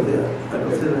אנגליש לא יודע, אני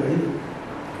רוצה להעיר,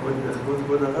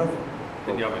 כבוד הרב.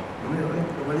 Inyonei.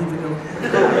 גם אני וגם.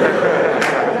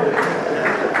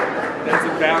 That's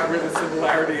about where the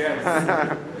similarity ends.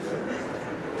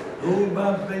 הוא בא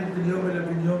בין בניומין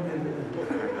לבניומין.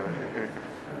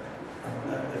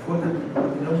 קודם,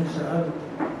 בניומין שאל,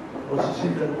 ראש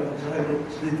השיטה,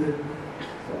 שליטה,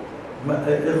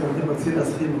 איך עובדים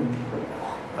בסינס חינוך.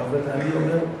 אבל אני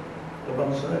אומר,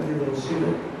 רבן שרעי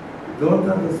לראשינו, don't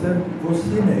understand what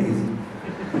Sinas is.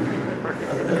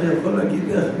 אז איך יכול להגיד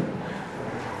איך?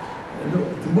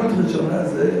 דמות ראשונה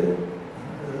זה,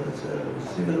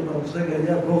 רבן שרעי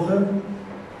היה בוחר,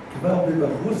 כבר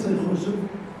בבחרוס, אני חושב,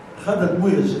 אחד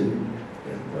הדמויות שלי.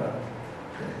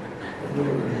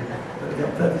 גם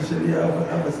תתי שלי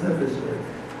אבס נפש,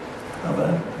 אבל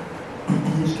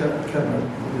יש כמה,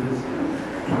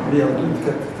 בילדות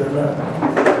קטנה,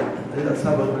 היה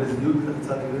סבא ולזדיות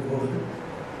קצת לבוחר,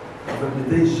 אבל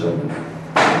מדי שום,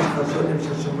 יש חשונים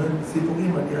ששומעים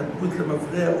סיפורים, אני הדמות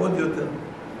למפריע עוד יותר.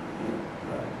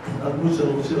 הדמות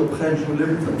של רב חיים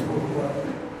שולבת עצמו,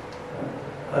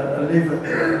 הלב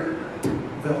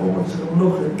והרומן של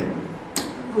המלוכת,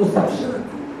 לא ספשת,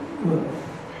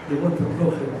 לראות את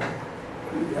המלוכת.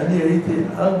 אני הייתי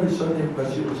 4 שנים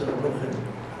בשיעור של המלוכת.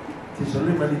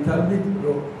 תשאלים, אני תלמיד?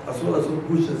 לא, אסור לעשות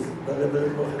בושס ברב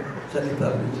המלוכת שאני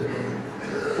תלמיד שלו.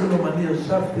 הוא לא, אני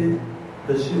ישבתי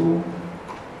בשיעור,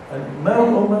 מה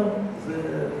הוא אומר? זה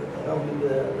הרב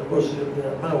רבו שיודע,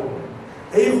 מה הוא אומר?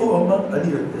 איך הוא אומר?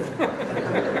 אני יודע.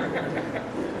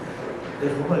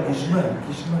 איך הוא אומר?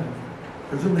 גשמן.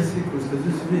 כזו מסיקוס,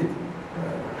 כזו סבית.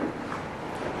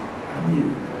 אני,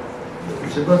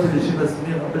 כשבאתי לישיבת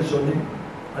מיר הרבה שונים,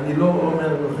 אני לא אומר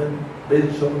לכם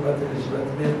באיזה שונה באתי לישיבת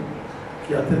מיר,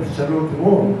 כי אתם תשאלו אותי,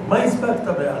 מה הספקת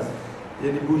מאז?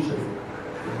 יהיה לי בוש הזה.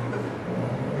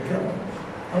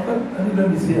 אבל אני לא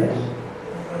מסייש.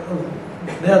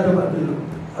 לפני הדבר,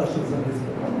 עכשיו זה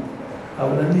מסתכל.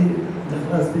 אבל אני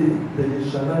נכנסתי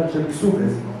בשנה של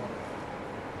קסובס.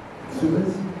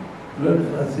 לא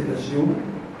נכנסתי לשיעור,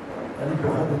 אני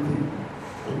פוחדתי.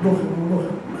 הוא לא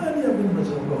חם. מה אני אבין מה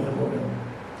שאני לא חם אומר?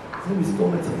 זה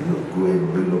מסתור צריך להיות כהן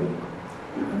ולא.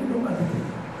 אני לא מעדיתי.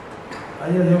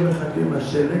 היה יום אחד עם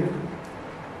השלג,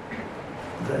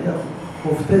 זה היה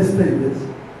חופטי סטייבס,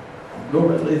 לא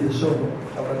אומר לי איזה שונו,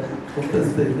 אבל חופטי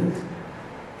סטייבס,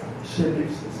 שלג,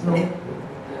 סנור,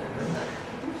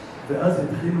 ואז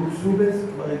התחילו קסובס,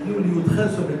 כבר הגיעו לי"ח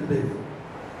סומת בית.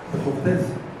 בחופטי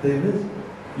סטייבס,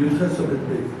 י"ח סומת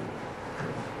בית.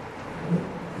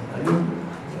 היום,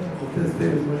 חופטי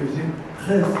סטייבס מרגישים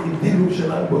חס עם דילוג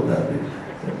של ארבותה,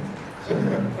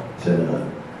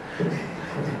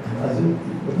 אז הוא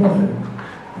במוחם.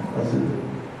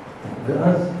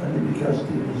 ואז אני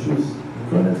ביקשתי רשוס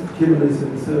לקונס, כאילו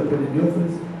לסמסר הפנים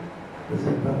יופס,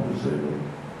 וזה פעם ראשונה,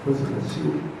 פה זה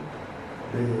לשיעור,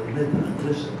 בנתח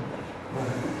קרשן.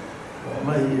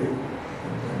 מה יהיה?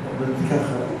 אבל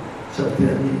ככה, חשבתי,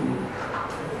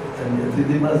 אתם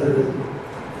יודעים מה זה?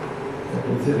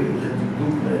 אני רוצה להגיד לכם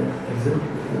דוגמה,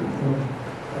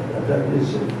 אדם יש,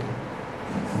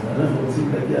 אנחנו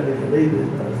רוצים להגיע לגבי,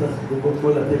 אז אנחנו מדבר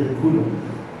כל הדרך כולו,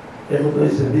 איך עוד לא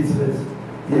יש מצווה,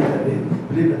 יגלים,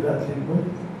 בלי לדעת ללמוד,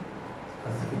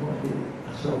 אז כמו אני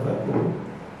עכשיו בא פה,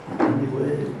 אני רואה,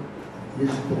 יש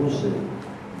את ראש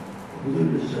גדול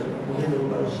לשם, המורים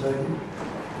לרבר שרגי,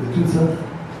 ותוצח,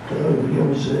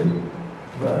 ביום השם,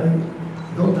 ואני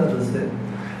don't understand.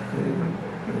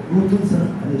 הוא תוצח,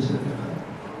 אני יושב ככה.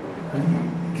 אני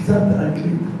קצת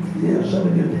באנגלית, עכשיו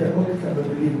אני יודע עוד כמה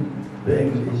מילים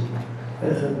באנגליש.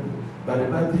 איך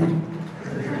בלבטי,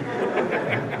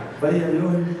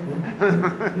 ביריון,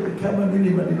 כמה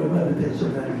מילים אני לומד את איך של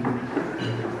האנגלית.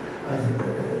 אז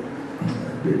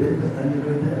אני לא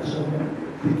יודע עכשיו,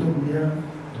 פתאום נהיה,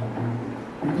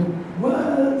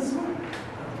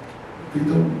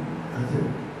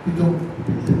 פתאום,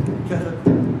 ככה,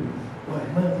 וואי,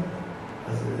 מה?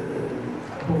 אז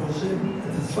ברוך השם,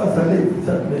 את שפת הלב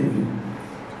קצת מבין.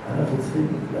 אנחנו צריכים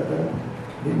לדעת,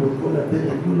 ללמוד כל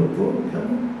הדרך, יהיו לו פה,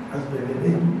 כמה? אז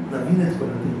באמת נבין את כל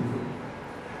הדרך.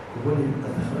 ובואי,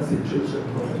 אז נכנסתי לשאול שם,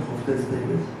 לא חייב חופטס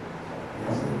דייבס,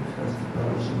 אז נכנסתי פעם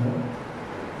ראשונה,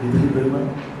 והתחיל במה,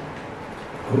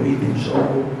 הורידים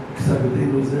שאומרו,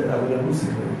 כסבתנו זה, אבל הנוסים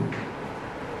האלה.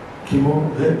 כמו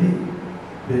רבי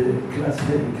בקלאס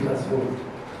ה', קלאס וורט.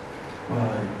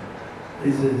 וואי,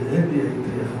 איזה רבי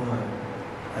הייתי, איך וואי.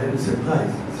 היינו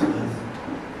ספרייז.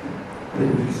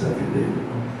 ונבקסה כדי,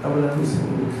 אבל הנוסים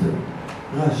האלה קצת.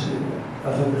 רש"י,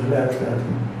 אחר כך לאט לאט.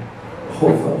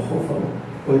 חופר,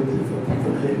 אוי תפרטים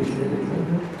וחלק,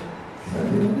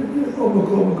 או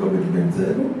מקום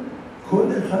באמצענו. כל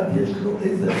אחד יש לו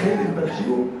איזה חלק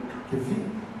בשיעור כפי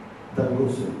דרגו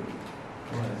שלו.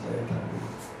 וואי, זה היה תעבור.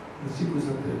 לסיכוס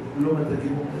הזה, הוא לא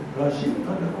מדגים אומר, רש"י,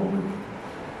 אחר כך אומר.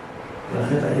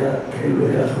 ולכן היה, כאילו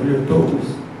היה יכול להיות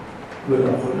טובוס, לא היה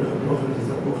יכול להיות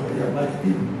לזרוך, היה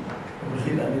מקדים.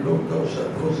 המכין, אני לא יודע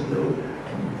שהדרוש את זה עוד.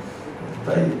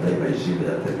 די באישי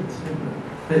ואתם צריכים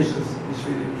פשטס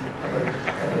בשבילי, אבל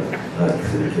רק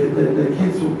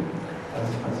לקיצור. אז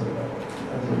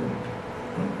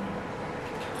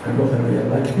אני לא חייב היה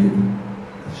להקפיד,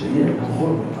 שיהיה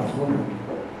אחרונו.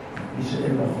 מי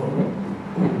שאין אחרונו,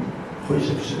 הוא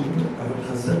חושב שהוא, אבל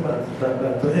חסר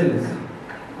בתועלת.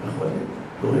 נכון,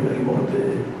 דורים לגמור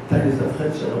בטיילס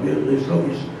דווחת שהרבי ריש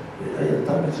לוגיש, היה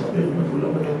תמת שהרבי ריש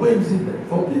לוגיש, בואי סידה,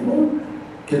 פורטים מאוד,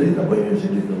 כדי לבואי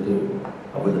שלי יותר.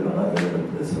 אבל דבר רב, היה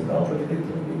 24 כדי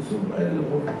תרגיסום, היה לי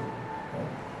לרוב.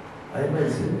 היה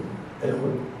מעשה, איך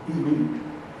עוד אילו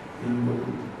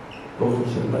באופן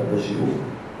של בד בשיעור,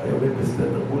 היה עובד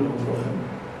בסדר מול המובלכם,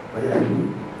 היה עילוי.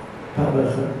 פעם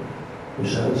אחת, הוא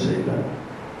שאל שאלה,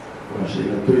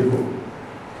 והשאלה טויבו,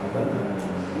 אבל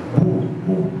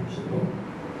בום שלו,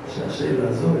 שהשאלה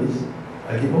הזו,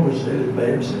 הגימור משאלת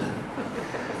בהמשך.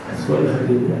 אז כל אחד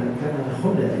יודע, כאן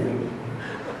הנכון היה עילוי.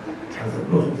 אז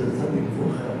הבלוך אם זה צד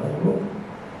מגבורך,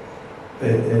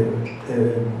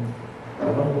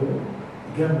 אמר לו,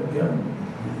 גם,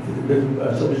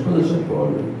 עכשיו יש כל השם פה,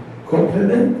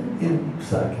 קומפלמנט עם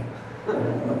פסק.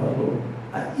 אמר לו,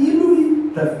 העילוי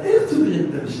תפאר צוגרים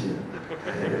את השיר.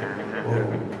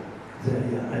 זה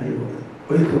היה, אני רואה,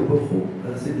 אוי טוב ברחו,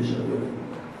 נעשי בשריות.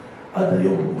 עד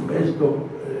היום, ויש לו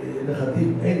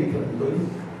נכדים, אין לי כבר גדולים,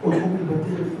 עוד הוא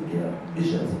מתבטא לפגיע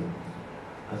בשעצה.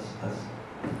 אז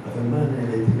אבל מה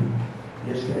נהליתי?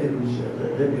 יש כאלו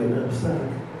שרבי אומר פסק,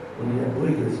 הוא נהיה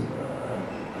בויגס,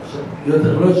 עכשיו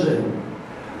יותר לא שאלה.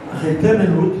 אחרי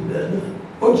תמנות בערך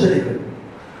עוד שאלה.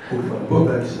 הוא כבר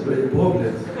בודק שלא יהיה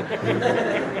פרובלמס.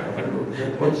 אבל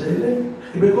עוד שאלה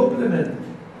היא בקומפלמנט.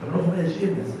 אבל לא חמש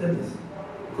אמס.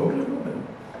 קומפלמנט.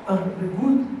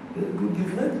 בגוד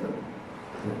גפנט.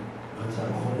 רצה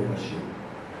נכון למשהו.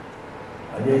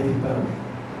 אני הייתי פעם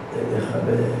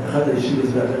אחד הישיבס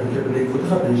והאמריקה ולעקבות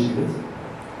אחד הישיבס,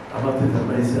 אמרתי את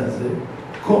המעשה הזה,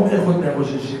 קום איכות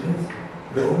מהראש הישיבס,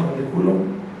 ואומר לכולם,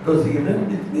 לא זיגנן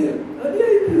נתמיר, אני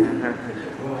הייתי.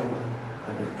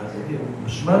 אז הייתי,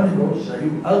 משמע ממנו שהיו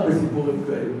הרבה סיפורים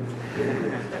כאלה.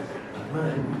 מה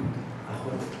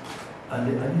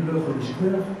אני לא יכול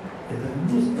לשכוח את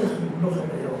הנוסח, לא חייב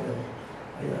היה אומר.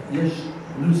 יש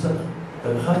נוסח,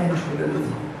 ברחיים שמולדת,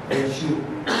 היה שיר,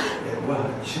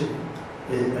 שיר.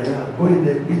 היה בואי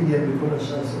נבניין בכל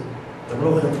השעה הזאת, גם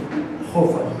לא חייב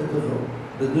חוף, הרבה דבר,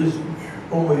 בדוש,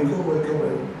 אומוי,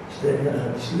 שתיים יחד,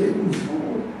 שלי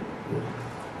מוספור.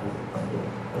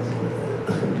 אז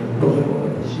לא חייב אומר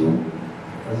את השיעור,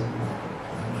 אז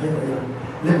חייב היה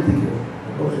למדיקר,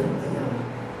 לא חייב היה,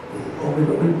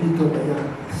 אומר פתאום היה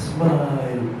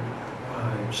סמייל,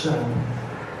 וואי, פשט,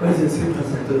 ואיזה שמחה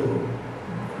סתרו,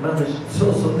 ממש,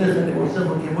 סונך אני רוצה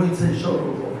לו כמו יצא שור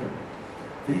לו,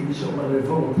 ואם מישהו אומר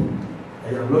לבורד,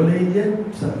 היה לא לעניין,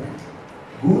 פסק.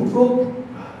 גוד וורד,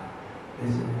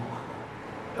 איזה.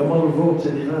 אמר לו וורד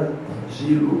שנראה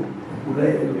שאילו, אולי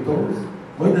אלו טורס,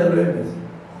 לא יודע לו אמס.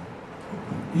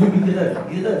 יהיו בדרך,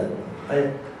 גירך.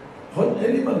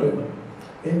 אין לי מה לא אומר.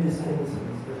 אין לי סכם.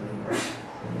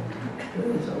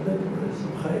 יש הרבה דברים,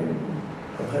 חיים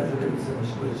זה במצב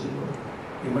השבועי שלו,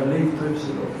 עם הלב טוב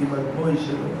שלו, עם הדמוי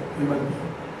שלו, עם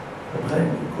הדמוי. חיים,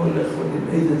 כל אחד עם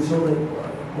איזה צורת,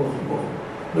 מוח,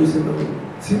 לא יעשה דבר,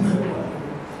 שמחה,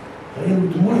 ראינו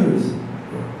דמויוס,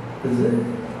 וזה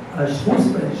השחוס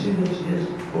בישיבה שיש,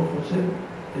 ברוך השם,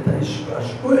 את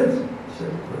השפועץ של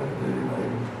כל הגדולים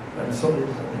האלה, והמסורת,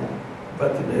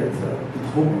 באתי באמצע,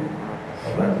 בתחום,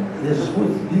 אבל יש זכות,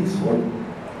 בלי זכות,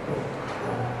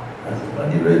 אז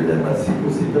אני לא יודע מה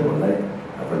הסיפור סיפר עליי,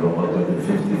 אבל לא אמרת לי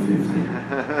 50-50.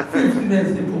 50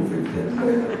 מהסיפור 50.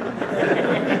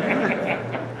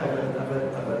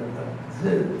 אבל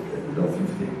זה לא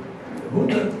 50. הוא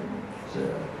אומר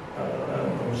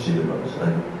שהראשי ובראשי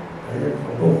היה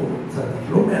כבר בוחו צדיק.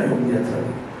 לא מהיום נהיה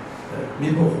צדיק.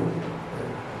 מי בוחו?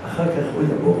 אחר כך הוא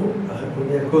היה בוחו, אחר כך הוא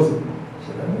נהיה קוזם.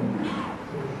 שלנו?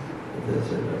 זה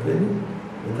של רבני.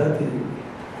 נתתי...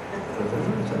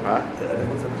 אני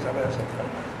רוצה בשם היה שטחה.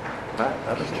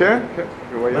 כן, כן.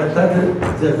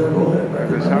 זה בורר,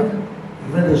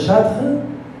 ואתה שטחה,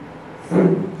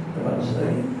 דבר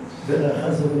שני,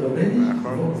 ולאחזו ורבני,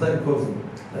 זה קוזם.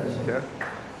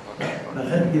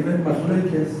 לכן גיוון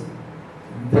מחלוקס,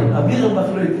 אביר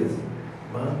המחלוקס.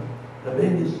 מה?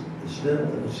 רבני שבר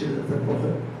את השיר את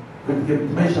הבוחר, וגם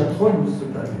דמי שטחון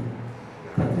מסותתי.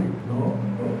 לא,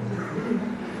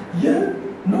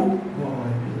 לא.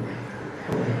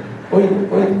 אוי,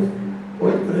 קורא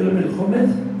לו מלחומת,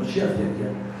 משיח יגיע.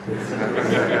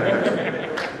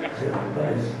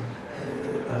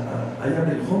 היה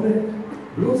מלחומת,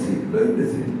 לא עושים, לא היו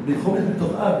בזה, מלחומת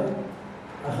בתוך אב.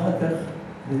 אחר כך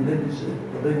נדמה לי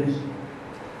שרבניש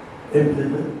אמפרר,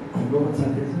 הוא לא מצא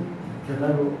כזה, קנה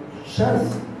לו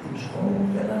שז עם שחור,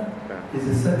 קנה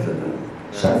איזה ספר,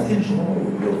 שז עם שחור,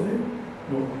 הוא לא עובד.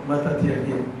 נו, מה אתה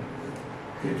תייגע?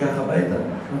 תיקח הביתה?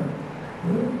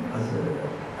 אז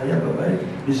היה בבית,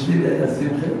 בשבילי היה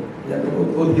שמחה, היה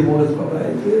עוד גימורס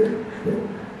בבית,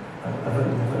 אבל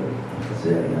זה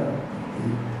היה,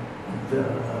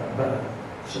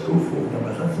 והשאוף הוא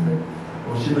גם בחצמן,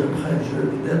 ראשי ברב חיים שואל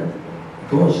דיבר,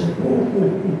 תואר שהוא,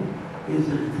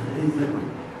 איזה,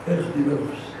 איך דיבר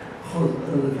חוז,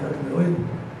 לקראת מאוד,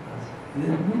 אז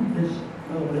יש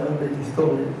הרבה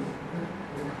היסטוריה.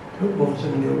 ברוך השם,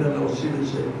 אני אומר לראשי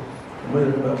שאומר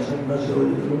לנו עכשיו מה שעוד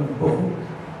ידעו מהבוכו,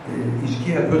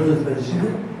 השקיע פרחס בישיבה,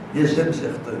 יש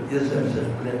המשך טוב, יש המשך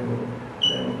בלי אמור.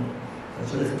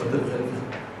 אז צריך לפתח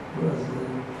חלק. אז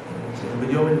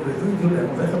בניומין וידעו להם,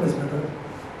 ואיך המסמדה?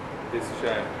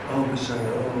 בשעי. בשעי,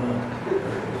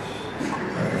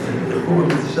 תחכו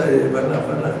בשעי, בנף.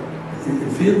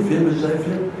 פיר בשעי,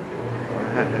 פיר.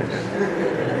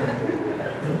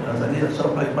 אז אני עכשיו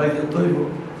מייקל טויבו,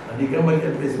 אני גם מגיע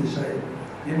בעצמי שי.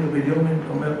 אם רבי יומין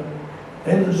אומר,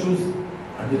 אין רשוס,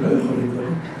 אני לא יכול לקרוא,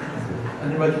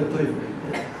 אני מגיע טויבו.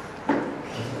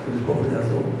 אז בוא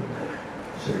יעזור,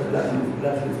 שלך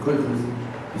לפקוי חוץ,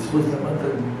 בזכות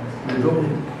למדת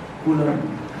לדורים, כולם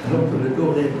לומדו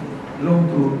לדורים,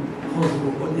 לומדו חוסרו,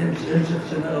 עוד המשך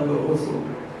שנה הרבה חוסרו.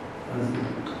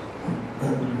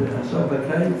 ועכשיו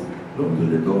בקיץ לומדו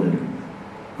לדורים,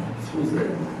 בזכות זה.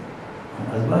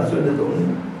 אז מה עשו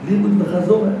לדורים? לימוד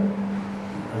וחזורה.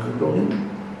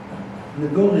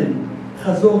 לדורים,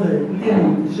 חזורה,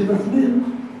 לימוד, שמסביר,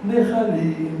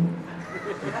 נחלים.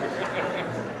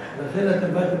 לכן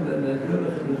אתם באתם להגיד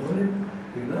לכם נכונים,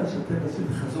 בגלל שאתם עשו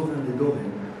חזורה לדורים.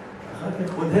 אחר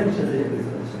כך עוד המשך יהיה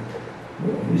בזה.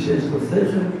 מי שיש לו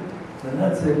שכל,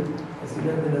 מנצל, אז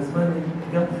גם בין הזמנים,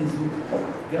 גם חיזוק,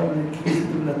 גם כניסת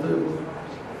ולתוירות,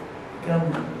 גם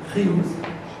חיוס,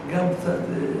 גם קצת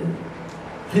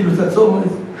חילוץ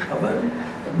הצומס, אבל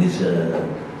מי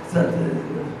שקצת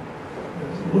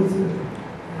רוצה,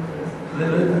 לא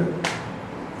יודע,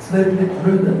 סנפניק,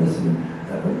 לא יודע,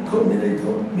 אבל כל מיני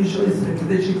דברים, מי שעושה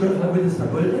כדי שיקוח לעבוד את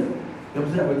הבוירת, גם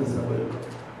זה עבוד את הבוירת.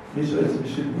 מי שעושה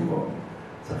בשביל גורו,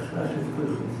 צריך להחליף כל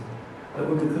חוץ.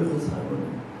 לעבוד בכל חוץ העבודה.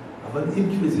 אבל אם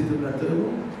כבסיתם לתוירו,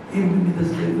 אם במידת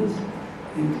סלימוס,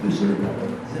 אם קדושה לדבר,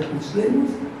 זה חוץ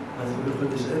סלימוס, אז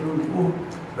בחודש אלול הוא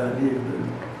בעלי הגדול.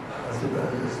 אז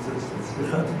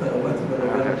סליחה, תודה רבה.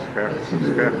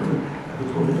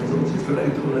 בתחום החזור שתפלה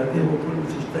איתו להעביר או כל מיני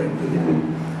ששתיים גדולים,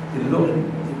 ללורן עם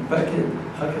פקט,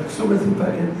 אחר כך קסומס עם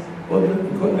פקט, עוד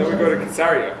כל Then we go to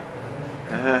Kesaria.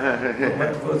 מה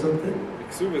כבר זאת?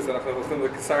 קסומס, אנחנו הולכים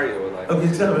לקסריה אולי.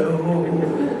 קסריה,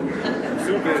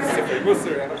 קסומס, ספר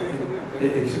מוסר, אנחנו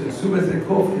יכולים. קסומס זה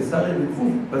קוף, קסריה בקוף,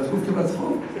 בצקוף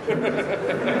כבצחוף.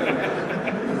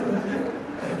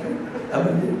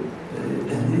 אבל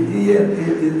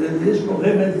יש פה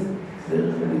רמז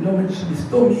אני לא מבין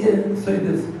שמסתום יהיה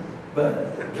סוידס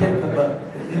בקן הבא.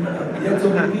 אם יהיה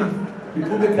צורכים,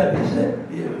 מפה בקדישה,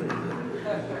 יהיה...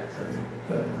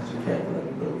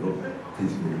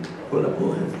 כל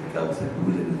הפרוחת, כמה סקרו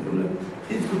את זה,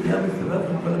 חיזקו ביה מסתובב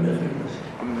עם כל המחר.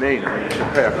 אמן,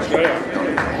 שפר.